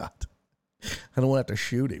 I hope not. I don't want to have to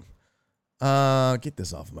shoot him. Get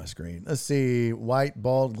this off of my screen. Let's see. White,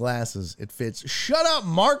 bald glasses. It fits. Shut up,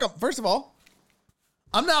 Mark. First of all,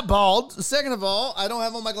 I'm not bald. Second of all, I don't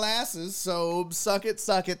have on my glasses, so suck it,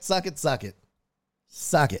 suck it, suck it, suck it.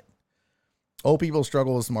 Suck it. Old people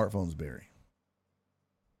struggle with smartphones, Barry.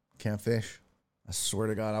 Can't fish. I swear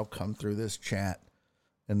to God, I'll come through this chat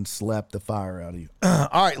and slap the fire out of you. All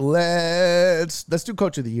right, let's do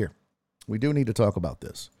Coach of the Year. We do need to talk about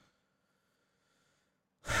this.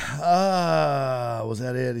 Was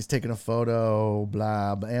that it? He's taking a photo,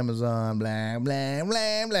 blah, blah, Amazon, blah, blah,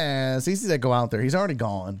 blah, blah. CC said go out there. He's already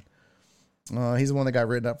gone. He's the one that got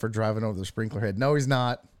written up for driving over the sprinkler head. No, he's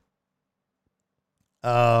not.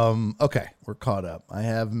 Okay, we're caught up. I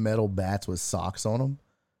have metal bats with socks on them.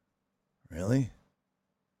 Really?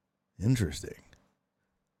 Interesting.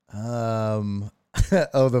 Oh,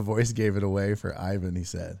 the voice gave it away for Ivan, he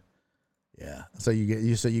said. Yeah. So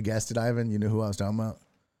you guessed it, Ivan? You knew who I was talking about?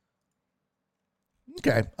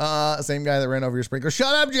 Okay. Same guy that ran over your sprinkler.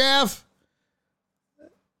 Shut up, Jeff.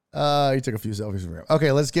 He took a few selfies for him.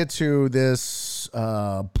 Okay, let's get to this.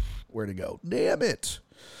 Where'd it go? Damn it.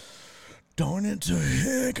 Darn it to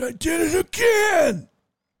heck, I did it again.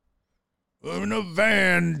 I'm in a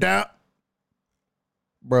van down.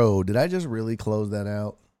 Bro, did I just really close that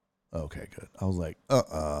out? Okay, good. I was like,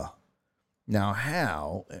 Now,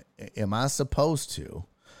 how am I supposed to?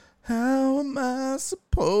 How am I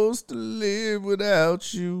supposed to live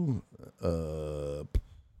without you? I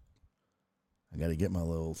got to get my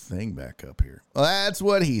little thing back up here. Well, that's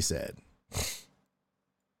what he said.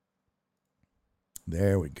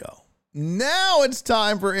 There we go. Now it's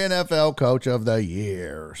time for NFL Coach of the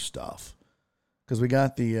Year stuff. Because we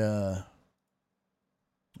got that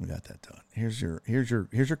done. Here's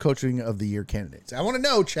your Coaching of the Year candidates. I want to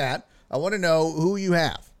know, chat. I want to know who you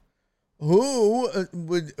have. Who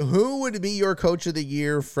would be your Coach of the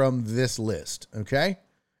Year from this list? Okay,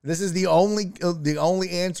 this is the only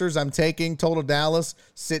answers I'm taking. Total Dallas,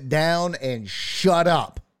 sit down and shut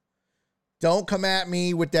up. Don't come at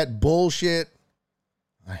me with that bullshit.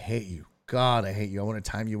 I hate you. God, I hate you. I want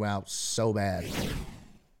to time you out so bad.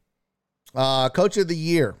 Coach of the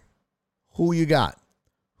Year. Who you got?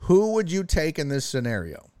 Who would you take in this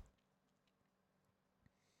scenario?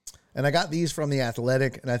 And I got these from The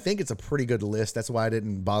Athletic, and I think it's a pretty good list. That's why I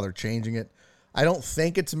didn't bother changing it. I don't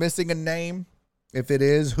think it's missing a name. If it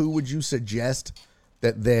is, who would you suggest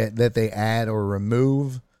that they add or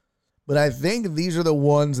remove? But I think these are the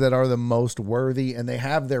ones that are the most worthy, and they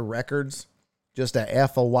have their records. Just a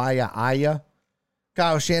FYI.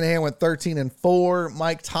 Kyle Shanahan went 13-4.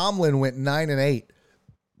 Mike Tomlin went 9-8.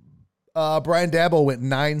 Brian Daboll went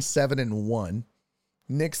 9-7-1.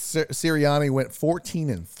 Nick Sirianni went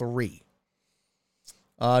 14-3.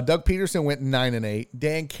 Doug Peterson went 9-8.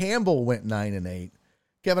 Dan Campbell went 9-8.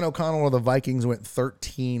 Kevin O'Connell of the Vikings went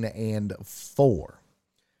 13-4.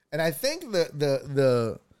 And I think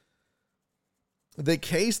the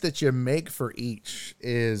case that you make for each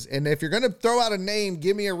is, and if you're going to throw out a name,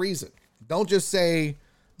 give me a reason. Don't just say,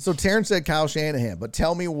 so Terrence said Kyle Shanahan, but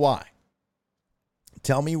tell me why.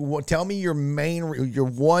 Tell me your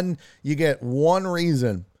you get one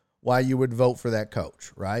reason why you would vote for that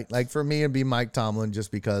coach, right? Like for me, it'd be Mike Tomlin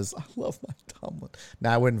just because I love Mike Tomlin.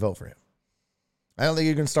 Now I wouldn't vote for him. I don't think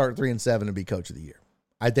you can start 3-7 and be Coach of the Year.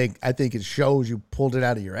 I think it shows you pulled it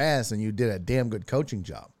out of your ass and you did a damn good coaching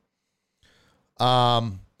job.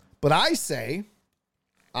 But I say,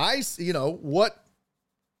 what's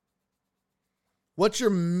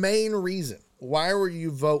your main reason? Why would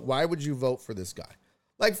you vote for this guy?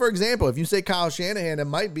 Like, for example, if you say Kyle Shanahan, it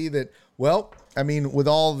might be that, well, I mean, with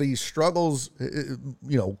all these struggles,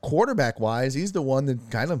 quarterback wise, he's the one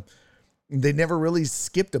that they never really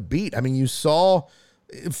skipped a beat. I mean, you saw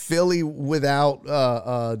Philly without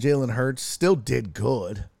Jalen Hurts still did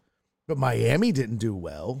good, but Miami didn't do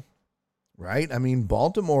well, right? I mean,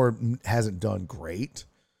 Baltimore hasn't done great.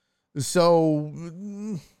 So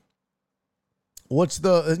what's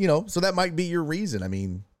so that might be your reason. I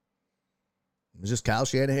mean, it's just Kyle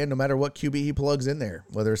Shanahan, no matter what QB he plugs in there,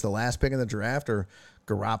 whether it's the last pick in the draft or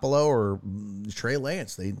Garoppolo or Trey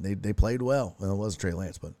Lance, they played well. Well, it wasn't Trey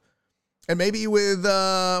Lance, but. And maybe with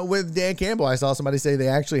Dan Campbell, I saw somebody say they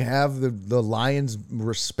actually have the Lions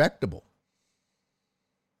respectable.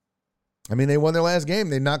 I mean, they won their last game.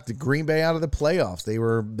 They knocked the Green Bay out of the playoffs. They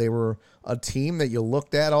were a team that you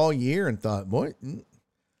looked at all year and thought, boy, there's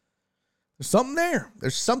something there.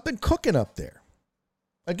 There's something cooking up there.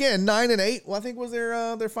 Again, 9-8. Well, I think was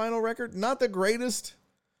their final record. Not the greatest,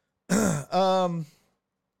 but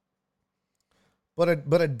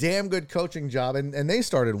a damn good coaching job. And they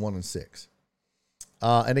started 1-6.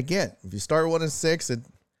 And again, if you start 1-6, it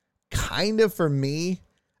kind of, for me,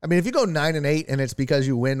 I mean, if you go 9-8 and it's because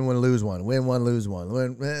you win one, lose one, win one, lose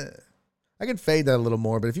one, I can fade that a little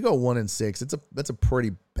more. But if you go 1-6, that's a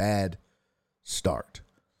pretty bad start.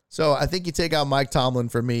 So I think you take out Mike Tomlin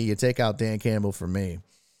for me. You take out Dan Campbell for me.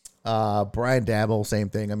 Brian Daboll, same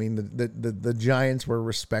thing. I mean, the Giants were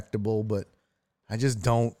respectable, but I just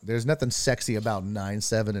don't. There's nothing sexy about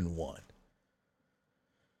 9-7-1.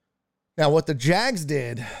 Now, what the Jags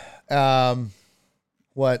did,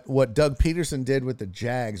 what Doug Peterson did with the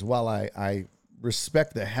Jags, while I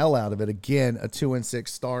respect the hell out of it, again, a 2-6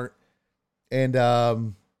 start, and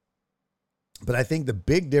but I think the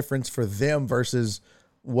big difference for them versus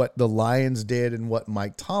what the Lions did and what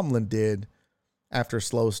Mike Tomlin did after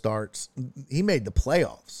slow starts, he made the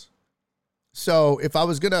playoffs. So if I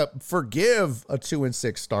was going to forgive a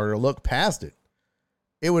 2-6 starter, look past it,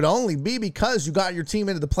 it would only be because you got your team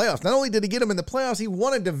into the playoffs. Not only did he get them in the playoffs, he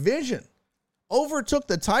won a division. Overtook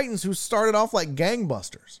the Titans, who started off like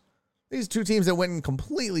gangbusters. These two teams that went in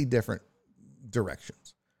completely different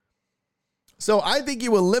directions. So I think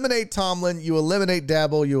you eliminate Tomlin, you eliminate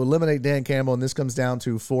Daboll, you eliminate Dan Campbell, and this comes down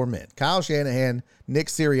to 4 men. Kyle Shanahan, Nick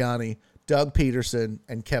Sirianni, Doug Peterson,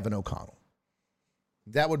 and Kevin O'Connell.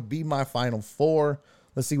 That would be my final 4.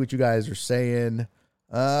 Let's see what you guys are saying.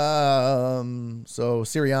 So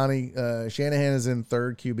Sirianni, Shanahan is in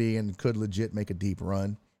third QB and could legit make a deep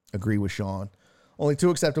run. Agree with Sean. Only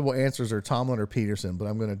 2 acceptable answers are Tomlin or Peterson, but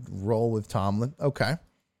I'm going to roll with Tomlin. Okay.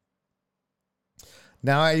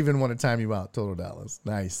 Now I even want to time you out, Total Dallas.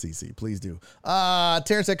 Nice, CC. Please do.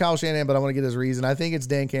 Terrence said Kyle Shanahan, but I want to get his reason. I think it's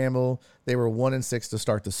Dan Campbell. They were 1-6 to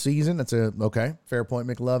start the season. That's okay. Fair point,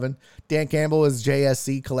 McLovin. Dan Campbell is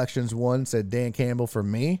JSC Collections 1. Said Dan Campbell for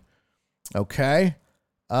me. Okay.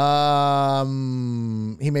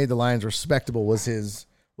 He made the Lions respectable was his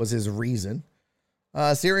reason.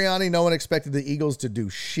 Sirianni, no one expected the Eagles to do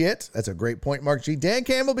shit. That's a great point, Mark G. Dan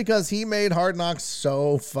Campbell, because he made Hard Knocks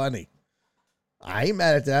so funny. I ain't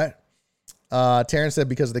mad at that. Terrence said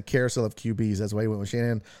because of the carousel of QBs. That's why he went with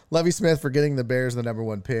Shanahan. Lovie Smith for getting the Bears the number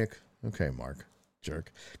 1 pick. Okay, Mark.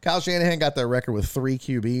 Jerk. Kyle Shanahan got that record with 3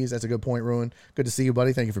 QBs. That's a good point, Ruin. Good to see you,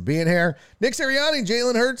 buddy. Thank you for being here. Nick Sirianni,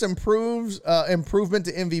 Jalen Hurts improvement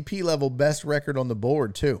to MVP level. Best record on the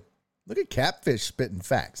board, too. Look at Catfish spitting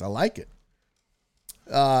facts. I like it.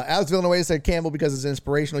 Alex Villanueva said Campbell because it's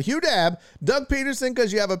inspirational. Hugh Dab, Doug Peterson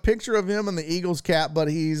because you have a picture of him in the Eagles cap, but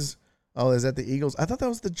he's... Oh, is that the Eagles? I thought that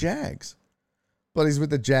was the Jags. But he's with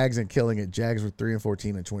the Jags and killing it. Jags were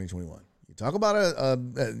 3-14 in 2021. You talk about a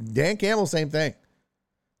Dan Campbell, same thing.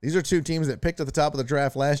 These are 2 teams that picked at the top of the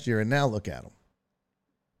draft last year, and now look at them.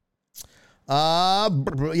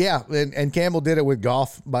 Yeah, and Campbell did it with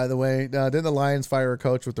Goff, by the way. Didn't the Lions fire a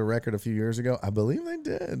coach with the record a few years ago? I believe they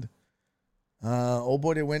did. Old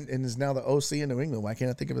boy that went and is now the OC in New England. Why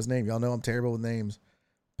can't I think of his name? Y'all know I'm terrible with names.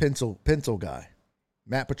 Pencil guy.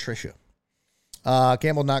 Matt Patricia.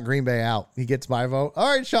 Campbell knocked Green Bay out. He gets my vote.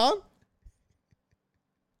 All right, Sean.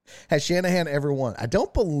 Has Shanahan ever won? I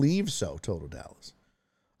don't believe so, Total Dallas.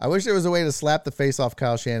 I wish there was a way to slap the face off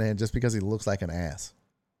Kyle Shanahan just because he looks like an ass.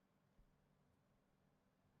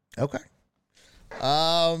 Okay.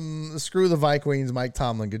 Screw the Vikings, Mike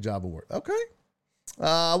Tomlin. Good job award. Okay.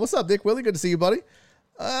 What's up, Dick Willie? Good to see you, buddy.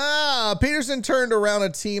 Peterson turned around a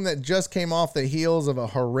team that just came off the heels of a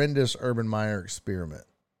horrendous Urban Meyer experiment.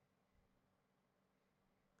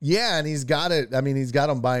 Yeah, and he's got it. I mean, he's got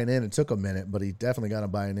them buying in. It took a minute, but he definitely got them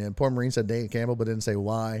buying in. Poor Marine said Dane Campbell, but didn't say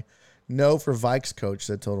why. No for Vikes coach,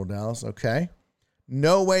 said Total Dallas. Okay.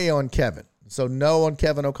 No way on Kevin. So no on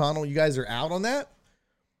Kevin O'Connell. You guys are out on that?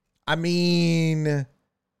 I mean,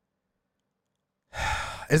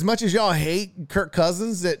 as much as y'all hate Kirk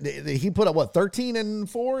Cousins, that he put up,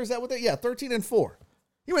 13-4? Is that what they? Yeah, 13-4.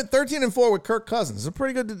 He went 13-4 with Kirk Cousins. It's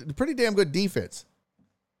a pretty damn good defense.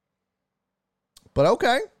 But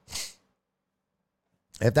okay.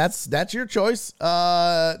 If that's your choice,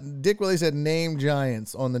 Dick Willie said name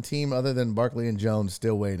Giants on the team other than Barkley and Jones.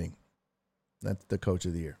 Still waiting. That's the coach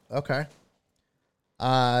of the year. Okay.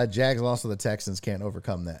 Jags lost to the Texans. Can't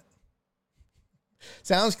overcome that.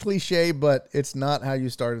 Sounds cliche, but it's not how you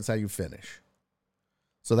start. It's how you finish.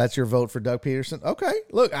 So that's your vote for Doug Peterson. Okay.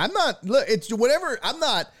 Look, it's whatever. I'm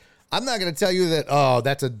not going to tell you that, oh,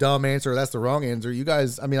 that's a dumb answer or that's the wrong answer. You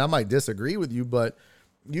guys, I mean, I might disagree with you, but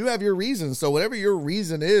you have your reasons. So whatever your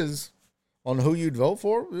reason is on who you'd vote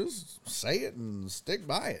for, just say it and stick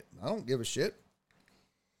by it. I don't give a shit.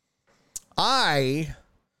 I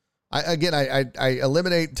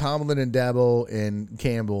eliminate Tomlin and Dabo and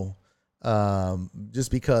Campbell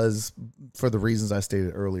just because for the reasons I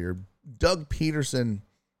stated earlier. Doug Peterson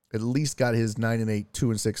at least got his 9-8,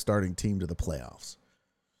 2-6 starting team to the playoffs.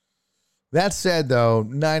 That said, though,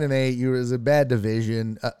 9-8, you was a bad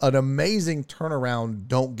division. An amazing turnaround,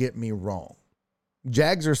 don't get me wrong.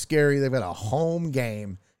 Jags are scary. They've got a home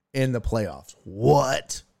game in the playoffs.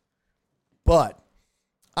 What? But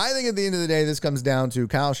I think at the end of the day, this comes down to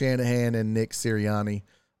Kyle Shanahan and Nick Sirianni.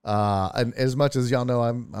 And as much as y'all know,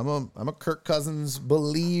 I'm a Kirk Cousins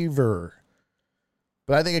believer.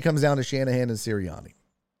 But I think it comes down to Shanahan and Sirianni.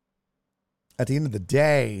 At the end of the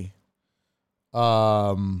day,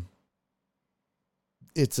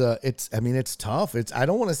 it's tough. I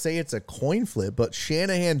don't want to say it's a coin flip, but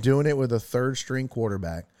Shanahan doing it with a third string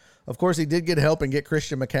quarterback. Of course, he did get help and get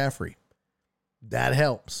Christian McCaffrey. That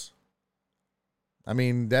helps. I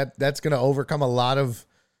mean, that's going to overcome a lot of,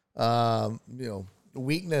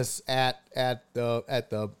 weakness at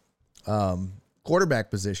the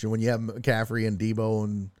quarterback position when you have McCaffrey and Debo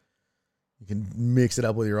and you can mix it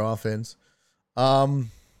up with your offense.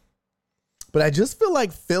 But I just feel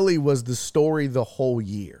like Philly was the story the whole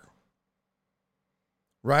year.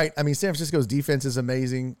 Right? I mean, San Francisco's defense is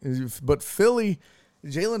amazing. But Philly,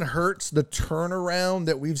 Jalen Hurts, the turnaround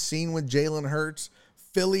that we've seen with Jalen Hurts,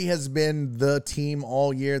 Philly has been the team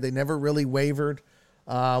all year. They never really wavered.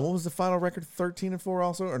 What was the final record? 13-4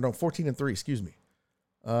 also? Or no, 14-3, excuse me.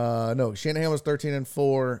 No, Shanahan was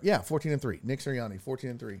 13-4. Yeah, 14-3. Nick Sirianni,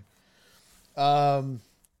 14-3.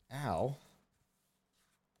 Ow.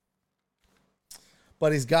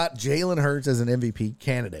 But he's got Jalen Hurts as an MVP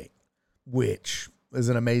candidate, which is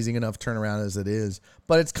an amazing enough turnaround as it is.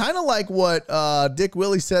 But it's kind of like what Dick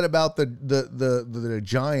Willie said about the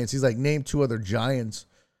Giants. He's like, name two other Giants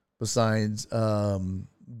besides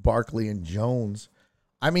Barkley and Jones.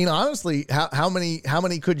 I mean, honestly, how many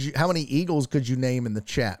Eagles could you name in the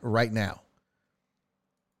chat right now?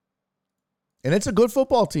 And it's a good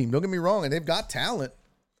football team. Don't get me wrong, and they've got talent.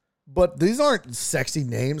 But these aren't sexy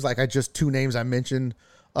names like two names I mentioned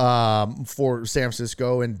for San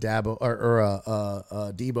Francisco and Dabo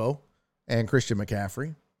or Debo and Christian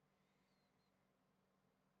McCaffrey.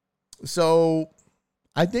 So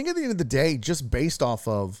I think at the end of the day, just based off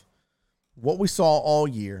of what we saw all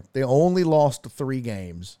year, they only lost 3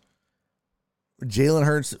 games. Jalen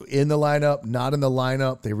Hurts in the lineup, not in the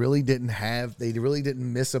lineup. They really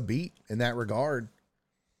didn't miss a beat in that regard.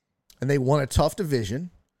 And they won a tough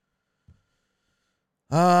division.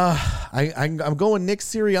 I'm going Nick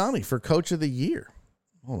Sirianni for Coach of the Year.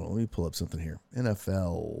 Hold on, let me pull up something here.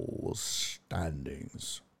 NFL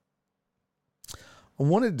standings. I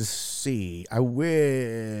wanted to see. I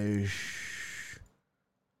wish.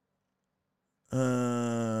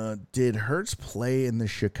 Did Hurts play in the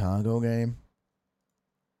Chicago game?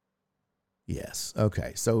 Yes.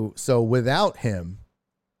 Okay. So without him.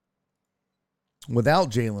 Without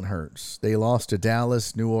Jalen Hurts, they lost to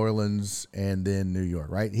Dallas, New Orleans, and then New York,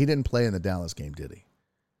 right? He didn't play in the Dallas game, did he?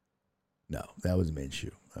 No, that was Minshew.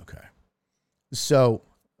 Okay. So,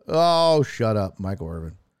 shut up, Michael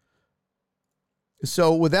Irvin.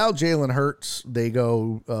 So, without Jalen Hurts, they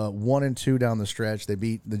go 1-2 down the stretch. They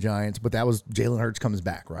beat the Giants, but that was Jalen Hurts comes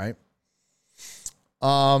back, right?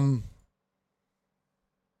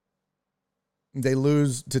 They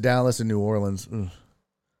lose to Dallas and New Orleans. Ugh.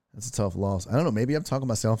 That's a tough loss. I don't know. Maybe I'm talking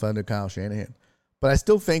myself into Kyle Shanahan. But I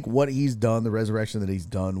still think what he's done, the resurrection that he's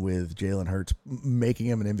done with Jalen Hurts, making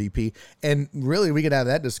him an MVP, and really we could have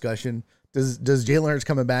that discussion. Does Jalen Hurts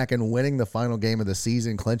coming back and winning the final game of the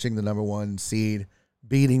season, clinching the number 1 seed,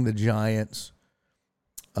 beating the Giants,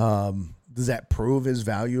 does that prove his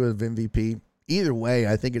value of MVP? Either way,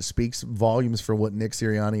 I think it speaks volumes for what Nick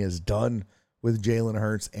Sirianni has done with Jalen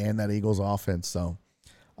Hurts and that Eagles offense. So,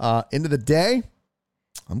 end of the day,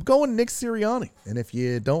 I'm going Nick Sirianni. And if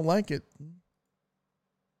you don't like it,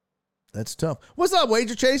 that's tough. What's up,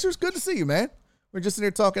 Wager Chasers? Good to see you, man. We're just in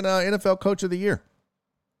here talking NFL Coach of the Year.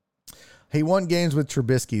 He won games with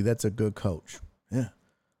Trubisky. That's a good coach. Yeah.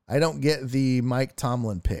 I don't get the Mike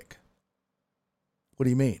Tomlin pick. What do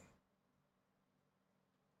you mean?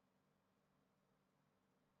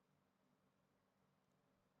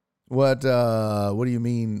 What do you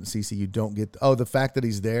mean, CC? You don't get the fact that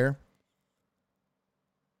he's there.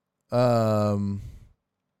 The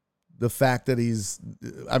fact that he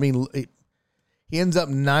ends up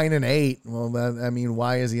 9-8. Well, I mean,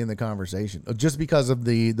 why is he in the conversation? Just because of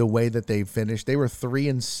the way that they finished. They were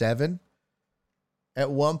 3-7 at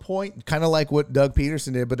one point, kind of like what Doug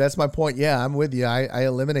Peterson did. But that's my point. Yeah, I'm with you. I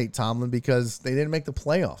eliminate Tomlin because they didn't make the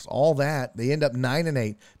playoffs. All that, they end up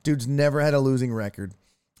 9-8. Dude's never had a losing record.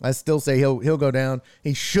 I still say he'll go down.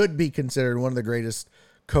 He should be considered one of the greatest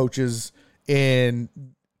coaches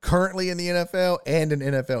currently in the NFL and in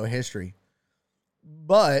NFL history.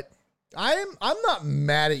 But I'm not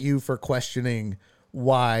mad at you for questioning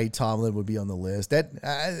why Tomlin would be on the list.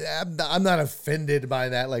 I'm not offended by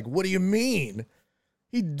that. Like, what do you mean?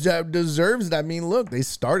 He deserves it. I mean, look, they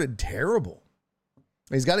started terrible.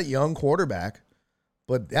 He's got a young quarterback.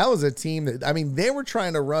 But that was a team that, I mean, they were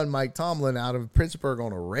trying to run Mike Tomlin out of Pittsburgh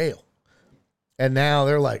on a rail. And now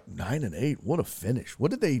they're like 9-8. What a finish.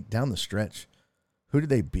 What did they down the stretch? Who did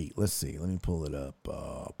they beat? Let's see. Let me pull it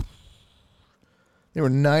up. They were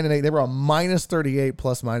 9-8. They were a -38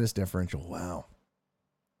 plus-minus differential. Wow.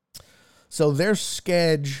 So their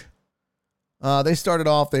schedule, they started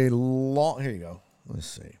off a long, here you go. Let's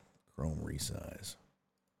see. Chrome resize.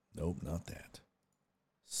 Nope, not that.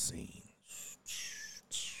 Scene.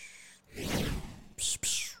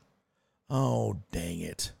 Oh, dang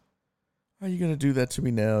it. Are you going to do that to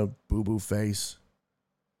me now, boo-boo face?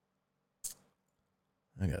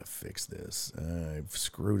 I got to fix this. I've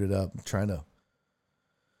screwed it up. I'm trying to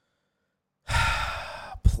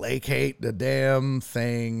placate the damn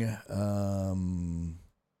thing.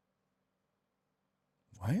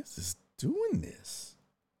 Why is this doing this?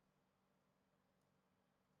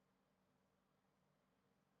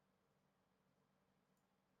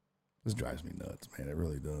 This drives me nuts, man. It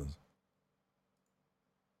really does.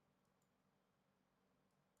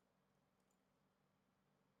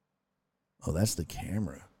 Oh, that's the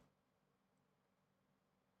camera.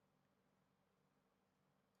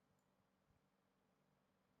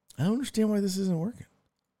 I don't understand why this isn't working.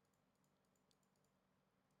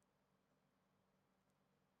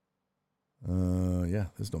 Yeah,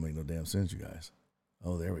 this don't make no damn sense, you guys.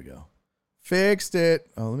 Oh, there we go. Fixed it.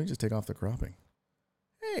 Oh, let me just take off the cropping.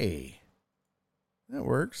 Hey, that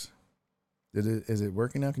works. Is it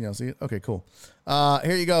working now? Can y'all see it? Okay, cool.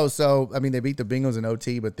 Here you go. So, I mean, they beat the Bengals in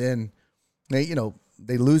OT, but then they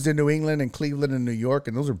lose to New England and Cleveland and New York,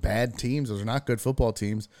 and those are bad teams. Those are not good football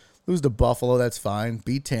teams. Lose to Buffalo, that's fine.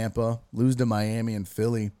 Beat Tampa, lose to Miami and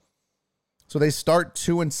Philly. So they start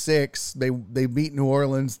 2-6. They beat New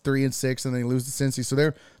Orleans 3-6, and they lose to Cincy. So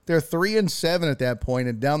they're 3-7 at that point,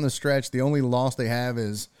 and down the stretch, the only loss they have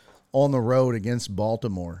is on the road against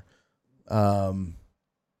Baltimore. And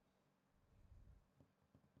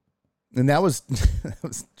that was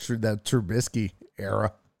that Trubisky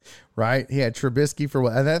era, right? He had Trubisky for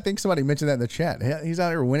what? And I think somebody mentioned that in the chat. He's out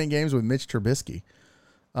here winning games with Mitch Trubisky,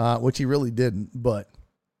 which he really didn't. But,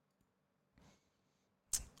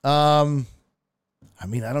 I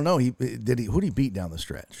mean, I don't know. Who'd he beat down the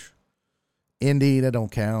stretch? Indy, that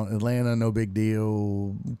don't count. Atlanta, no big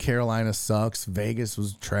deal. Carolina sucks. Vegas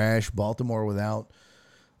was trash. Baltimore without.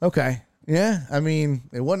 Okay. Yeah. I mean,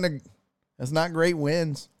 that's not great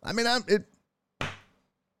wins. I mean, I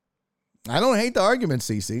don't hate the argument,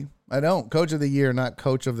 CC. I don't. Coach of the year, not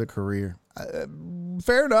coach of the career.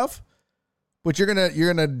 Fair enough. But you're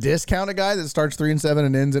gonna discount a guy that starts 3-7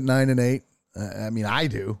 and ends at 9-8. I mean, I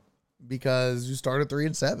do, because you started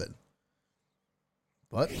 3-7.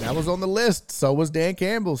 But that was on the list. So was Dan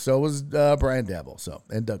Campbell. So was Brian Daboll.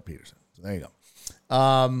 And Doug Peterson. So there you go.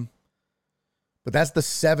 But that's the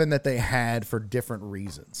 7 that they had for different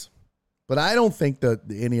reasons. But I don't think that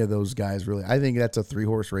any of those guys really. I think that's a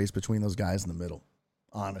 3-horse race between those guys in the middle.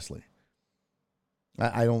 Honestly,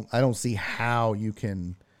 I don't see how you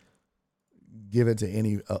can give it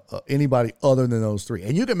to anybody other than those three.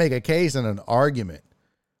 And you can make a case and an argument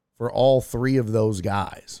for all three of those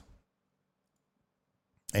guys.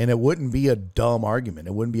 And it wouldn't be a dumb argument.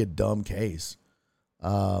 It wouldn't be a dumb case.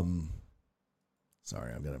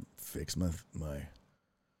 Sorry, I'm going to fix my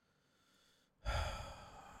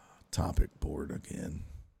topic board again.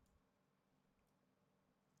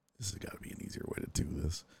 This has got to be an easier way to do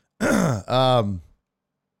this.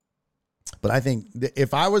 But I think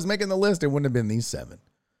if I was making the list, it wouldn't have been these 7.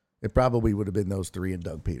 It probably would have been those 3 and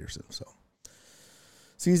Doug Peterson. So,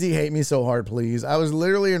 CZ, hate me so hard, please. I was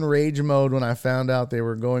literally in rage mode when I found out they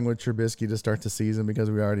were going with Trubisky to start the season because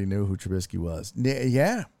we already knew who Trubisky was.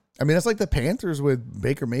 Yeah. I mean, that's like the Panthers with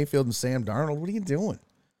Baker Mayfield and Sam Darnold. What are you doing?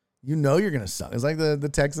 You know you're going to suck. It's like the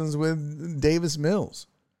Texans with Davis Mills.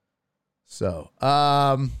 So,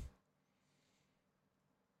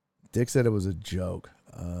 Dick said it was a joke.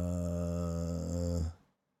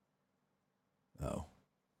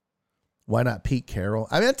 Why not Pete Carroll?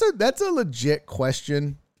 I mean, that's a legit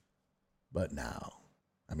question, but no.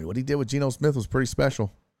 I mean, what he did with Geno Smith was pretty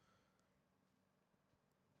special.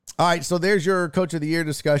 All right, so there's your Coach of the Year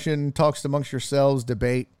discussion. Talks amongst yourselves,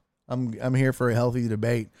 debate. I'm here for a healthy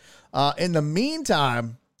debate. In the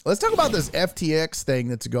meantime, let's talk about this FTX thing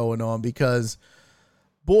that's going on because,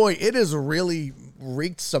 boy, it has really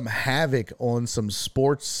wreaked some havoc on some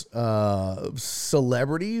sports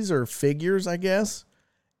celebrities or figures, I guess.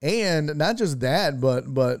 And not just that, but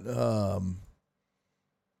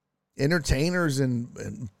entertainers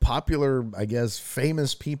and popular, I guess,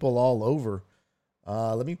 famous people all over.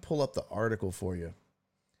 Let me pull up the article for you.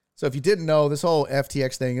 So if you didn't know, this whole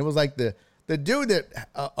FTX thing, it was like the dude that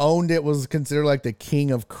owned it was considered like the king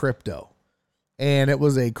of crypto. And it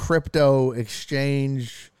was a crypto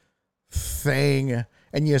exchange thing.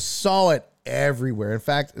 And you saw it everywhere. In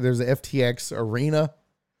fact, there's a FTX arena.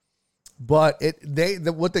 But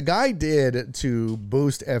what the guy did to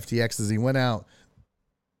boost FTX is he went out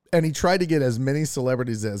and he tried to get as many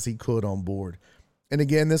celebrities as he could on board. And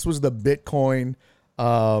again, this was the Bitcoin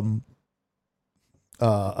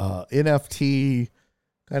NFT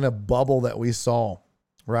kind of bubble that we saw,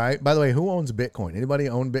 right? By the way, who owns Bitcoin? Anybody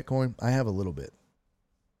own Bitcoin? I have a little bit.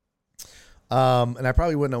 And I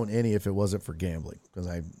probably wouldn't own any if it wasn't for gambling because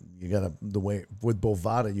with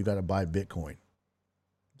Bovada, you got to buy Bitcoin.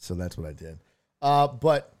 So that's what I did.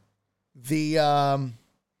 But the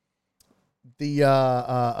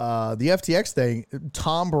FTX thing,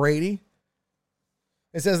 Tom Brady,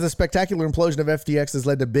 it says the spectacular implosion of FTX has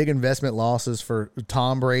led to big investment losses for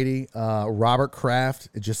Tom Brady, Robert Kraft,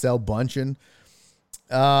 Gisele Bundchen.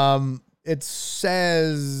 It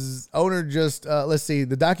says owner just, let's see,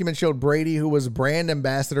 the document showed Brady, who was brand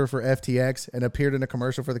ambassador for FTX and appeared in a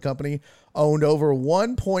commercial for the company, owned over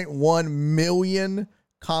 1.1 million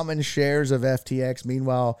common shares of FTX.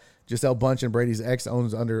 Meanwhile, Gisele Bundchen, Brady's ex,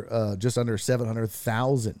 owns just under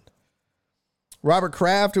 700,000. Robert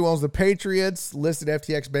Kraft, who owns the Patriots, listed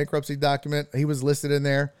FTX bankruptcy document. He was listed in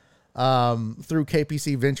there. Through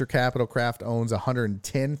KPC Venture Capital, Kraft owns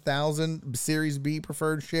 110,000 Series B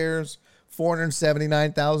preferred shares,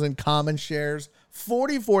 479,000 common shares,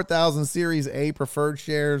 44,000 Series A preferred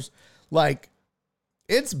shares. Like,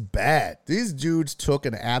 it's bad. These dudes took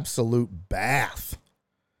an absolute bath.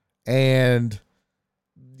 And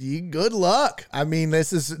good luck. I mean,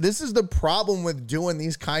 this is the problem with doing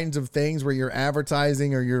these kinds of things where you're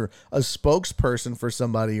advertising or you're a spokesperson for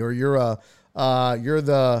somebody or you're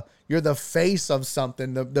the face of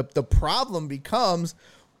something. The problem becomes,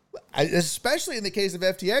 especially in the case of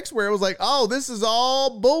FTX, where it was like, oh, this is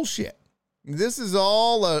all bullshit. This is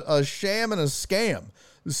all a sham and a scam.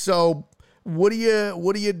 So what do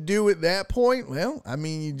you do at that point? Well, I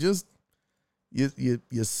mean, you just you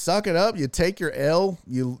suck it up. You take your L.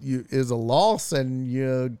 You is a loss, and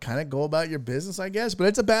you kind of go about your business, I guess. But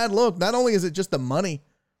it's a bad look. Not only is it just the money.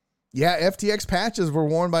 Yeah, FTX patches were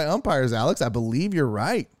worn by umpires, Alex. I believe you're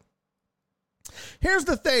right. Here's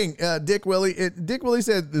the thing, Dick Willie. Dick Willie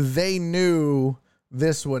said they knew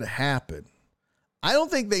this would happen. I don't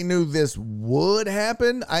think they knew this would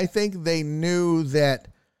happen. I think they knew that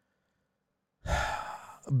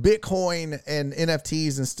Bitcoin and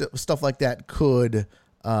NFTs and stuff like that could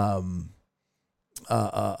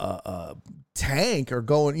tank or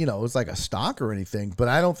go, it's like a stock or anything. But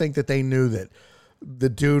I don't think that they knew that the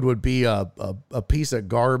dude would be a piece of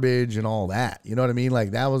garbage and all that. You know what I mean?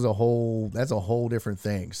 Like that's a whole different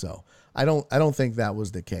thing. So I don't think that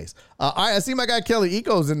was the case. All right, I see my guy Kelly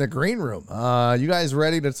Eco's in the green room. You guys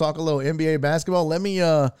ready to talk a little NBA basketball? Let me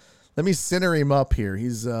center him up here.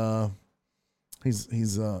 He's not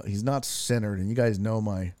centered, and you guys know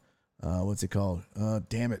my what's it called?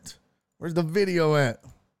 Damn it. Where's the video at?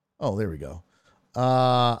 Oh, there we go.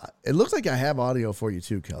 It looks like I have audio for you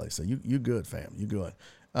too, Kelly. So you good, fam. You good.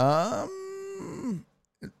 Let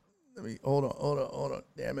me hold on.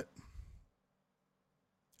 Damn it.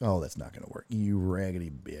 Oh, that's not gonna work. You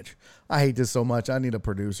raggedy bitch. I hate this so much. I need a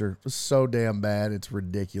producer. It's so damn bad. It's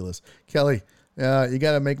ridiculous. Kelly, you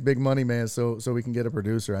gotta make big money, man, so we can get a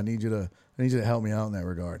producer. I need you to help me out in that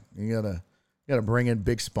regard. You gotta bring in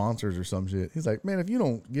big sponsors or some shit. He's like, man, if you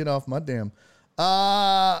don't get off my damn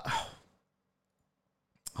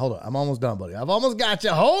hold on. I'm almost done, buddy. I've almost got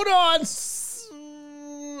you. Hold on.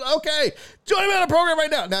 Okay. Join me on the program right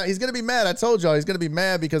now. Now, he's going to be mad. I told y'all he's going to be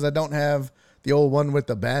mad because I don't have the old one with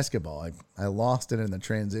the basketball. I lost it in the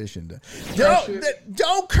transition.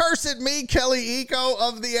 Don't curse at me, Kelly Eco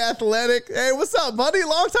of The Athletic. Hey, what's up, buddy?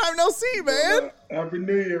 Long time no see, man. Happy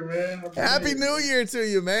New Year, man. Happy New Year to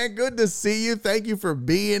you, man. Good to see you. Thank you for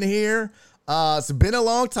being here. It's been a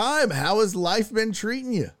long time. How has life been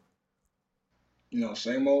treating you?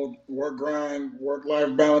 Same old work grind,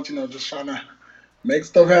 work-life balance, just trying to make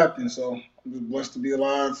stuff happen. So I'm just blessed to be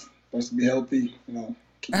alive, blessed to be healthy,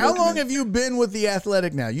 How long have you been with The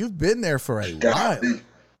Athletic now? You've been there for a while.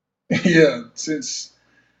 Yeah, since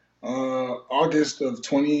August of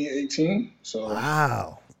 2018. So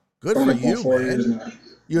wow. Good for you, man.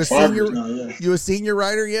 You a senior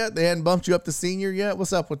writer yet? They hadn't bumped you up to senior yet?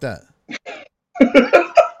 What's up with that?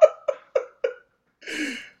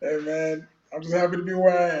 Hey, man. I'm just happy to be where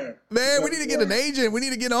I am. Man, we need to get an agent. We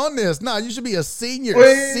need to get on this. No, you should be a senior.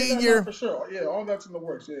 Senior. No, for sure. Yeah, all that's in the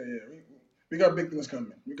works. Yeah. We got big things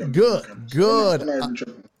coming. Good.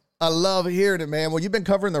 I love hearing it, man. Well, you've been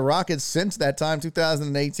covering the Rockets since that time,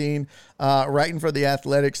 2018, writing for The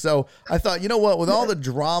Athletic. So I thought, you know what, with all the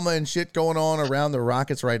drama and shit going on around the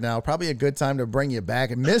Rockets right now, probably a good time to bring you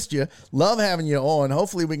back. I missed you. Love having you on.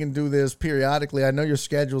 Hopefully we can do this periodically. I know your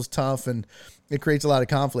schedule's tough and it creates a lot of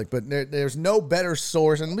conflict, but there's no better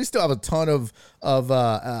source, and we still have a ton of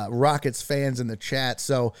Rockets fans in the chat.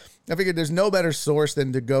 So I figured there's no better source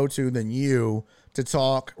than to go to than you to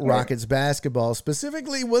talk Rockets basketball,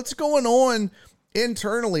 specifically what's going on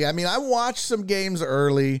internally. I mean, I watched some games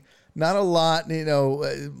early, not a lot,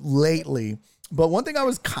 lately, but one thing I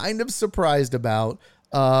was kind of surprised about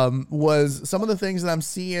was some of the things that I'm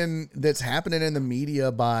seeing that's happening in the media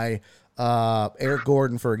by Eric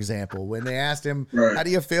Gordon, for example, when they asked him, how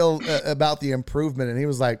do you feel about the improvement? And he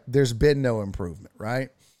was like, there's been no improvement, right?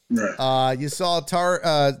 You saw Tar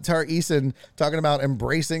Eason talking about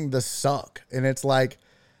embracing the suck. And it's like,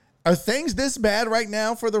 are things this bad right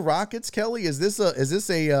now for the Rockets, Kelly? Is this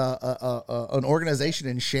an organization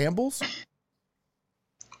in shambles?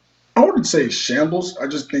 I wouldn't say shambles. I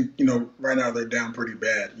just think, right now they're down pretty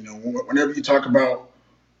bad. Whenever you talk about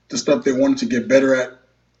the stuff they wanted to get better at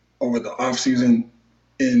over the offseason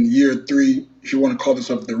in year 3, if you want to call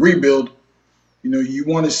this up the rebuild, you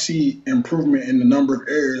want to see improvement in the number of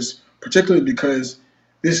areas, particularly because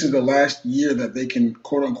this is the last year that they can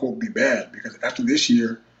quote unquote be bad. Because after this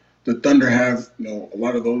year, the Thunder have, a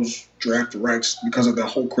lot of those draft rights because of that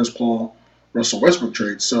whole Chris Paul, Russell Westbrook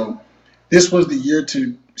trade. So this was the year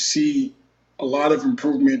to see a lot of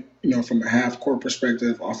improvement, from a half court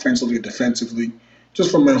perspective, offensively, defensively, just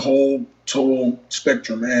from a whole total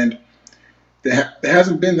spectrum. And there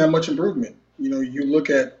hasn't been that much improvement. You look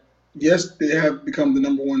at, yes, they have become the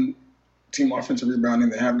number one team offensive rebounding.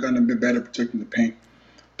 They have gotten a bit better protecting the paint,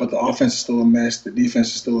 but the offense is still a mess. The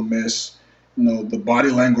defense is still a mess. The body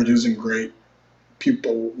language isn't great.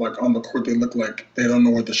 People, like, on the court, they look like they don't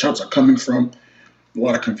know where the shots are coming from. A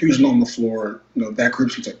lot of confusion on the floor. That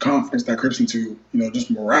creeps into confidence. That creeps into, just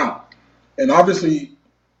morale. And obviously,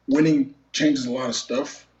 winning changes a lot of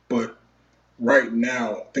stuff, but right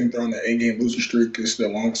now, I think they're on the 8-game losing streak. It's the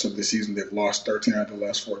longest of the season. They've lost 13 out of the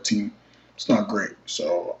last 14. It's not great.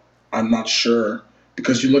 So I'm not sure,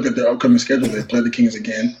 because you look at their upcoming schedule, they play the Kings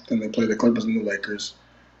again, then they play the Clippers and the Lakers.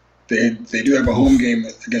 They do have a home game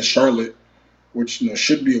against Charlotte, which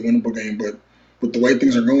should be a winnable game, but with the way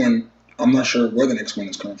things are going, I'm not sure where the next win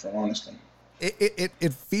is coming from, honestly.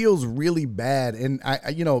 It feels really bad, and I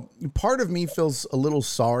part of me feels a little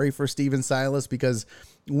sorry for Stephen Silas, because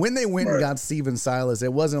when they went and got Stephen Silas,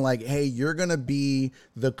 it wasn't like, hey, you're gonna be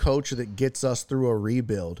the coach that gets us through a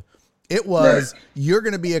rebuild. It was, you're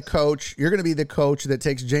going to be a coach. You're going to be the coach that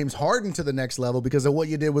takes James Harden to the next level because of what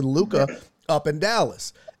you did with Luka up in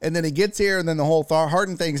Dallas. And then he gets here, and then the whole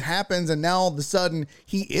Harden thing happens, and now all of a sudden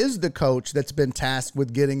he is the coach that's been tasked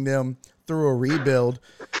with getting them through a rebuild.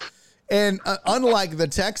 And unlike the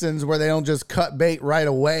Texans, where they don't just cut bait right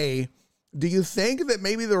away Do you think that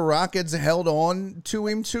maybe the Rockets held on to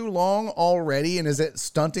him too long already, and is it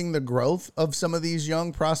stunting the growth of some of these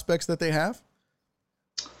young prospects that they have?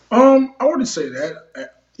 I wouldn't say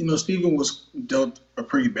that. Steven was dealt a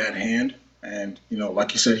pretty bad hand, and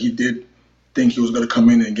like you said, he did think he was going to come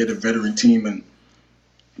in and get a veteran team, and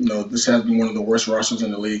this has been one of the worst rosters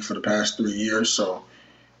in the league for the past 3 years. So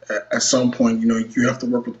at some point, you have to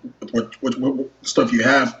work with what stuff you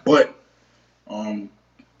have, but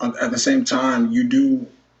at the same time, you do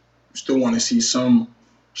still want to see some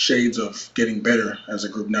shades of getting better as a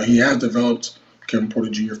group. Now, he has developed Kevin Porter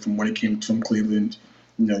Jr. from when he came from Cleveland.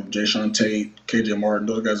 Jayshawn Tate, KJ Martin,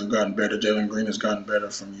 those guys have gotten better. Jalen Green has gotten better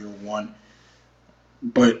from year one.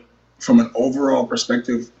 But from an overall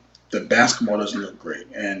perspective, the basketball doesn't look great.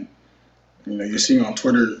 And, you're seeing on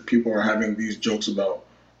Twitter, people are having these jokes about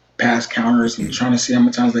pass counters and trying to see how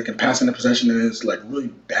many times they can pass in a possession, and it's like really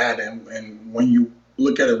bad. And when you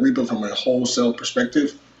look at a rebuild from a wholesale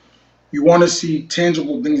perspective, you want to see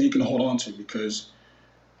tangible things you can hold on to, because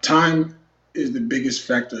time is the biggest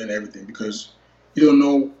factor in everything, because you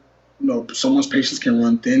don't know, someone's patience can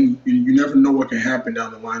run thin. You never know what can happen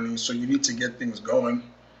down the line, and so you need to get things going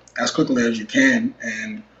as quickly as you can.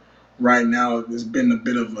 And right now, there's been a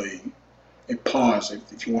bit of a pause,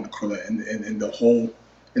 if you want to call it, in the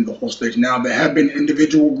whole stage. Now, there have been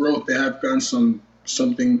individual growth. They have done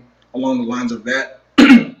something along the lines of that.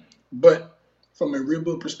 But from a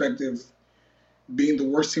rebuild perspective, being the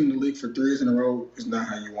worst team in the league for 3 years in a row is not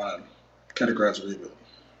how you want to categorize a rebuild.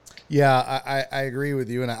 Yeah, I agree with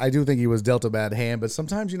you, and I do think he was dealt a bad hand. But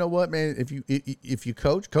sometimes, you know what, man, if you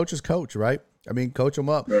coach is coach, right? I mean, coach them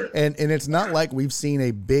up. Right. And it's not like we've seen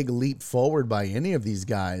a big leap forward by any of these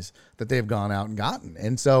guys that they've gone out and gotten.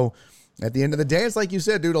 And so at the end of the day, it's like you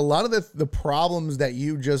said, dude, a lot of the problems that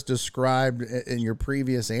you just described in your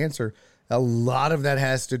previous answer, a lot of that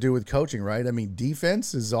has to do with coaching, right? I mean,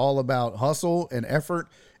 defense is all about hustle and effort,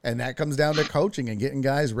 and that comes down to coaching and getting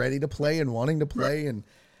guys ready to play and wanting to play. And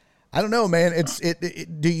I don't know, man.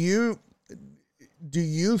 Do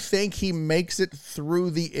you think he makes it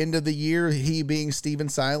through the end of the year, he being Stephen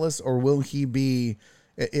Silas, or will he be,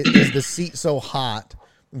 is the seat so hot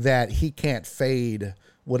that he can't fade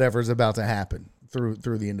whatever's about to happen through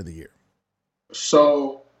the end of the year?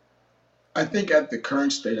 So I think at the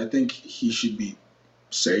current state, I think he should be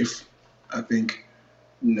safe. I think,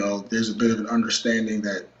 there's a bit of an understanding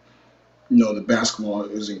that, the basketball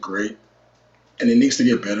isn't great and it needs to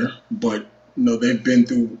get better. But, they've been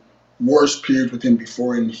through worse periods with him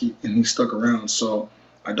before, and he stuck around. So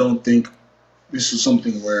I don't think this is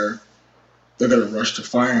something where they're going to rush to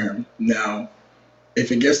fire him. Now,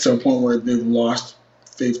 if it gets to a point where they've lost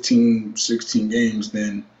 15, 16 games,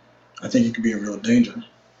 then I think he could be in real danger.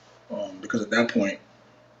 Because at that point,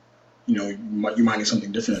 you might need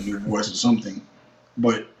something different, a new voice or something.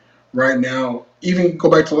 But right now, even go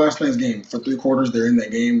back to last night's game. For 3 quarters, they're in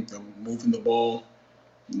that game. They're moving the ball.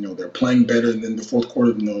 They're playing better. And then the fourth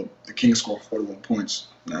quarter, the Kings scored 41 points.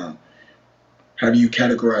 Now, how do you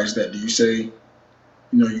categorize that? Do you say,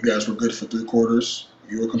 you guys were good for 3 quarters,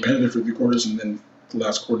 you were competitive for 3 quarters, and then the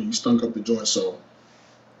last quarter you stunk up the joint? So,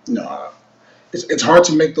 it's hard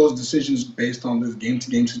to make those decisions based on those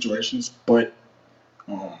game-to-game situations. But,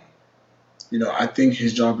 I think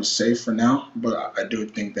his job is safe for now. But I do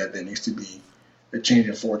think that there needs to be a change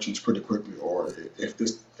in fortunes pretty quickly. Or if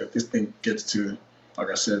this thing gets to, like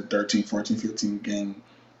I said, 13, 14, 15 game,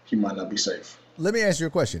 he might not be safe. Let me ask you a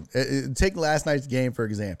question. Take last night's game, for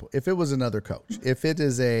example. If it was another coach, if it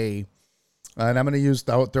is and I'm going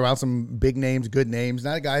to throw out some big names, good names,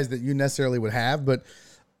 not guys that you necessarily would have, but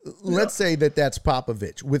let's say that's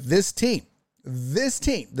Popovich. With this team,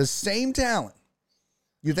 the same talent,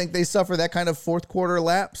 you think they suffer that kind of fourth quarter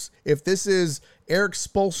lapse? If this is Eric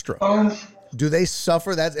Spoelstra, do they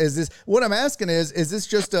suffer that? What I'm asking is this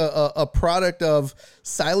just a product of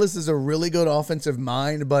Silas is a really good offensive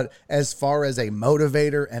mind, but as far as a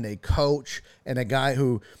motivator and a coach and a guy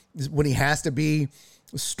who, when he has to be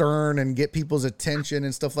stern and get people's attention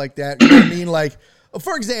and stuff like that, you know what I mean? Like,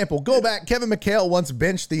 for example, go back, Kevin McHale once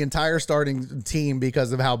benched the entire starting team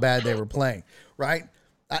because of how bad they were playing, right?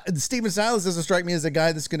 Stephen Silas doesn't strike me as a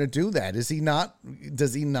guy that's going to do that. Is he not?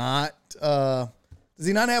 Does he not have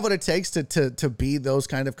what it takes to be those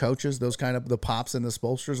kind of coaches, those kind of the Pops and the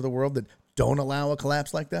Spoelstras of the world that don't allow a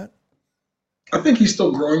collapse like that? I think he's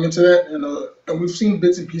still growing into that, and we've seen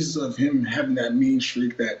bits and pieces of him having that mean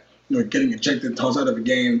streak that getting ejected, tossed out of a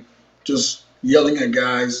game, just yelling at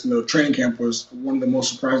guys. Training camp was one of the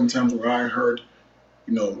most surprising times where I heard,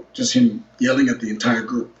 just him yelling at the entire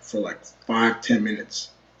group for like 5-10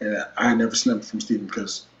 minutes, and I had never seen that from Stephen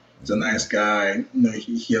because He's a nice guy. You know,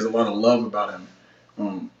 he has a lot of love about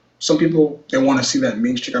him. Some people, they want to see that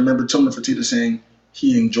mean streak. I remember Tillman Fertitta saying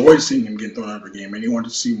he enjoyed seeing him get thrown out of a game, and he wanted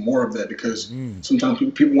to see more of that because sometimes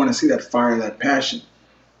people want to see that fire, that passion.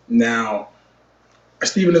 Now,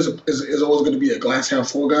 Steven is always going to be a glass half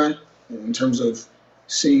full guy in terms of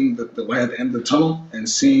seeing the light at the end of the tunnel and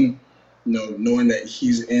seeing, knowing that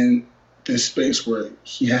he's in this space where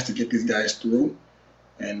he has to get these guys through,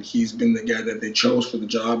 and he's been the guy that they chose for the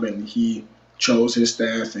job, and he chose his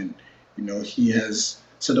staff, and he has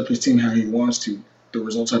set up his team how he wants to. The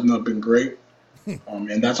results have not been great,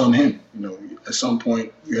 and that's on him. At some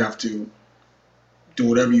point you have to do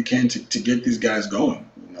whatever you can to get these guys going.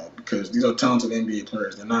 Because these are talented NBA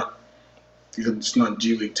players. It's not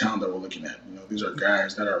G League talent that we're looking at. These are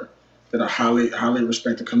guys that are highly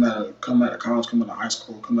respected, come out of college, come out of high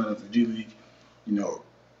school, come out of the G League.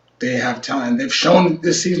 They have talent, and they've shown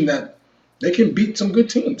this season that they can beat some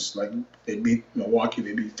good teams. Like they beat Milwaukee,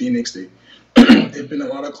 they beat Phoenix. They've been in a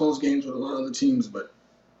lot of close games with a lot of other teams. But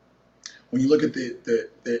when you look at the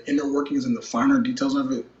inner workings and the finer details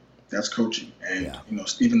of it, that's coaching. And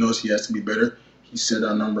Steven knows he has to be better. He said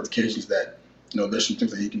on a number of occasions that there's some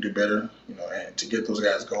things that he can do better, and to get those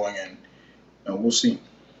guys going, and we'll see.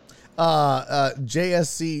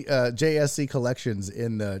 JSC Collections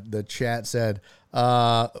in the chat said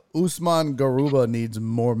Usman Garuba needs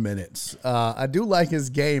more minutes. I do like his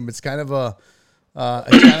game. It's kind of a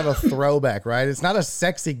throwback, right? It's not a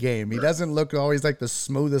sexy game. He doesn't look always like the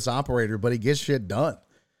smoothest operator, but he gets shit done.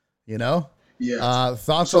 Yeah.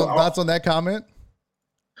 Thoughts on that comment?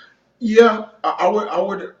 Yeah, I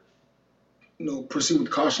would proceed with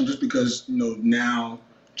caution just because now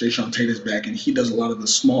Jayshawn Tate is back and he does a lot of the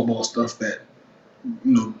small ball stuff that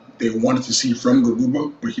they wanted to see from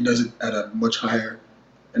Garuba, but he does it at a much higher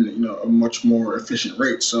and a much more efficient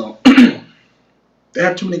rate. So they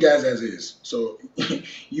have too many guys as is. So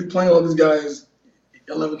you playing all these guys,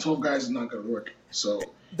 11, 12 guys is not going to work. So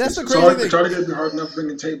that's the crazy thing. Try to get it hard enough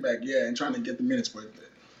bringing Tate back, and trying to get the minutes, but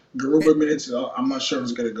Garuba minutes, I'm not sure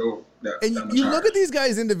it's going to go that much you higher. Look at these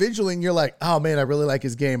guys individually, and you're like, oh, man, I really like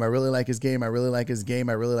his game. I really like his game. I really like his game.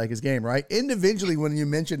 I really like his game, right? Individually, when you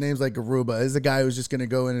mention names like Garuba, is a guy who's just going to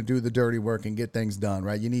go in and do the dirty work and get things done,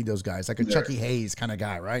 right? You need those guys, like a Chucky Hayes kind of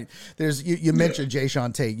guy, right? There's you mentioned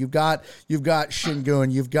Jayshawn Tate. You've got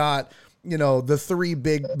Şengün. You've got the three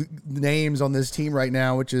big names on this team right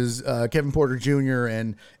now, which is Kevin Porter Jr.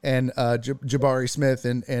 and Jabari Smith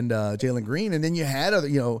and Jalen Green. And then you had other,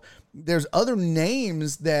 there's other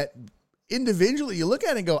names that individually you look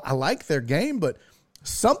at and go, I like their game, but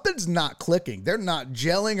something's not clicking. They're not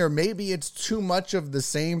gelling, or maybe it's too much of the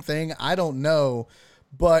same thing. I don't know.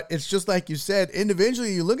 But it's just like you said,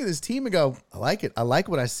 individually you look at this team and go, I like it. I like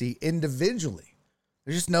what I see individually.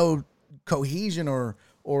 There's just no cohesion or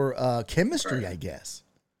chemistry, I guess.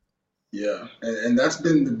 Yeah, and that's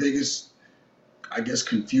been the biggest, I guess,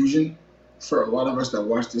 confusion for a lot of us that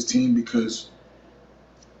watch this team because,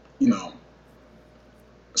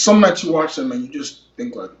 some nights you watch them and you just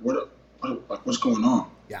think like, what's going on?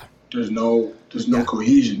 Yeah. There's no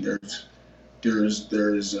cohesion. There's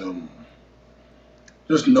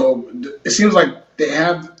no. It seems like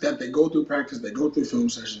they go through practice, they go through film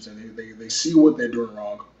sessions, and they see what they're doing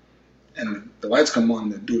wrong. And the lights come on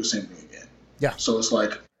and they do the same thing again. Yeah. So it's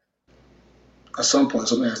like, at some point,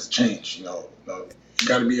 something has to change. It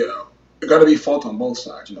got to be fault on both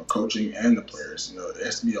sides. Coaching and the players. It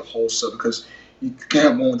has to be a whole set because you can't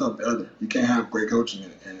have one without the other. You can't have great coaching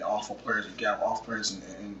and awful players. You can't have awful players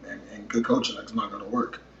and good coaching. That's not going to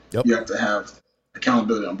work. Yep. You have to have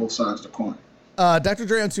accountability on both sides of the coin. Dr.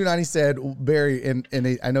 Dre on 290 said, Barry, and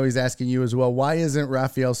I know he's asking you as well, why isn't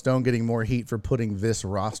Raphael Stone getting more heat for putting this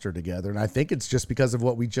roster together? And I think it's just because of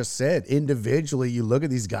what we just said. Individually, you look at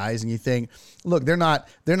these guys and you think, look, they're not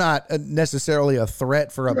necessarily a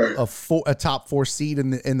threat for a top 4 seed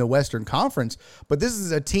in the Western Conference, but this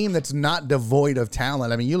is a team that's not devoid of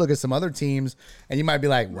talent. I mean, you look at some other teams and you might be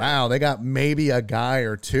like, wow, they got maybe a guy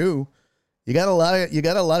or two. You got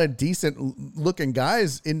a lot of decent looking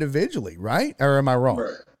guys individually, right? Or am I wrong?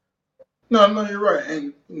 Right. No, you're right.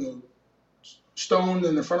 And Stone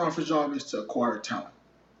and the front office job is to acquire talent,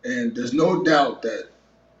 and there's no doubt that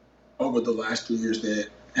over the last 3 years they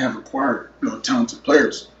have acquired talented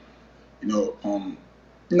players. There have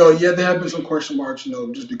been some question marks,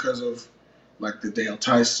 just because of like the Daniel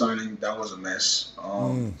Tice signing. That was a mess,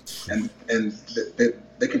 and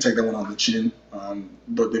they can take that one on the chin.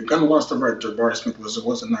 But they've gotten a lot of stuff right. Jabari Smith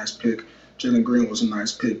was a nice pick. Jalen Green was a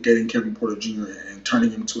nice pick. Getting Kevin Porter Jr. and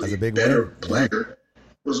turning him to a better player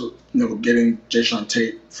was, getting Jayshawn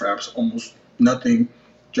Tate for almost nothing.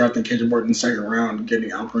 drafting Kendrick Bourne in the second round,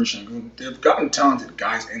 getting Alperen Sengun. They've gotten talented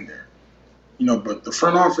guys in there, but the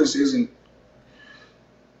front office isn't.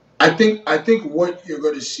 I think what you're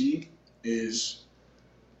going to see is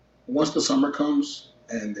once the summer comes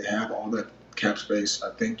and they have all that cap space,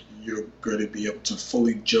 I think you're going to be able to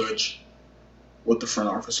fully judge what the front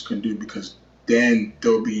office can do, because then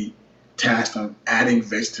they'll be tasked on adding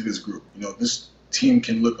vets to this group. This team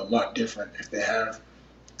can look a lot different if they have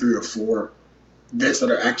 3 or 4 vets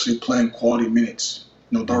that are actually playing quality minutes.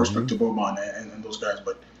 No respect to Boban and those guys,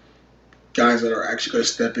 but guys that are actually going to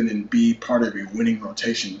step in and be part of a winning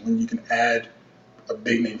rotation. When you can add a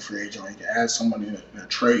big name free agent, or you can add someone in a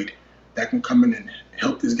trade that can come in and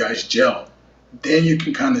help these guys gel, then you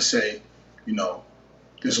can kind of say,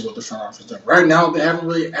 this is what the front office done. Right now, they haven't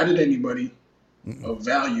really added anybody of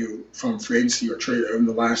value from free agency or trade in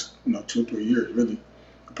the last 2 or 3 years, really,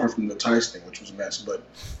 apart from the Tice thing, which was a mess. But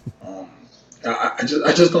I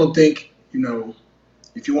just don't think,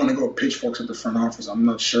 if you want to go pitchforks at the front office, I'm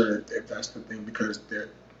not sure if that's the thing, because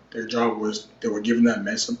their job was, they were given that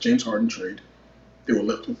mess of James Harden trade. They were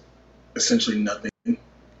left with essentially nothing,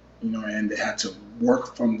 and they had to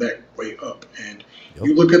work from that way up. And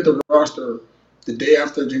you look at the roster the day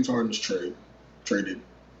after James Harden's traded,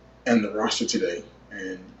 and the roster today,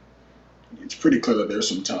 and it's pretty clear that there's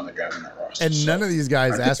some talented guys in that roster. And none of these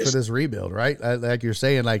guys asked for this rebuild, right? Like you're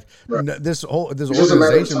saying, right. This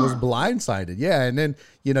organization was blindsided. Yeah, and then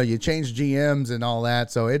you change GMs and all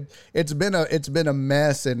that, so it's been a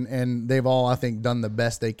mess, and they've all, I think, done the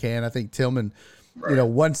best they can. I think Tillman, right.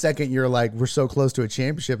 1 second you're like, we're so close to a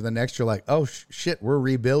championship, and the next you're like, oh shit, we're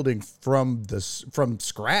rebuilding from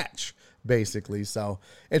scratch, basically. So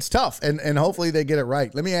it's tough, and hopefully they get it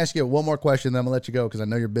right. Let me ask you one more question, then I'm gonna let you go because I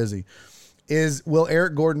know you're busy. Will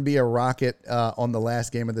Eric Gordon be a Rocket on the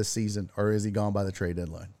last game of the season, or is he gone by the trade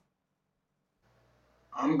deadline?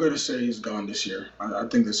 I'm going to say he's gone this year. I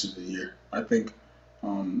think this is the year. I think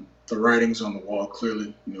the writing's on the wall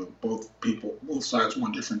clearly. Both sides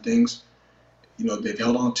want different things. They've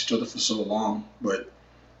held on to each other for so long, but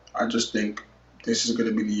I just think this is going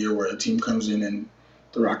to be the year where a team comes in and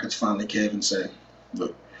the Rockets finally cave and say,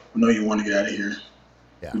 look, we know you want to get out of here.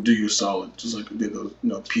 Yeah. We do you a solid, just like we did those,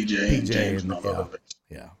 PJ and James and all that.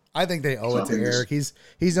 Yeah, I think they owe it to Eric. He's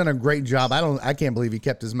done a great job. I can't believe he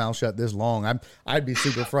kept his mouth shut this long. I'd be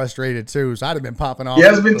super frustrated too. So I'd have been popping off. He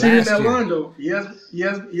has been teeting that line though. He has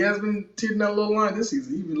been teeting that little line this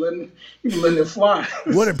season. He's been letting it fly.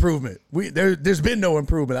 What improvement? There's been no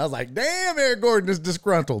improvement. I was like, damn, Eric Gordon is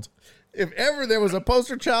disgruntled. If ever there was a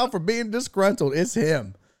poster child for being disgruntled, it's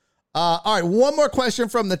him. All right, one more question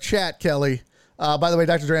from the chat, Kelly. By the way,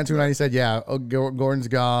 Dr. Duran 290 said, Gordon's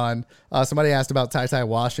gone. Somebody asked about Ty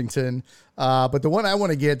Washington. But the one I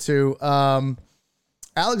want to get to,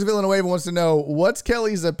 Alex Villanueva wants to know, what's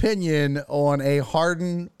Kelly's opinion on a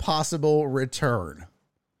Harden possible return?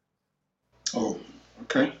 Oh,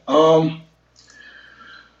 okay.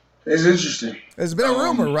 It's interesting. There's been a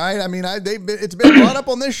rumor, right? I mean, it's been brought up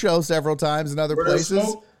on this show several times in other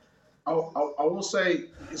places. I will say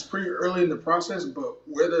it's pretty early in the process, but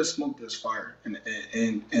where there's smoke, there's fire.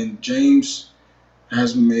 And James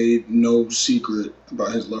has made no secret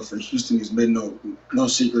about his love for Houston. He's made no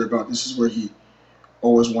secret about this is where he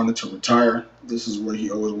always wanted to retire. This is where he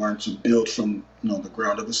always wanted to build from the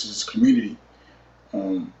ground up. This is his community.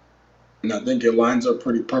 And I think it lines up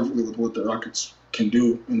pretty perfectly with what the Rockets can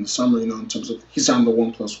do in the summer, in terms of he signed the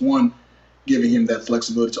 1+1, giving him that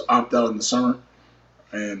flexibility to opt out in the summer.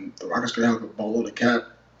 And the Rockets could have a ball of the cap,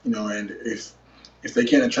 and if they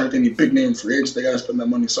can't attract any big name free agents, they got to spend that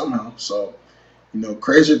money somehow. So,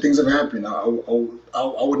 crazier things have happened. I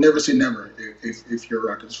would never say never if you're a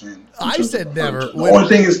Rockets fan. I said never. The only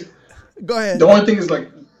thing is, go ahead. The only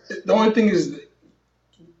thing is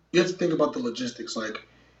you have to think about the logistics. Like,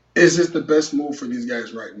 is this the best move for these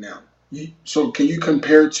guys right now? So can you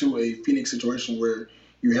compare to a Phoenix situation where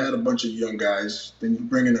you had a bunch of young guys, then you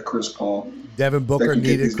bring in a Chris Paul. Devin Booker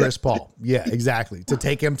needed Chris Paul. Yeah, exactly. To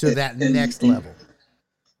take him to that next level.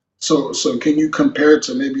 So can you compare it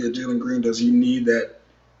to maybe a Jalen Green? Does he need that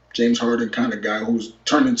James Harden kind of guy who's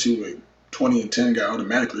turned into a 20 and 10 guy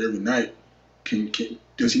automatically every night?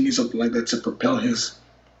 Does he need something like that to propel his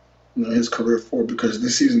career forward? Because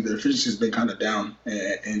this season the efficiency has been kind of down,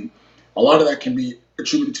 and a lot of that can be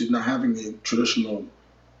attributed to not having a traditional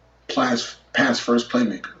pass first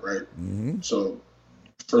playmaker, right? Mm-hmm. So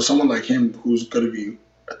for someone like him who's going to be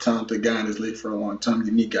a talented guy in his league for a long time,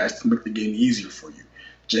 you need guys to make the game easier for you.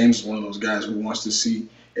 James is one of those guys who wants to see,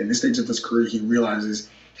 in this stage of his career, he realizes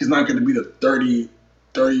he's not going to be the 38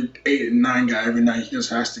 and 9 guy every night. He just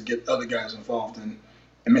has to get other guys involved and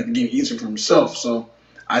make the game easier for himself. So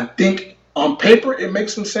I think on paper it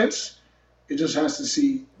makes some sense. It just has to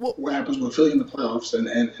see what happens with Philly in the playoffs and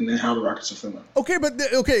then how the Rockets are feeling. Okay,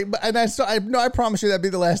 and I promise you that'd be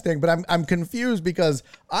the last thing. But I'm confused because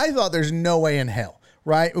I thought there's no way in hell.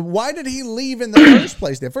 Right? Why did he leave in the first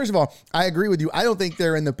place? Then, first of all, I agree with you. I don't think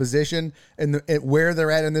they're in the position and where they're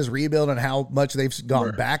at in this rebuild and how much they've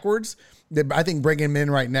gone backwards. I think bringing him in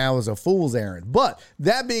right now is a fool's errand. But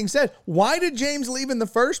that being said, why did James leave in the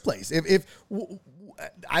first place?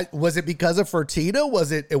 Was it because of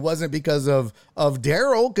Fertitta? It wasn't because of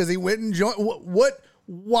Daryl because he went and joined?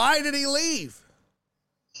 Why did he leave?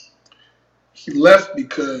 He left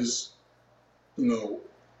because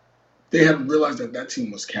they had realized that team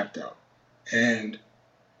was capped out. And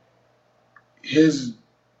his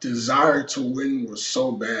desire to win was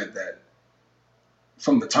so bad that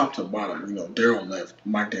from the top to the bottom, Daryl left,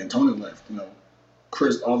 Mike D'Antoni left,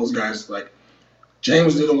 Chris, all those guys, like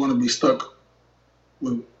James didn't want to be stuck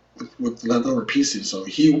with leftover pieces. So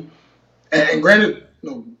and granted,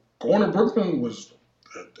 going to Brooklyn was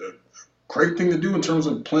a great thing to do in terms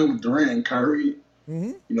of playing with Durant and Kyrie.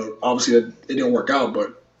 Mm-hmm. Obviously it didn't work out,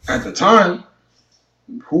 but at the time,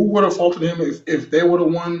 who would have faulted him if they would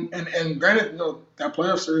have won? And granted, that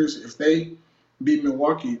playoff series, if they beat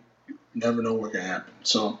Milwaukee, you never know what can happen.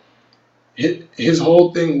 So his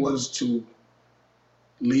whole thing was to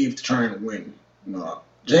leave to try and win.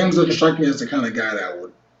 James doesn't strike me as the kind of guy that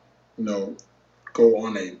would, go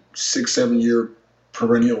on a 6-7 year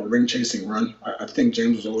perennial ring chasing run. I think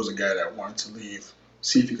James was always a guy that wanted to leave,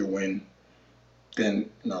 see if he could win. Then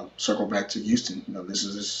circle back to Houston. This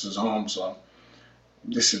is his home, so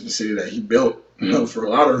this is the city that he built. For a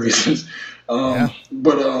lot of reasons. But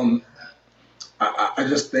I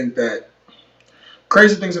just think that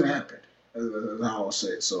crazy things have happened. That's how I'll say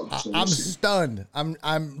it. So I'm stunned.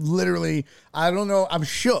 I'm literally. I don't know. I'm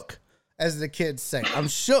shook, as the kids say. I'm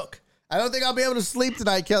shook. I don't think I'll be able to sleep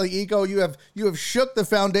tonight, Kelly Iko. You have shook the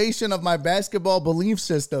foundation of my basketball belief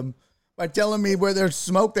system. By telling me where there's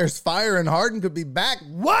smoke, there's fire, and Harden could be back.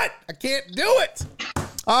 What? I can't do it.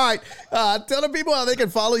 All right. Tell the people how they can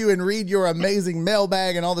follow you and read your amazing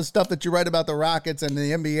mailbag and all the stuff that you write about the Rockets and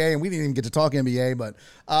the NBA. And we didn't even get to talk NBA, but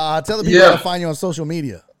tell the people how to find you on social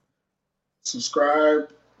media.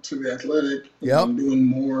 Subscribe to The Athletic. Yep. I'm doing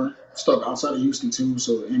more stuff outside of Houston, too.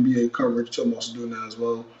 So NBA coverage, I'm also doing that as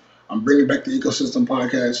well. I'm bringing back the Ecosystem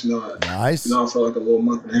podcast. Nice. I feel like a little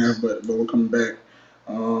month and a half, but we're coming back.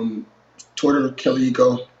 Twitter, Kelly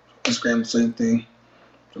Iko. Instagram, the same thing.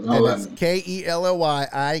 And that's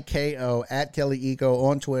KELLYIKO at Kelly Iko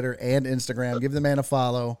on Twitter and Instagram. Give the man a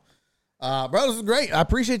follow. Bro, this is great. I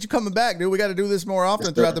appreciate you coming back, dude. We got to do this more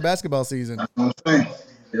often throughout the basketball season. That's what I'm saying.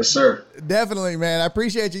 Yes, sir. Definitely, man. I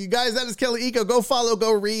appreciate you. You guys, that is Kelly Iko. Go follow,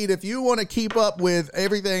 go read. If you want to keep up with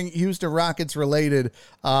everything Houston Rockets related,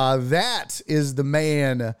 that is the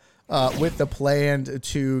man with the plan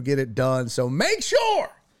to get it done. So make sure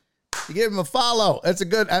you give him a follow. That's a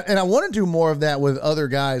good, and I want to do more of that with other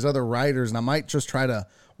guys, other writers, and I might just try to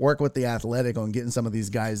work with The Athletic on getting some of these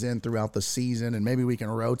guys in throughout the season, and maybe we can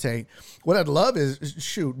rotate. What I'd love is,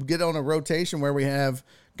 get on a rotation where we have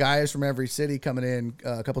guys from every city coming in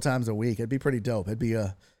a couple times a week. It'd be pretty dope. That'd be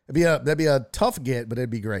a tough get, but it'd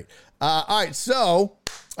be great. All right, so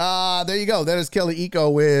there you go. That is Kelly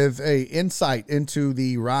Iko with a insight into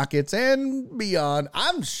the Rockets and beyond.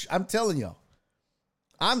 I'm telling you,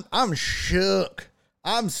 I'm shook.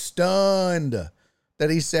 I'm stunned that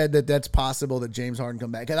he said that that's possible that James Harden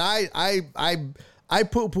come back. And I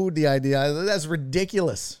poo-pooed the idea. That's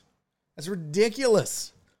ridiculous. That's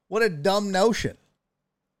ridiculous. What a dumb notion.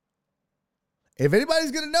 If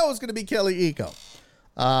anybody's going to know, it's going to be Kelly Iko.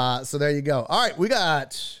 So there you go. All right, we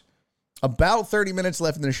got about 30 minutes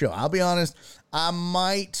left in the show. I'll be honest, I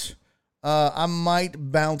might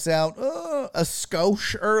bounce out a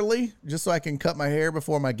skosh early just so I can cut my hair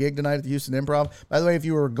before my gig tonight at the Houston Improv. By the way, if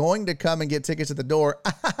you were going to come and get tickets at the door,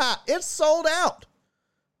 it's sold out.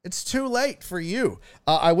 It's too late for you.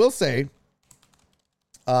 I will say,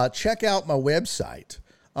 check out my website.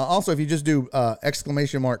 Also, if you just do !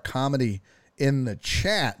 Comedy in the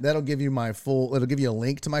chat, that'll give you it'll give you a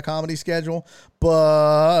link to my comedy schedule.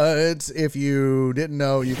 But if you didn't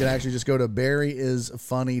know, you can actually just go to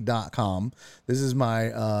barryisfunny.com. This is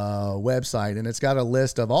my website, and it's got a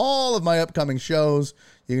list of all of my upcoming shows.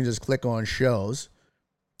 You can just click on shows,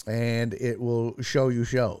 and it will show you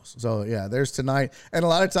shows. So yeah, there's tonight. And a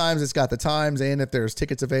lot of times it's got the times, and if there's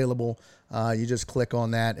tickets available, you just click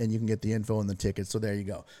on that and you can get the info and the tickets. So there you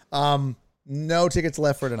go. No tickets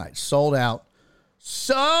left for tonight. Sold out.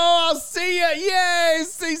 So I'll see you. Yay.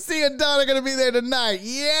 CC and Don are going to be there tonight.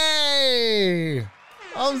 Yay.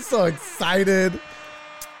 I'm so excited.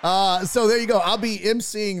 So there you go. I'll be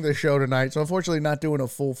emceeing the show tonight. So unfortunately not doing a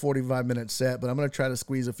full 45-minute set, but I'm going to try to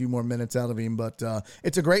squeeze a few more minutes out of him. But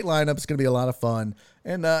it's a great lineup. It's going to be a lot of fun.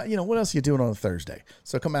 And, what else are you doing on a Thursday?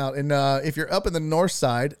 So come out. And if you're up in the north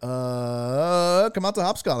side, come out to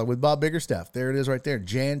Hop Scholar with Bob Biggerstaff. There it is right there,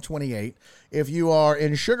 Jan 28. If you are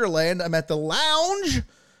in Sugar Land, I'm at the Lounge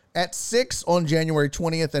at 6 on January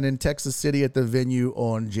 20th, and in Texas City at the Venue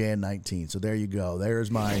on Jan 19th. So there you go.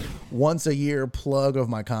 There's my once-a-year plug of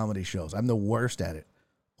my comedy shows. I'm the worst at it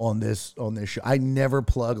on this show. I never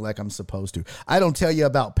plug like I'm supposed to. I don't tell you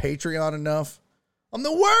about Patreon enough. I'm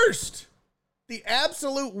the worst. The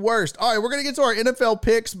absolute worst. All right, we're going to get to our NFL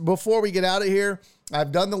picks before we get out of here.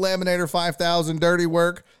 I've done the Laminator 5000 dirty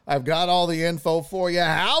work. I've got all the info for you.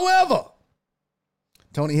 However,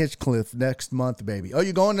 Tony Hinchcliffe next month, baby. Oh,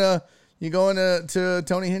 you going to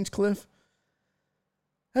Tony Hinchcliffe?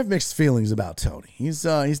 I have mixed feelings about Tony. He's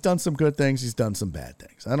done some good things. He's done some bad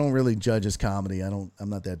things. I don't really judge his comedy. I'm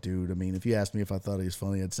not that dude. I mean, if you asked me if I thought he was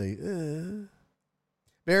funny, I'd say,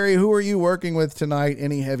 Barry, who are you working with tonight?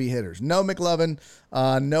 Any heavy hitters? No, McLovin.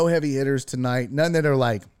 No heavy hitters tonight. None that are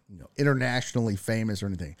like internationally famous or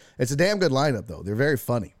anything. It's a damn good lineup though. They're very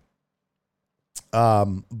funny.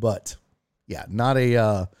 But yeah, not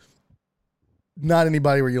anybody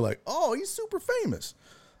where you're like, oh, he's super famous.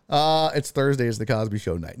 It's Thursday. It's the Cosby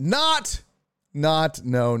Show night. Not.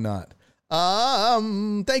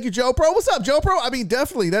 Thank you, Joe Pro. What's up, Joe Pro? I mean,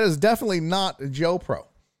 that is definitely not Joe Pro.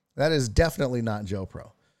 That is definitely not Joe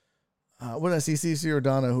Pro. What did I see? CC or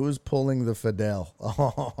Donna? Who's pulling the Fidel?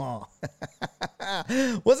 Oh.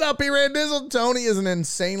 What's up, P. Randizzle? Tony is an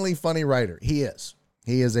insanely funny writer. He is.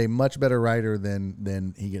 He is a much better writer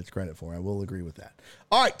than he gets credit for. I will agree with that.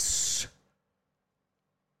 All right.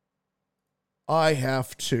 I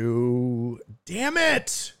have to... Damn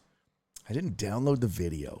it! I didn't download the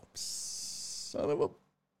video. Son of a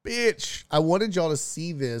bitch. I wanted y'all to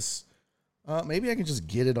see this. Maybe I can just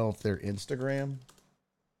get it off their Instagram.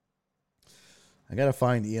 I got to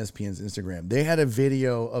find ESPN's Instagram. They had a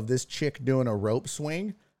video of this chick doing a rope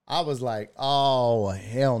swing. I was like, oh,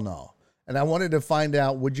 hell no. And I wanted to find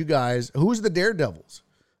out, who's the daredevils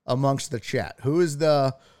amongst the chat? Who's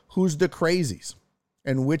the crazies?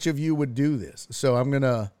 And which of you would do this? So I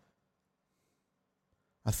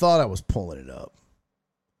thought I was pulling it up.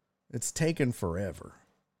 It's taken forever.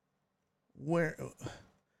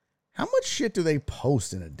 How much shit do they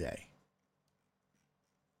post in a day?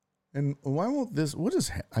 And why won't this,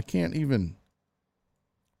 I can't even,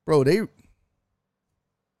 bro, this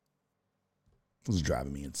is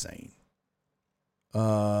driving me insane.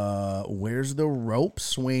 Where's the rope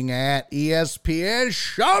swing at ESPN?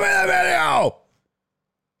 Show me the video.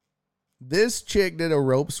 This chick did a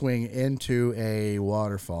rope swing into a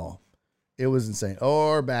waterfall. It was insane.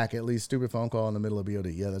 Or back, at least stupid phone call in the middle of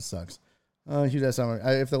BOD. Yeah, that sucks. If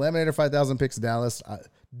the Laminator 5000 picks Dallas,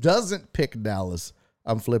 doesn't pick Dallas,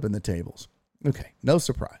 I'm flipping the tables. Okay, no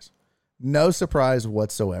surprise. No surprise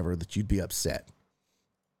whatsoever that you'd be upset.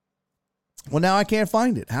 Well, now I can't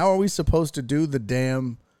find it. How are we supposed to do the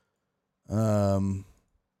damn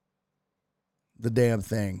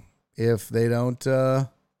thing if they don't?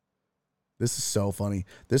 This is so funny.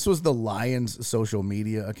 This was the Lions social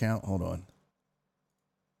media account. Hold on.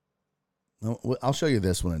 No, I'll show you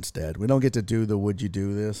this one instead. We don't get to do the would you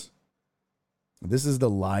do this. This is the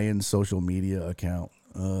Lions social media account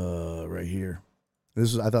right here.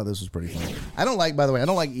 I thought this was pretty funny. By the way, I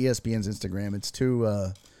don't like ESPN's Instagram. It's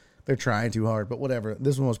too they're trying too hard, but whatever.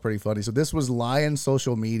 This one was pretty funny. So this was Lions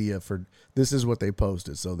social media this is what they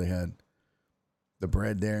posted. So they had the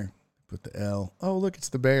bread there, put the L. Oh, look, it's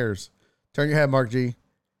the Bears. Turn your head, Mark G.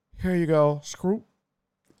 Here you go. Screw.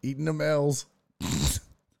 Eating them L's.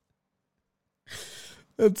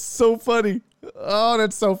 That's so funny. Oh,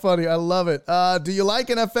 that's so funny. I love it. Do you like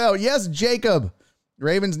NFL? Yes, Jacob.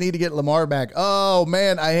 Ravens need to get Lamar back. Oh,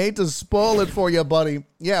 man, I hate to spoil it for you, buddy.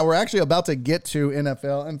 Yeah, we're actually about to get to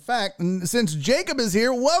NFL. In fact, since Jacob is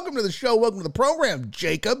here, welcome to the show. Welcome to the program,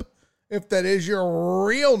 Jacob, if that is your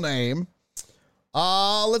real name.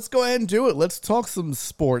 Let's go ahead and do it. Let's talk some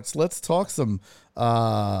sports. Let's talk some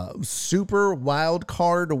super wild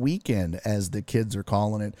card weekend, as the kids are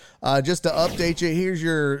calling it. Just to update you, here's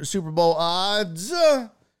your Super Bowl odds.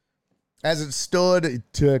 As it stood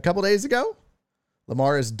a couple days ago,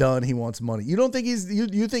 Lamar is done. He wants money. You don't think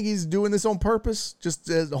you think he's doing this on purpose, just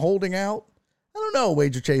holding out? I don't know,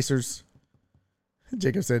 wager chasers.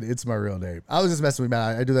 Jacob said, it's my real name. I was just messing with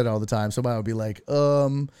Matt. I do that all the time. Somebody would be like,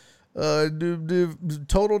 Total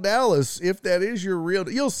Dallas, if that is your real,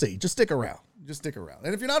 you'll see. Just stick around.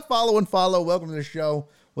 And if you're not follow. Welcome to the show.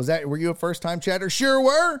 Were you a first time chatter? Sure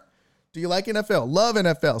were. Do you like NFL? Love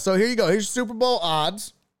NFL. So here you go. Here's Super Bowl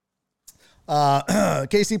odds.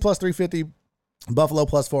 KC plus 350, Buffalo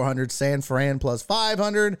plus 400, San Fran plus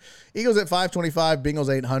 500, Eagles at 525,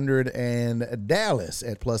 Bengals 800, and Dallas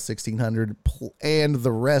at plus 1600, and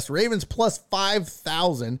the rest. Ravens plus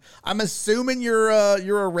 5,000. I'm assuming you're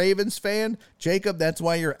a Ravens fan, Jacob. That's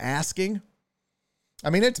why you're asking. I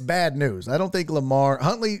mean, it's bad news. I don't think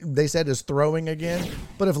Huntley, they said, is throwing again.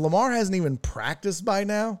 But if Lamar hasn't even practiced by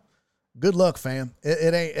now, good luck, fam.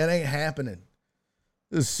 It ain't happening.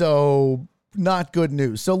 So not good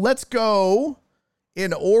news. So let's go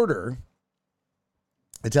in order.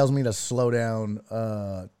 It tells me to slow down.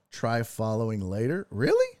 Try following later.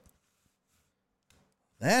 Really?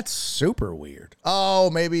 That's super weird. Oh,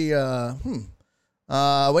 maybe.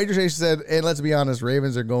 Wager Chase said, and let's be honest,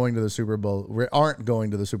 Ravens are going to the Super Bowl. Aren't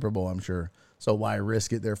going to the Super Bowl, I'm sure. So why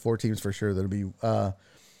risk it? There are 4 teams for sure that'll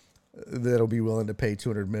be willing to pay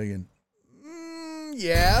 $200 million.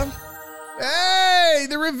 Yeah. Hey,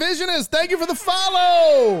 the revisionist. Thank you for the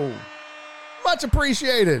follow. Much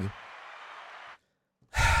appreciated.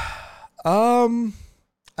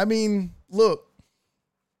 I mean, look.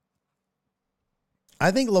 I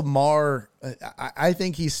think Lamar, I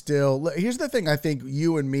think he's still, here's the thing. I think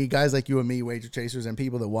you and me, guys like you and me, wager chasers, and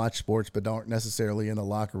people that watch sports but aren't necessarily in the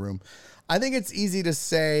locker room, I think it's easy to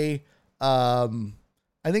say, oh,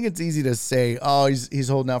 he's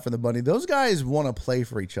holding out for the money. Those guys want to play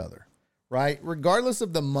for each other, right? Regardless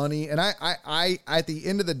of the money. And I at the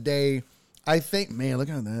end of the day, I think, man, look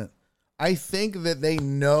at that. I think that they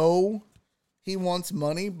know he wants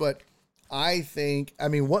money, but I think, I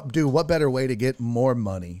mean, what better way to get more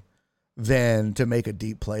money than to make a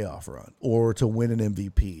deep playoff run or to win an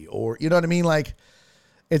MVP or, you know what I mean? Like,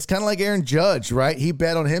 it's kind of like Aaron Judge, right? He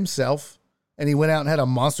bet on himself and he went out and had a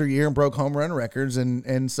monster year and broke home run records.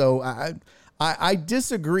 And so I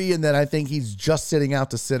disagree in that I think he's just sitting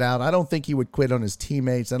out to sit out. I don't think he would quit on his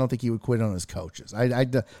teammates. I don't think he would quit on his coaches. I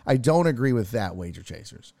don't agree with that, wager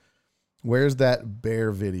chasers. Where's that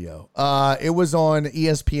bear video? It was on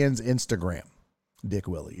ESPN's Instagram. Dick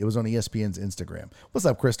Willie. It was on ESPN's Instagram. What's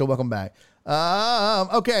up, Crystal? Welcome back.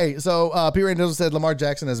 Okay, so P. Randall said Lamar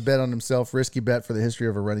Jackson has bet on himself. Risky bet for the history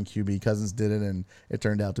of a running QB. Cousins did it, and it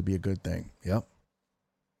turned out to be a good thing. Yep.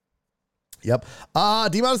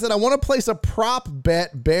 D-Mod said, I want to place a prop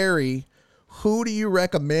bet, Barry. Who do you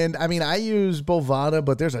recommend? I mean, I use Bovada,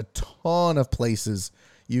 but there's a ton of places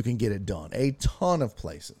you can get it done. A ton of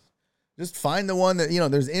places. Just find the one that,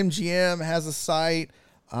 there's MGM has a site.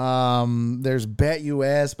 There's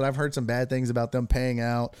BetUS, but I've heard some bad things about them paying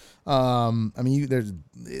out. I mean,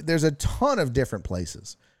 there's a ton of different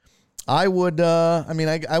places. I would, I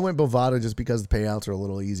went Bovada just because the payouts are a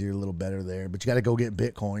little easier, a little better there, but you got to go get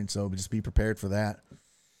Bitcoin. So just be prepared for that.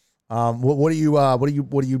 What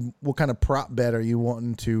kind of prop bet are you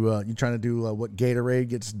wanting to, you trying to do what Gatorade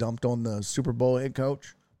gets dumped on the Super Bowl head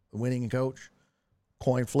coach, the winning coach,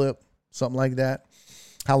 coin flip? Something like that.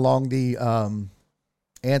 How long the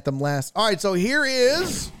anthem lasts. All right, so here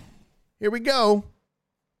we go.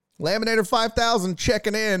 Laminator 5000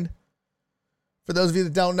 checking in. For those of you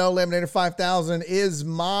that don't know, Laminator 5000 is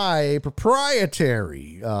my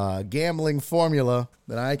proprietary gambling formula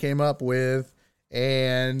that I came up with.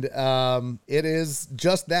 And it is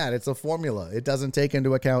just that. It's a formula. It doesn't take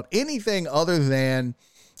into account anything other than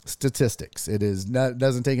statistics.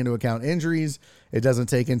 Doesn't take into account injuries. It doesn't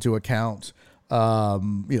take into account,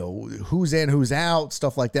 who's in, who's out,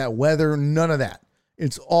 stuff like that, weather, none of that.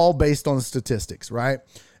 It's all based on statistics, right?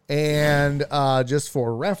 And just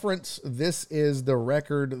for reference, this is the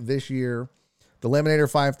record this year. The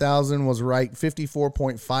Laminator 5000 was right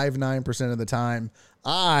 54.59% of the time.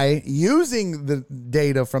 Using the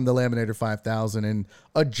data from the Laminator 5000 and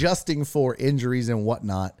adjusting for injuries and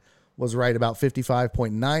whatnot, was right about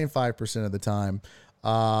 55.95% of the time.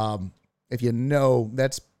 If you know,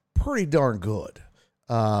 that's pretty darn good.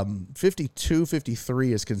 52,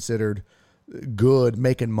 53 is considered good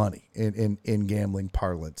making money in gambling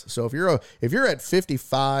parlance. So if you're at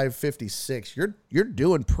 55, 56, you're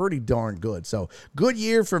doing pretty darn good. So good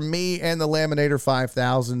year for me and the Laminator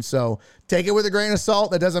 5000. So take it with a grain of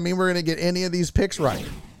salt. That doesn't mean we're going to get any of these picks right.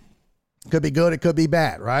 Could be good. It could be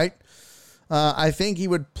bad, right? I think he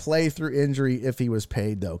would play through injury if he was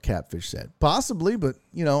paid, though, Catfish said. Possibly, but,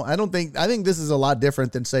 I think this is a lot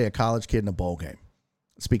different than, say, a college kid in a bowl game.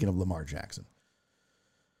 Speaking of Lamar Jackson.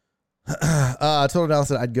 Total Dallas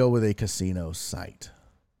said, I'd go with a casino site.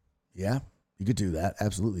 Yeah, you could do that.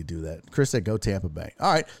 Absolutely do that. Chris said, go Tampa Bay.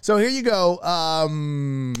 All right, so here you go.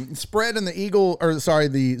 Spread in the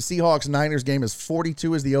Seahawks-Niners game is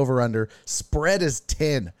 42 is the over-under. Spread is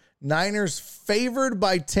 10. Niners favored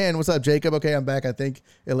by 10. What's up, Jacob? Okay, I'm back. I think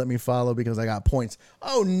it let me follow because I got points.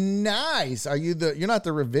 Oh, nice. You're not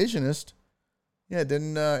the revisionist. Yeah, it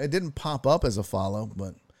didn't pop up as a follow,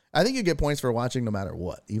 but I think you get points for watching no matter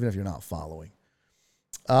what, even if you're not following.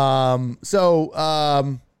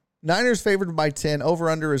 Niners favored by 10.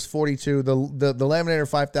 Over under is 42. The Laminator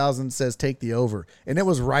 5000 says take the over, and it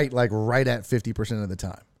was right at 50% of the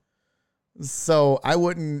time. So I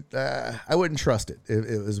wouldn't trust it,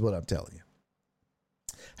 is what I'm telling you.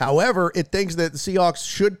 However, it thinks that the Seahawks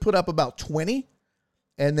should put up about 20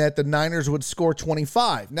 and that the Niners would score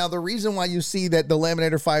 25. Now, the reason why you see that the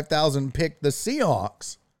Laminator 5000 picked the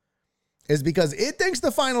Seahawks is because it thinks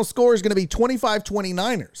the final score is going to be 25-20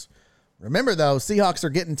 Niners. Remember, though, Seahawks are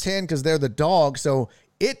getting 10 because they're the dog. So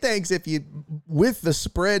it thinks with the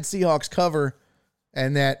spread, Seahawks cover,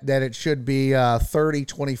 and that it should be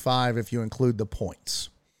 30-25 if you include the points.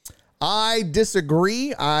 I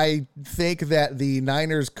disagree. I think that the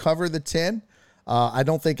Niners cover the 10. I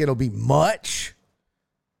don't think it'll be much.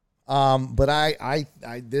 But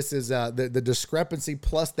this is the discrepancy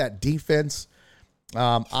plus that defense.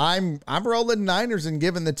 I'm rolling Niners and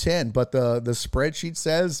giving the 10, but the spreadsheet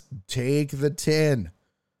says take the 10.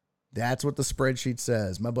 That's what the spreadsheet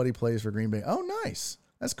says. My buddy plays for Green Bay. Oh, nice.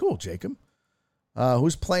 That's cool, Jacob.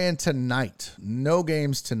 Who's playing tonight? No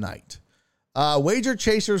games tonight. Wager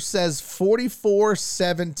Chaser says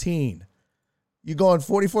 44-17. You going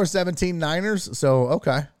 44-17 Niners? So,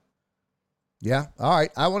 okay. Yeah. All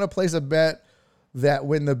right. I want to place a bet that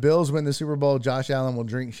when the Bills win the Super Bowl, Josh Allen will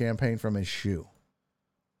drink champagne from his shoe.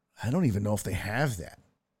 I don't even know if they have that.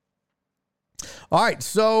 All right.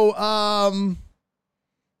 So,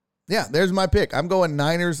 yeah, there's my pick. I'm going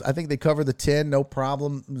Niners. I think they cover the 10, no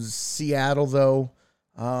problem. Seattle, though,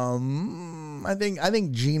 I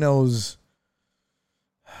think Geno's.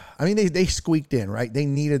 I mean, they squeaked in, right? They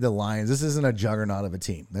needed the Lions. This isn't a juggernaut of a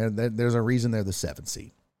team. There's a reason they're the 7th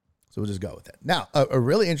seed. So we'll just go with that. Now, a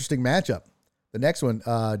really interesting matchup. The next one,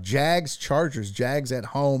 Jags-Chargers. Jags at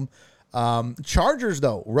home. Chargers,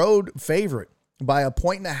 though, road favorite by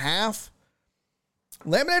 1.5.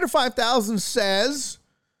 Laminator 5000 says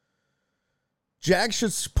Jags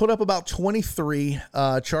should put up about 23.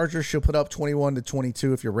 Chargers should put up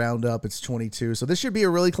 21-22. If you round up, it's 22. So this should be a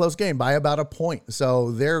really close game by about a point.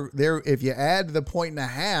 So there, if you add the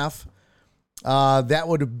 1.5, that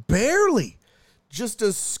would barely, just a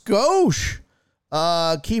skosh,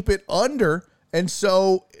 keep it under. And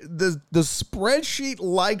so the spreadsheet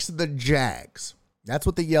likes the Jags. That's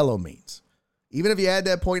what the yellow means. Even if you add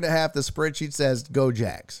that 1.5, the spreadsheet says go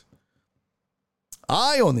Jags.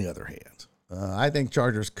 On the other hand, I think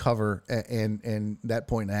Chargers cover and that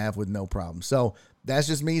 1.5 with no problem. So that's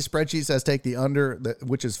just me. Spreadsheet says take the under,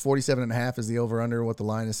 which is 47.5 is the over-under, what the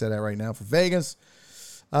line is set at right now for Vegas.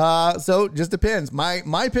 So it just depends.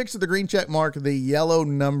 My picks are the green check mark. The yellow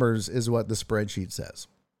numbers is what the spreadsheet says.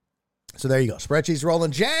 So there you go. Spreadsheet's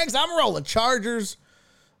rolling Jags. I'm rolling Chargers.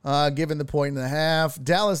 Given the 1.5.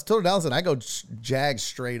 Dallas, total Dallas, and I go Jags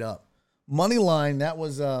straight up. Money line, that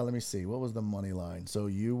was, let me see. What was the money line? So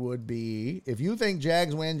you would be, if you think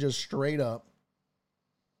Jags win just straight up,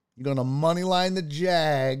 you're going to money line the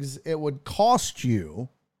Jags. It would cost you,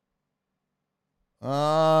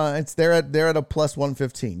 they're at a plus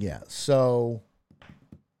 115. Yeah. So,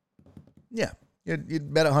 yeah,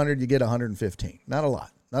 you'd bet 100, you get 115. Not a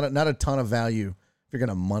lot. Not a ton of value if you're going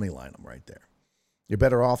to money line them right there. You're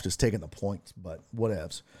better off just taking the points, but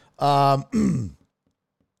whatevs.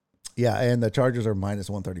 Yeah, and the Chargers are minus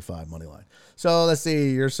 135 money line. So let's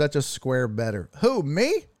see. You're such a square better. Who,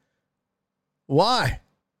 me? Why?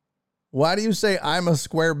 Why do you say I'm a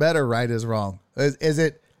square better? Right is wrong. Is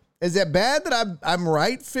it bad that I'm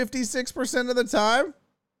right 56% of the time?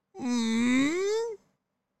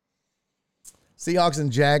 Seahawks and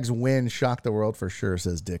Jags win. Shock the world for sure,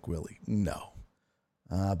 says Dick Willie. No.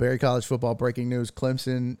 Barry College football breaking news.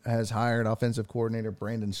 Clemson has hired offensive coordinator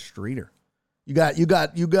Brandon Streeter. You got,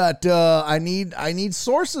 I need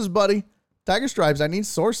sources, buddy. Tiger Stripes, I need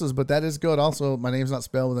sources, but that is good. Also, my name's not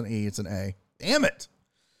spelled with an E, it's an A. Damn it.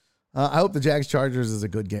 I hope the Jags-Chargers is a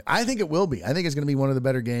good game. I think it will be. I think it's going to be one of the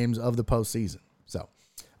better games of the postseason. So,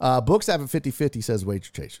 books have it 50-50, says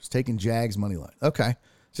Wager Chasers. Taking Jags money line. Okay.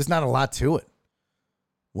 It's just not a lot to it.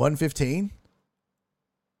 115?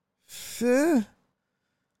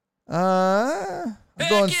 I'm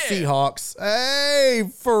going Seahawks. Hey,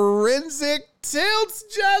 Forensic Tilts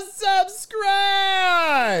just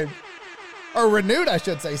subscribed. Or renewed, I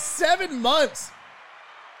should say. 7 months.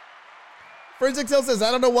 Forensic Tilts says,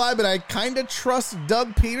 I don't know why, but I kind of trust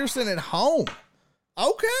Doug Peterson at home.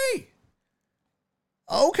 Okay.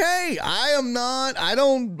 Okay,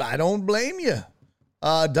 I don't blame you.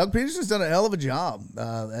 Doug Peterson's done a hell of a job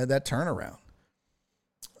at that turnaround.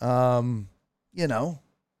 You know,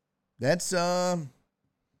 that's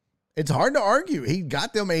it's hard to argue. He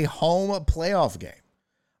got them a home playoff game.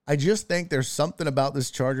 I just think there's something about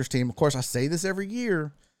this Chargers team. Of course, I say this every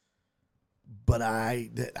year, but I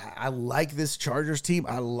like this Chargers team.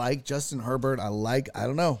 I like Justin Herbert. I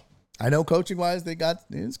don't know. I know coaching wise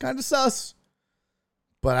it's kind of sus,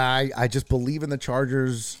 but I just believe in the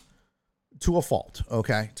Chargers to a fault.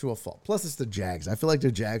 Okay, to a fault. Plus, it's the Jags. I feel like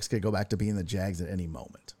the Jags could go back to being the Jags at any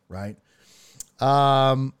moment, right?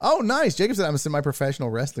 Oh, nice. Jacob said I'm a semi-professional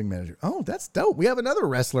wrestling manager. Oh, that's dope. We have another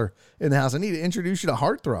wrestler in the house. I need to introduce you to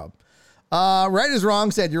Heartthrob. Right is wrong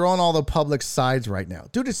said you're on all the public sides right now.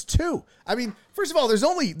 Dude, it's 2. I mean, first of all, there's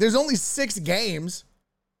only 6 games.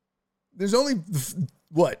 There's only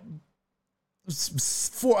what?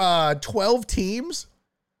 12 teams?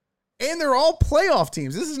 And they're all playoff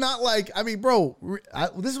teams. This is not like, I mean, bro,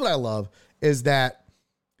 this is what I love is that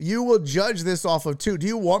you will judge this off of 2. Do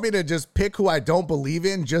you want me to just pick who I don't believe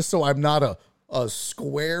in just so I'm not a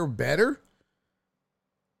square better?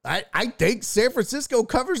 I think San Francisco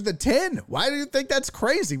covers the 10. Why do you think that's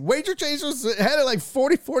crazy? Wager Chasers had it like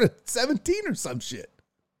 44-17 or some shit.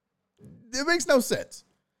 It makes no sense.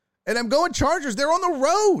 And I'm going Chargers. They're on the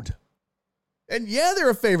road. And yeah, they're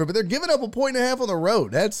a favorite, but they're giving up 1.5 on the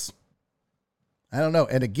road. That's, I don't know.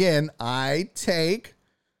 And again, I take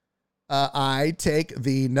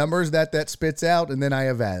the numbers that spits out and then I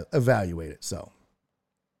evaluate it. So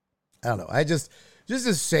I don't know. I just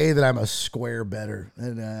to say that I'm a square better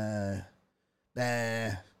and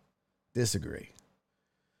disagree.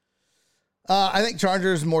 I think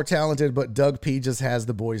Chargers more talented, but Doug P just has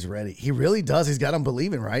the boys ready. He really does. He's got them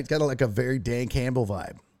believing, right? He's got like a very Dan Campbell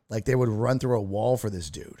vibe. Like they would run through a wall for this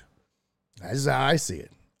dude. That's how I see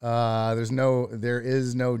it. There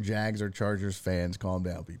is no Jags or Chargers fans. Calm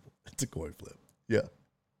down, people. It's a coin flip. Yeah.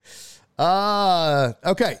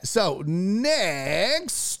 Okay. So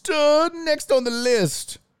next on the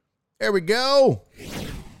list, there we go.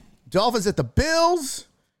 Dolphins at the Bills,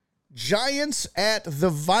 Giants at the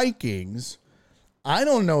Vikings. I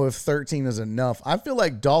don't know if 13 is enough. I feel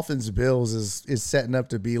like Dolphins Bills is setting up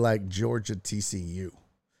to be like Georgia TCU.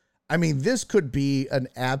 I mean, this could be an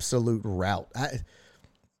absolute rout.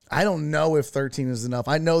 I don't know if 13 is enough.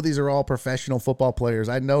 I know these are all professional football players.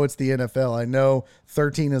 I know it's the NFL. I know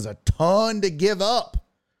 13 is a ton to give up.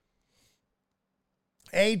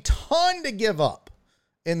 A ton to give up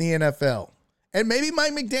in the NFL. And maybe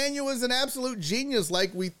Mike McDaniel is an absolute genius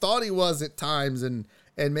like we thought he was at times. And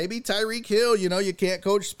maybe Tyreek Hill, you can't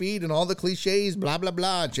coach speed and all the cliches, blah, blah,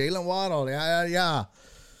 blah. Jalen Waddle, yeah.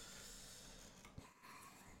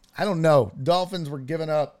 I don't know. Dolphins were giving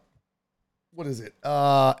up, what is it?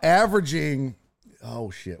 Averaging,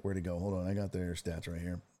 oh shit, where'd it go? Hold on, I got their stats right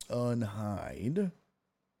here. Unhide.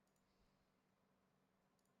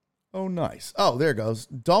 Oh, nice. Oh, there it goes.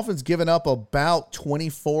 Dolphins giving up about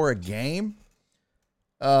 24 a game.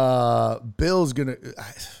 Bills gonna,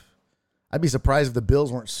 I'd be surprised if the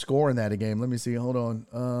Bills weren't scoring that a game. Let me see. Hold on.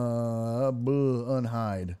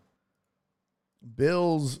 Unhide.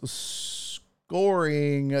 Bills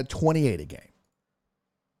scoring 28 a game.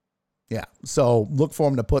 Yeah. So look for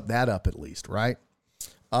them to put that up at least, right?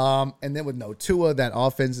 And then with no Tua, that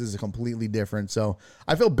offense is completely different. So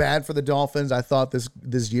I feel bad for the Dolphins. I thought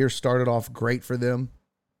this year started off great for them.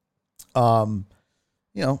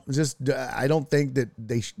 Just I don't think that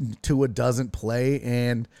Tua doesn't play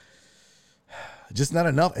and just not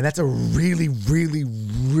enough. And that's a really, really,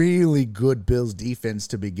 really good Bills defense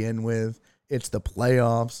to begin with. It's the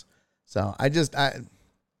playoffs. So I don't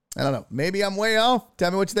know. Maybe I'm way off.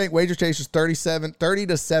 Tell me what you think. Wager Chasers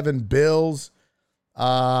 30-7 Bills.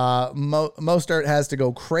 Mostert has to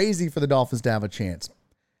go crazy for the Dolphins to have a chance.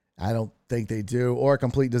 I don't think they do. Or a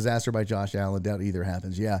complete disaster by Josh Allen. Doubt either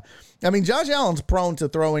happens. Yeah. I mean, Josh Allen's prone to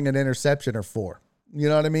throwing an interception or 4. You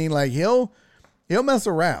know what I mean? Like he'll mess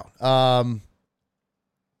around. But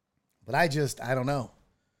I don't know.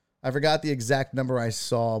 I forgot the exact number I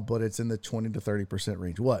saw, but it's in the 20 to 30%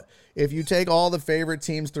 range. What? If you take all the favorite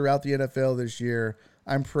teams throughout the NFL this year,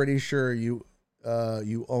 I'm pretty sure you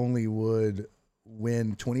only would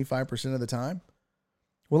win 25% of the time.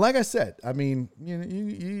 Well, like I said, I mean,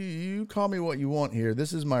 you call me what you want here.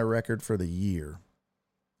 This is my record for the year.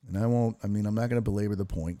 And I'm not going to belabor the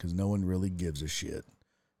point because no one really gives a shit,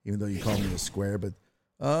 even though you call me a square, but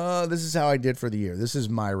this is how I did for the year. This is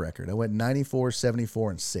my record. I went 94,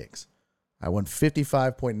 74, and 6. I won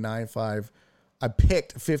 55.95. I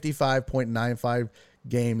picked 55.95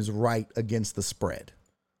 games right against the spread.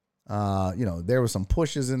 There was some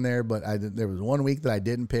pushes in there, but there was one week that I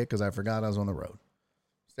didn't pick because I forgot I was on the road.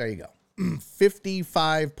 So there you go.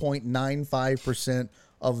 55.95%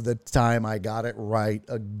 of the time I got it right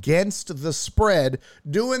against the spread,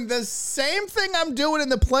 doing the same thing I'm doing in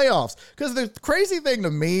the playoffs. Because the crazy thing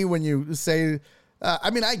to me when you say,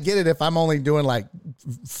 I get it if I'm only doing like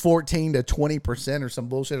 14 to 20% or some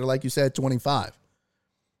bullshit, or like you said, 25.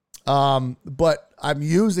 But I'm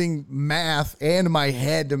using math and my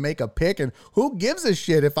head to make a pick, and who gives a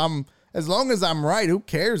shit as long as I'm right? Who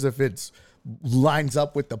cares if it's lines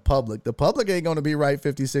up with the public? The public ain't going to be right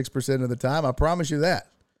 56% of the time. I promise you that.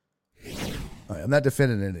 All right, I'm not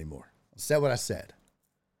defending it anymore. I said what I said.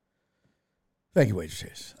 Thank you, Wager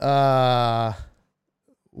Chase. The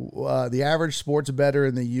average sports bettor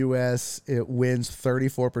in the U.S., it wins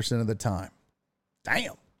 34% of the time.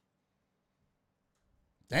 Damn.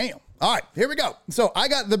 All right, here we go. So I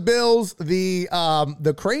got the Bills.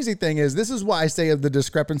 The crazy thing is, this is why I say of the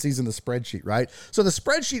discrepancies in the spreadsheet, right? So the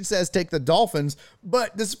spreadsheet says take the Dolphins,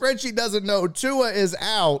 but the spreadsheet doesn't know Tua is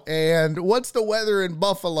out and what's the weather in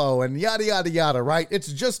Buffalo and yada, yada, yada, right?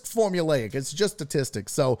 It's just formulaic. It's just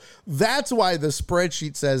statistics. So that's why the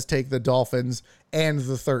spreadsheet says take the Dolphins and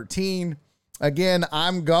the 13. Again,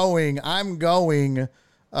 I'm going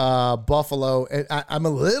Buffalo. I'm a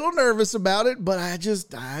little nervous about it, but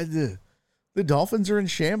the Dolphins are in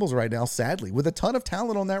shambles right now, sadly, with a ton of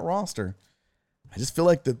talent on that roster. I just feel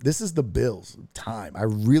like this is the Bills' time. I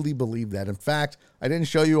really believe that. In fact, I didn't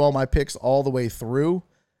show you all my picks all the way through.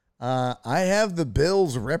 I have the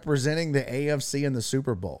Bills representing the AFC in the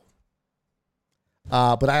Super Bowl.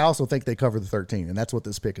 But I also think they cover the 13, and that's what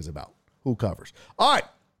this pick is about. Who covers? All right.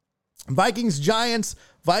 Vikings, Giants.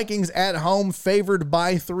 Vikings at home, favored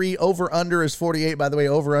by 3. Over under is 48. By the way,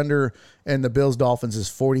 over under and the Bills Dolphins is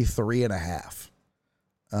 43.5.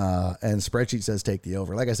 And spreadsheet says take the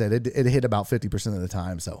over. Like I said, it hit about 50% of the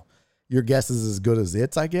time. So your guess is as good as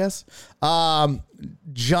it's, I guess.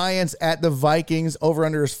 Giants at the Vikings. Over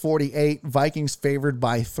under is 48. Vikings favored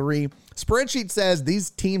by 3. Spreadsheet says these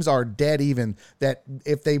teams are dead even, that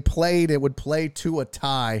if they played, it would play to a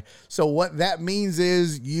tie. So what that means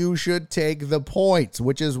is you should take the points,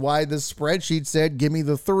 which is why the spreadsheet said, give me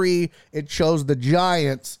the 3. It chose the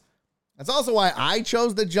Giants. That's also why I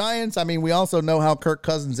chose the Giants. I mean, we also know how Kirk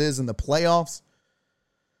Cousins is in the playoffs.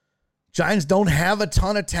 Giants don't have a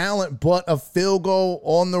ton of talent, but a field goal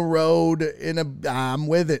on the road I'm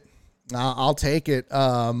with it. I'll take it.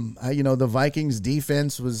 The Vikings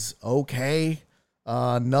defense was okay.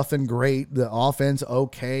 Nothing great. The offense,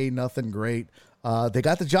 okay. Nothing great. They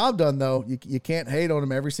got the job done, though. You can't hate on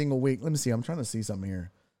them every single week. Let me see. I'm trying to see something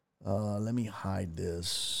here. Let me hide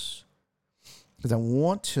this because I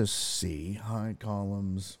want to see. Hide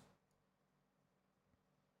columns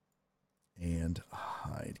and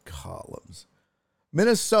hide columns.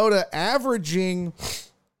 Minnesota averaging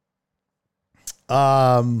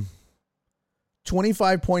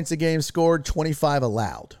 25 points a game scored, 25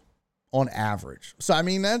 allowed on average. So, I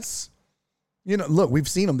mean, that's, look, we've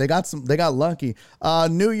seen them. They got lucky.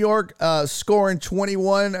 New York scoring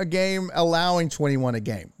 21 a game, allowing 21 a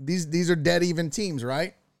game. These are dead even teams,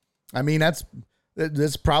 right? I mean, that's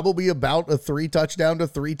probably about a 3 touchdown to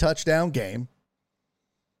 3 touchdown game.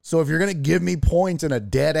 So if you're going to give me points in a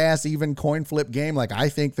dead ass even coin flip game, like I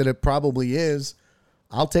think that it probably is,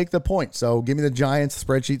 I'll take the point. So give me the Giants.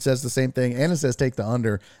 Spreadsheet says the same thing, and it says take the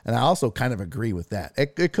under. And I also kind of agree with that.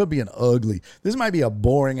 It could be this might be a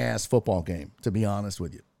boring ass football game, to be honest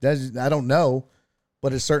with you. I don't know,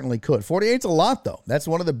 but it certainly could. 48's a lot though. That's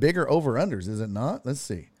one of the bigger over unders, is it not? Let's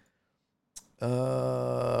see.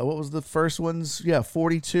 What was the first ones? Yeah,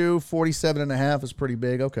 42, 47.5 is pretty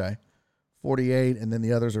big. Okay. 48, and then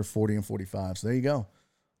the others are 40 and 45. So there you go.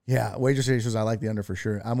 Yeah, wager stations, I like the under for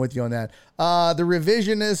sure. I'm with you on that. The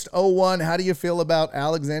revisionist 01, how do you feel about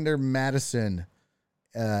Alexander Madison?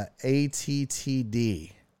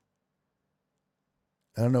 ATTD.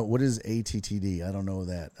 I don't know. What is ATTD? I don't know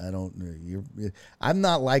that. I don't know. I'm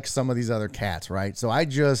not like some of these other cats, right? So I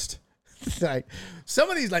just... like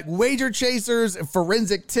some of these like wager chasers,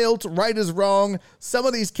 forensic tilt, right is wrong. Some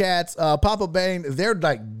of these cats, Papa Bane, they're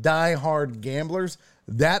like diehard gamblers.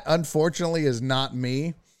 That unfortunately is not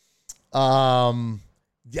me. I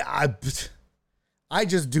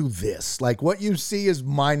just do this. Like what you see is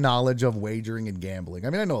my knowledge of wagering and gambling.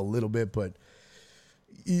 I mean, I know a little bit, but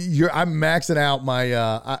I'm maxing out my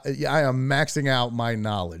I am maxing out my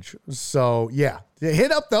knowledge. So yeah,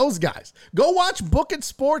 hit up those guys. Go watch Book It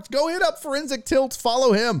Sports. Go hit up Forensic Tilts.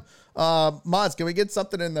 Follow him. Mods, can we get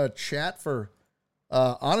something in the chat for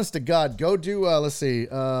honest to God? Go do let's see.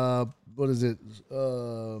 What is it?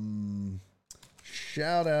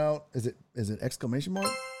 shout out. Is it exclamation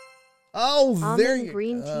mark? Oh, there you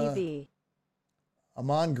Green TV.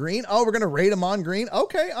 Amon Green. Oh, we're going to rate Amon Green.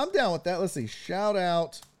 Okay, I'm down with that. Let's see. Shout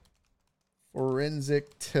out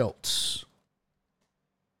Forensic Tilts.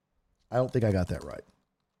 I don't think I got that right.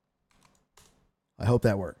 I hope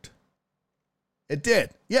that worked. It did.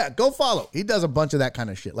 Yeah, go follow. He does a bunch of that kind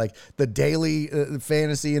of shit, like the daily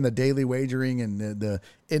fantasy and the daily wagering and the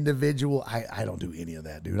individual. I don't do any of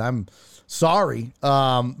that, dude. I'm sorry,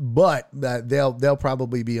 but they'll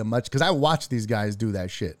probably be a much, because I watch these guys do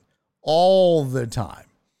that shit all the time,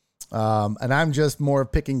 and I'm just more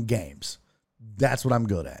picking games. That's what I'm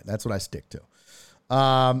good at. That's what I stick to.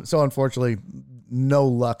 So unfortunately, no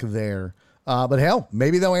luck there. But hell,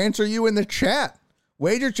 maybe they'll answer you in the chat.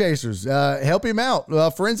 Wager Chasers, help him out.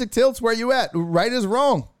 Forensic Tilts, where you at? Right is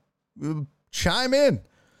wrong. Chime in.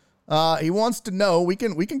 He wants to know. We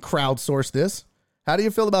can crowdsource this. How do you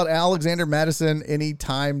feel about Alexander Mattison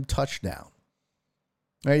anytime touchdown?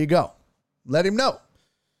 There you go. Let him know.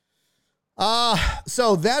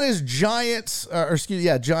 So that is Giants,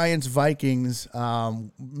 Giants, Vikings.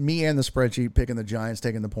 Me and the spreadsheet picking the Giants,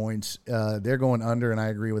 taking the points. They're going under, and I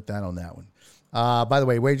agree with that on that one. By the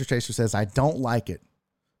way, Wager Chaser says, I don't like it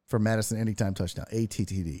for Madison anytime touchdown.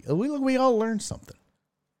 ATTD. We all learned something.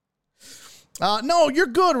 No, you're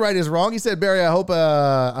good. Right is wrong. He said, Barry, I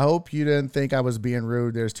hope you didn't think I was being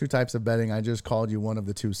rude. There's two types of betting. I just called you one of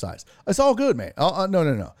the two sides. It's all good, man.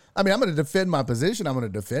 No. I mean, I'm going to defend my position. I'm going to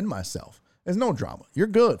defend myself. There's no drama. You're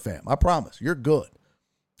good, fam. I promise. You're good.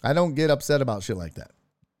 I don't get upset about shit like that.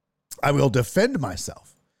 I will defend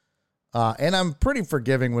myself. And I'm pretty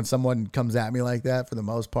forgiving when someone comes at me like that for the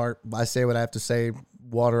most part. I say what I have to say,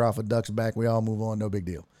 water off a duck's back. We all move on. No big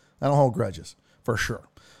deal. I don't hold grudges for sure.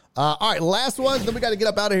 All right, last one. Then we got to get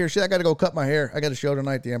up out of here. Shit, I got to go cut my hair. I got a show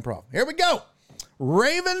tonight at the Improv. Here we go.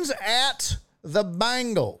 Ravens at the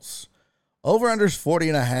Bengals. Over-under's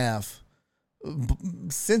 40.5.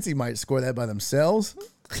 Cincy might score that by themselves.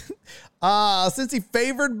 Cincy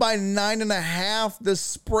favored by 9.5. The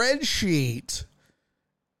spreadsheet.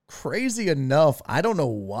 Crazy enough, I don't know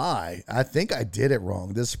why. I think I did it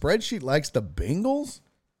wrong. The spreadsheet likes the Bengals.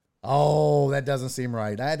 Oh, that doesn't seem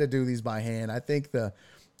right. I had to do these by hand. I think that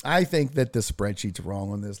the spreadsheet's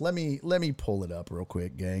wrong on this. Let me pull it up real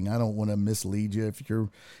quick, gang. I don't want to mislead you.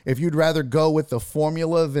 If you'd rather go with the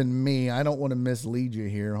formula than me, I don't want to mislead you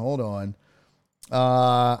here. Hold on.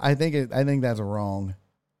 I think that's wrong.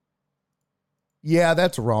 Yeah,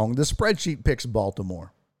 that's wrong. The spreadsheet picks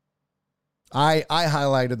Baltimore. I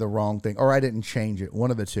highlighted the wrong thing, or I didn't change it.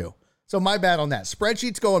 One of the two. So my bad on that.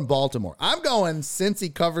 Spreadsheet's going Baltimore. I'm going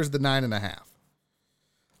Cincy covers the 9.5.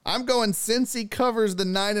 I'm going Cincy covers the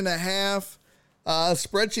 9.5.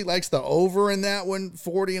 Spreadsheet likes the over in that one,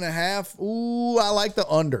 40.5. Ooh, I like the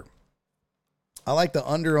under. I like the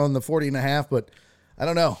under on the 40.5, but I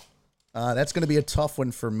don't know. That's going to be a tough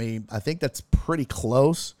one for me. I think that's pretty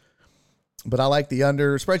close. But I like the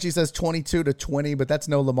under. Spreadsheet says 22-20, but that's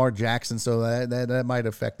no Lamar Jackson, so that might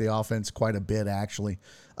affect the offense quite a bit, actually.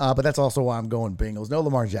 But that's also why I'm going Bengals. No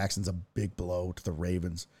Lamar Jackson's a big blow to the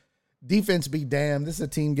Ravens. Defense be damned. This is a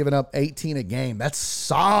team giving up 18 a game. That's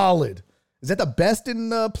solid. Is that the best in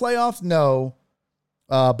the playoffs? No.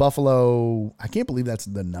 Buffalo, I can't believe that's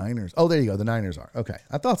the Niners. Oh, there you go. The Niners are. Okay,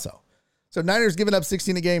 I thought so. So Niners giving up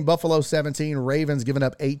 16 a game, Buffalo 17, Ravens giving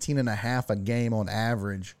up 18.5 a game on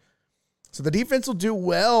average. So the defense will do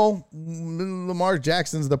well. Lamar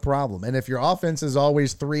Jackson's the problem. And if your offense is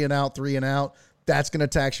always 3 and out, that's going to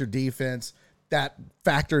tax your defense. That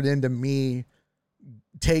factored into me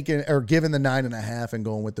taking or giving the 9.5 and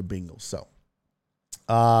going with the Bengals. So,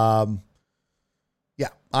 yeah,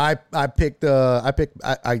 I'll take the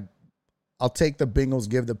Bengals,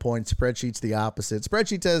 give the points. Spreadsheet's the opposite.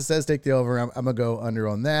 Spreadsheet says take the over. I'm going to go under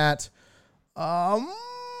on that.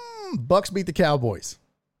 Bucks beat the Cowboys.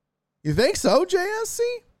 You think so, JSC?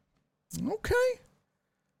 Okay.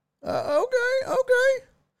 Okay.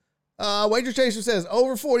 Wager Chaser says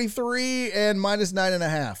over 43 and minus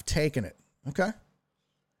 9.5. Taking it. Okay.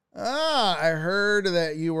 I heard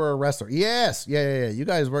that you were a wrestler. Yes. Yeah. You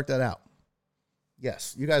guys worked that out.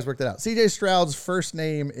 Yes, you guys worked that out. CJ Stroud's first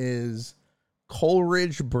name is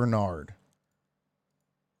Coleridge Bernard.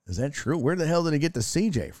 Is that true? Where the hell did he get the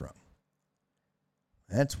CJ from?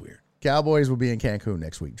 That's weird. Cowboys will be in Cancun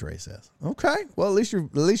next week, Dre says. Okay. Well, at least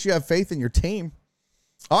you have faith in your team.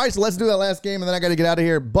 All right, so let's do that last game, and then I got to get out of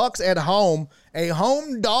here. Bucks at home. A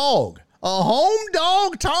home dog. A home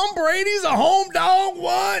dog? Tom Brady's a home dog?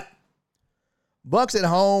 What? Bucks at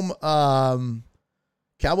home.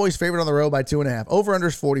 Cowboys favored on the road by 2.5. Over-under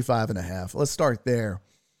is 45.5. Let's start there.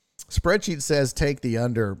 Spreadsheet says take the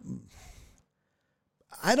under.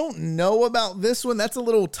 I don't know about this one. That's a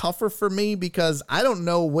little tougher for me because I don't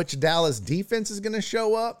know which Dallas defense is going to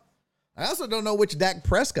show up. I also don't know which Dak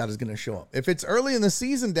Prescott is going to show up. If it's early in the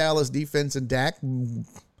season, Dallas defense and Dak,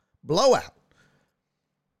 blowout.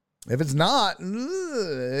 If it's not,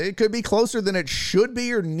 it could be closer than it should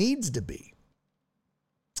be or needs to be.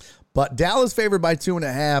 But Dallas favored by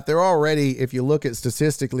 2.5. They're already, if you look at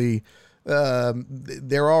statistically,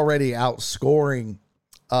 they're already outscoring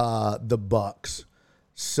the Bucs.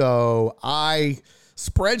 So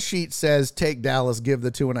spreadsheet says take Dallas, give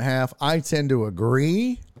the 2.5. I tend to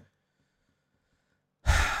agree.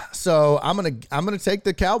 So I'm gonna take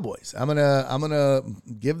the Cowboys. I'm gonna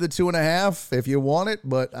give the 2.5 if you want it,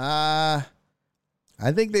 but I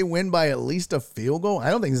think they win by at least a field goal.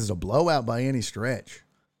 I don't think this is a blowout by any stretch,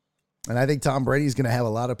 and I think Tom Brady's gonna have a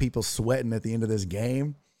lot of people sweating at the end of this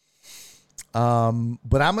game.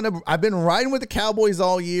 But I've been riding with the Cowboys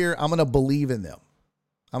all year. I'm gonna believe in them.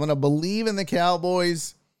 I'm gonna believe in the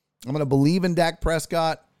Cowboys. I'm gonna believe in Dak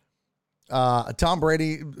Prescott. Tom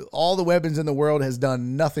Brady, all the weapons in the world, has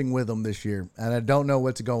done nothing with them this year, and I don't know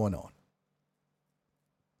what's going on.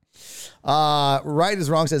 Right is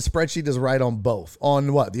wrong says spreadsheet is right on both.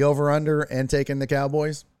 On what? The over-under and taking the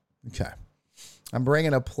Cowboys? Okay. I'm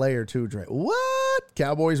bringing a player too, Dre. What?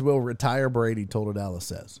 Cowboys will retire Brady, Total Dallas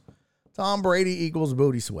says. Tom Brady equals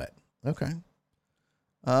booty sweat. Okay.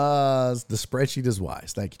 The spreadsheet is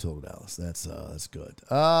wise. Thank you, Total Dallas. That's good.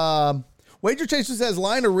 Wager Chaser says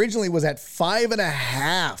line originally was at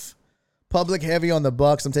 5.5. Public heavy on the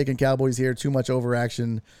Bucs. I'm taking Cowboys here. Too much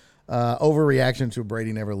overreaction to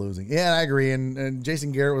Brady never losing. Yeah, I agree. And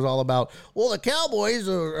Jason Garrett was all about, well, the Cowboys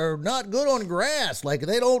are not good on grass. Like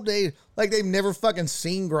they've never fucking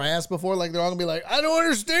seen grass before. Like they're all gonna be like, I don't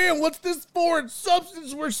understand. What's this foreign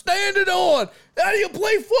substance we're standing on? How do you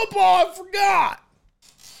play football? I forgot.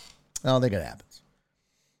 I don't think it happens.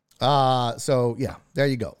 So yeah, there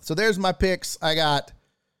you go. So there's my picks. I got,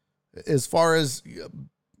 as far as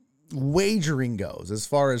wagering goes, as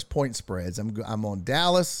far as point spreads, I'm on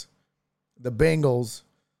Dallas, the Bengals,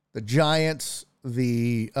 the Giants,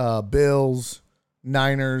 the Bills,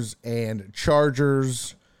 Niners, and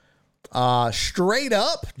Chargers. Straight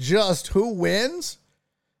up, just who wins?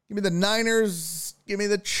 Give me the Niners. Give me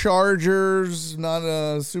the Chargers.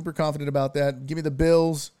 Not super confident about that. Give me the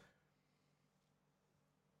Bills.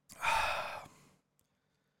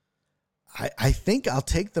 I think I'll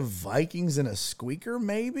take the Vikings in a squeaker,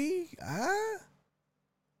 maybe.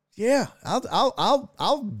 Yeah,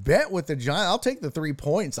 I'll bet with the Giants. I'll take the 3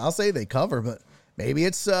 points. I'll say they cover, but maybe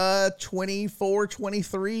it's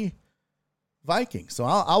 24-23 Vikings. So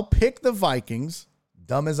I'll pick the Vikings,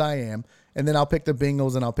 dumb as I am, and then I'll pick the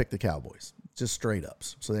Bengals and I'll pick the Cowboys. Just straight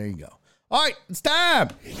ups. So there you go. All right, it's time.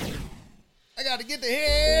 I got to get the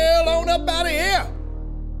hell on up out of here.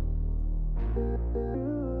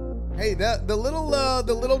 Hey, the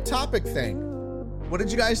little topic thing. What did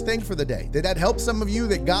you guys think for the day? Did that help some of you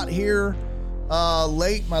that got here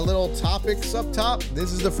late? My little topics up top.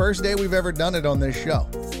 This is the first day we've ever done it on this show.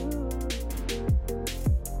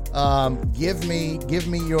 Give me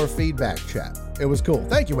your feedback, chat. It was cool.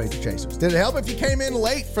 Thank you, Wager Chasers. Did it help if you came in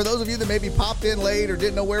late? For those of you that maybe popped in late or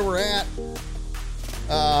didn't know where we're at,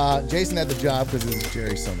 Jason had the job because this is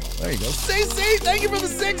Jerry Summerall. There you go. CC, thank you for the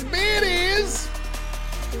 6 biddies.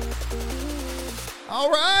 All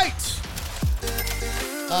right.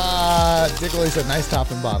 Dick Willie said, nice top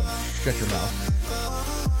and bottom. Shut your mouth.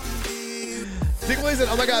 Dick Willie said,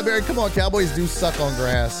 oh my God, Barry, come on. Cowboys do suck on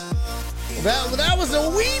grass. That was a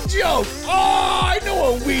weed joke. Oh, I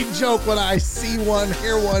know a weed joke when I see one,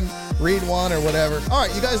 hear one, read one, or whatever. All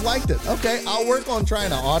right, you guys liked it. Okay, I'll work on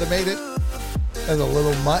trying to automate it. That's a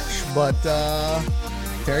little much, but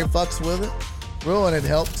Terry fucks with it. Well, and it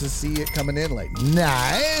helped to see it coming in late.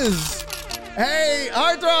 Nice. Hey,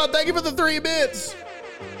 Heartthrob, thank you for the 3 bits.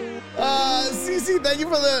 CC, thank you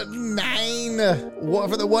for the 9.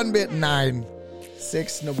 For the 1 bit, 9.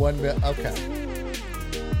 6 and 1 bit. Okay.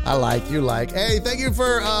 I like, you like. Hey, thank you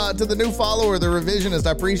for to the new follower, the revisionist.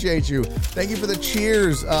 I appreciate you. Thank you for the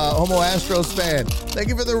cheers, Homo Astros fan. Thank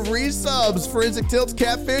you for the resubs, Forensic Tilts,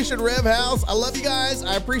 Catfish, and Rev House. I love you guys.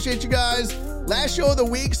 I appreciate you guys. Last show of the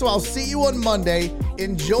week, so I'll see you on Monday.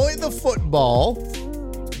 Enjoy the football.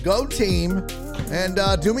 Go team. And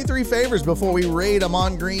do me 3 favors before we raid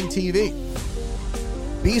Amon Green TV.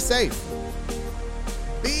 Be safe.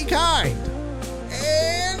 Be kind.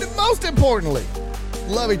 And most importantly,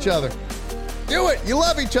 love each other. Do it. You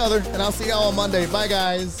love each other. And I'll see y'all on Monday. Bye,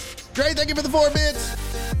 guys. Dre, thank you for the 4 bits.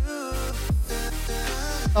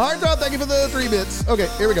 Heartthrob, thank you for the 3 bits. Okay,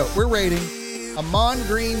 here we go. We're rating Amon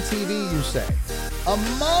Green TV, you say.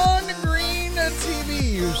 Amon Green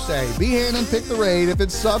TV, say. B-Hannon pick the raid. If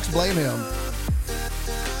it sucks, blame him.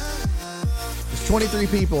 There's 23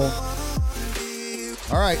 people.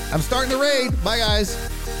 All right, I'm starting the raid. Bye, guys.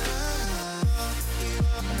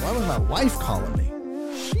 Why was my wife calling me?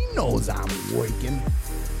 She knows I'm working.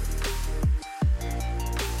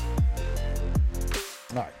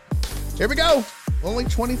 All right, here we go. Only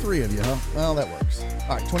 23 of you, huh? Well, that works.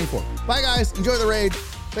 All right, 24. Bye, guys. Enjoy the raid.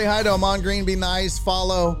 Say hi to Amon Green. Be nice.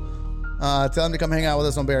 Follow. Tell him to come hang out with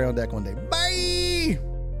us on Barry on Deck one day. Bye.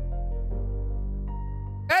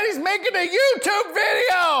 And he's making a YouTube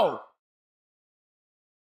video.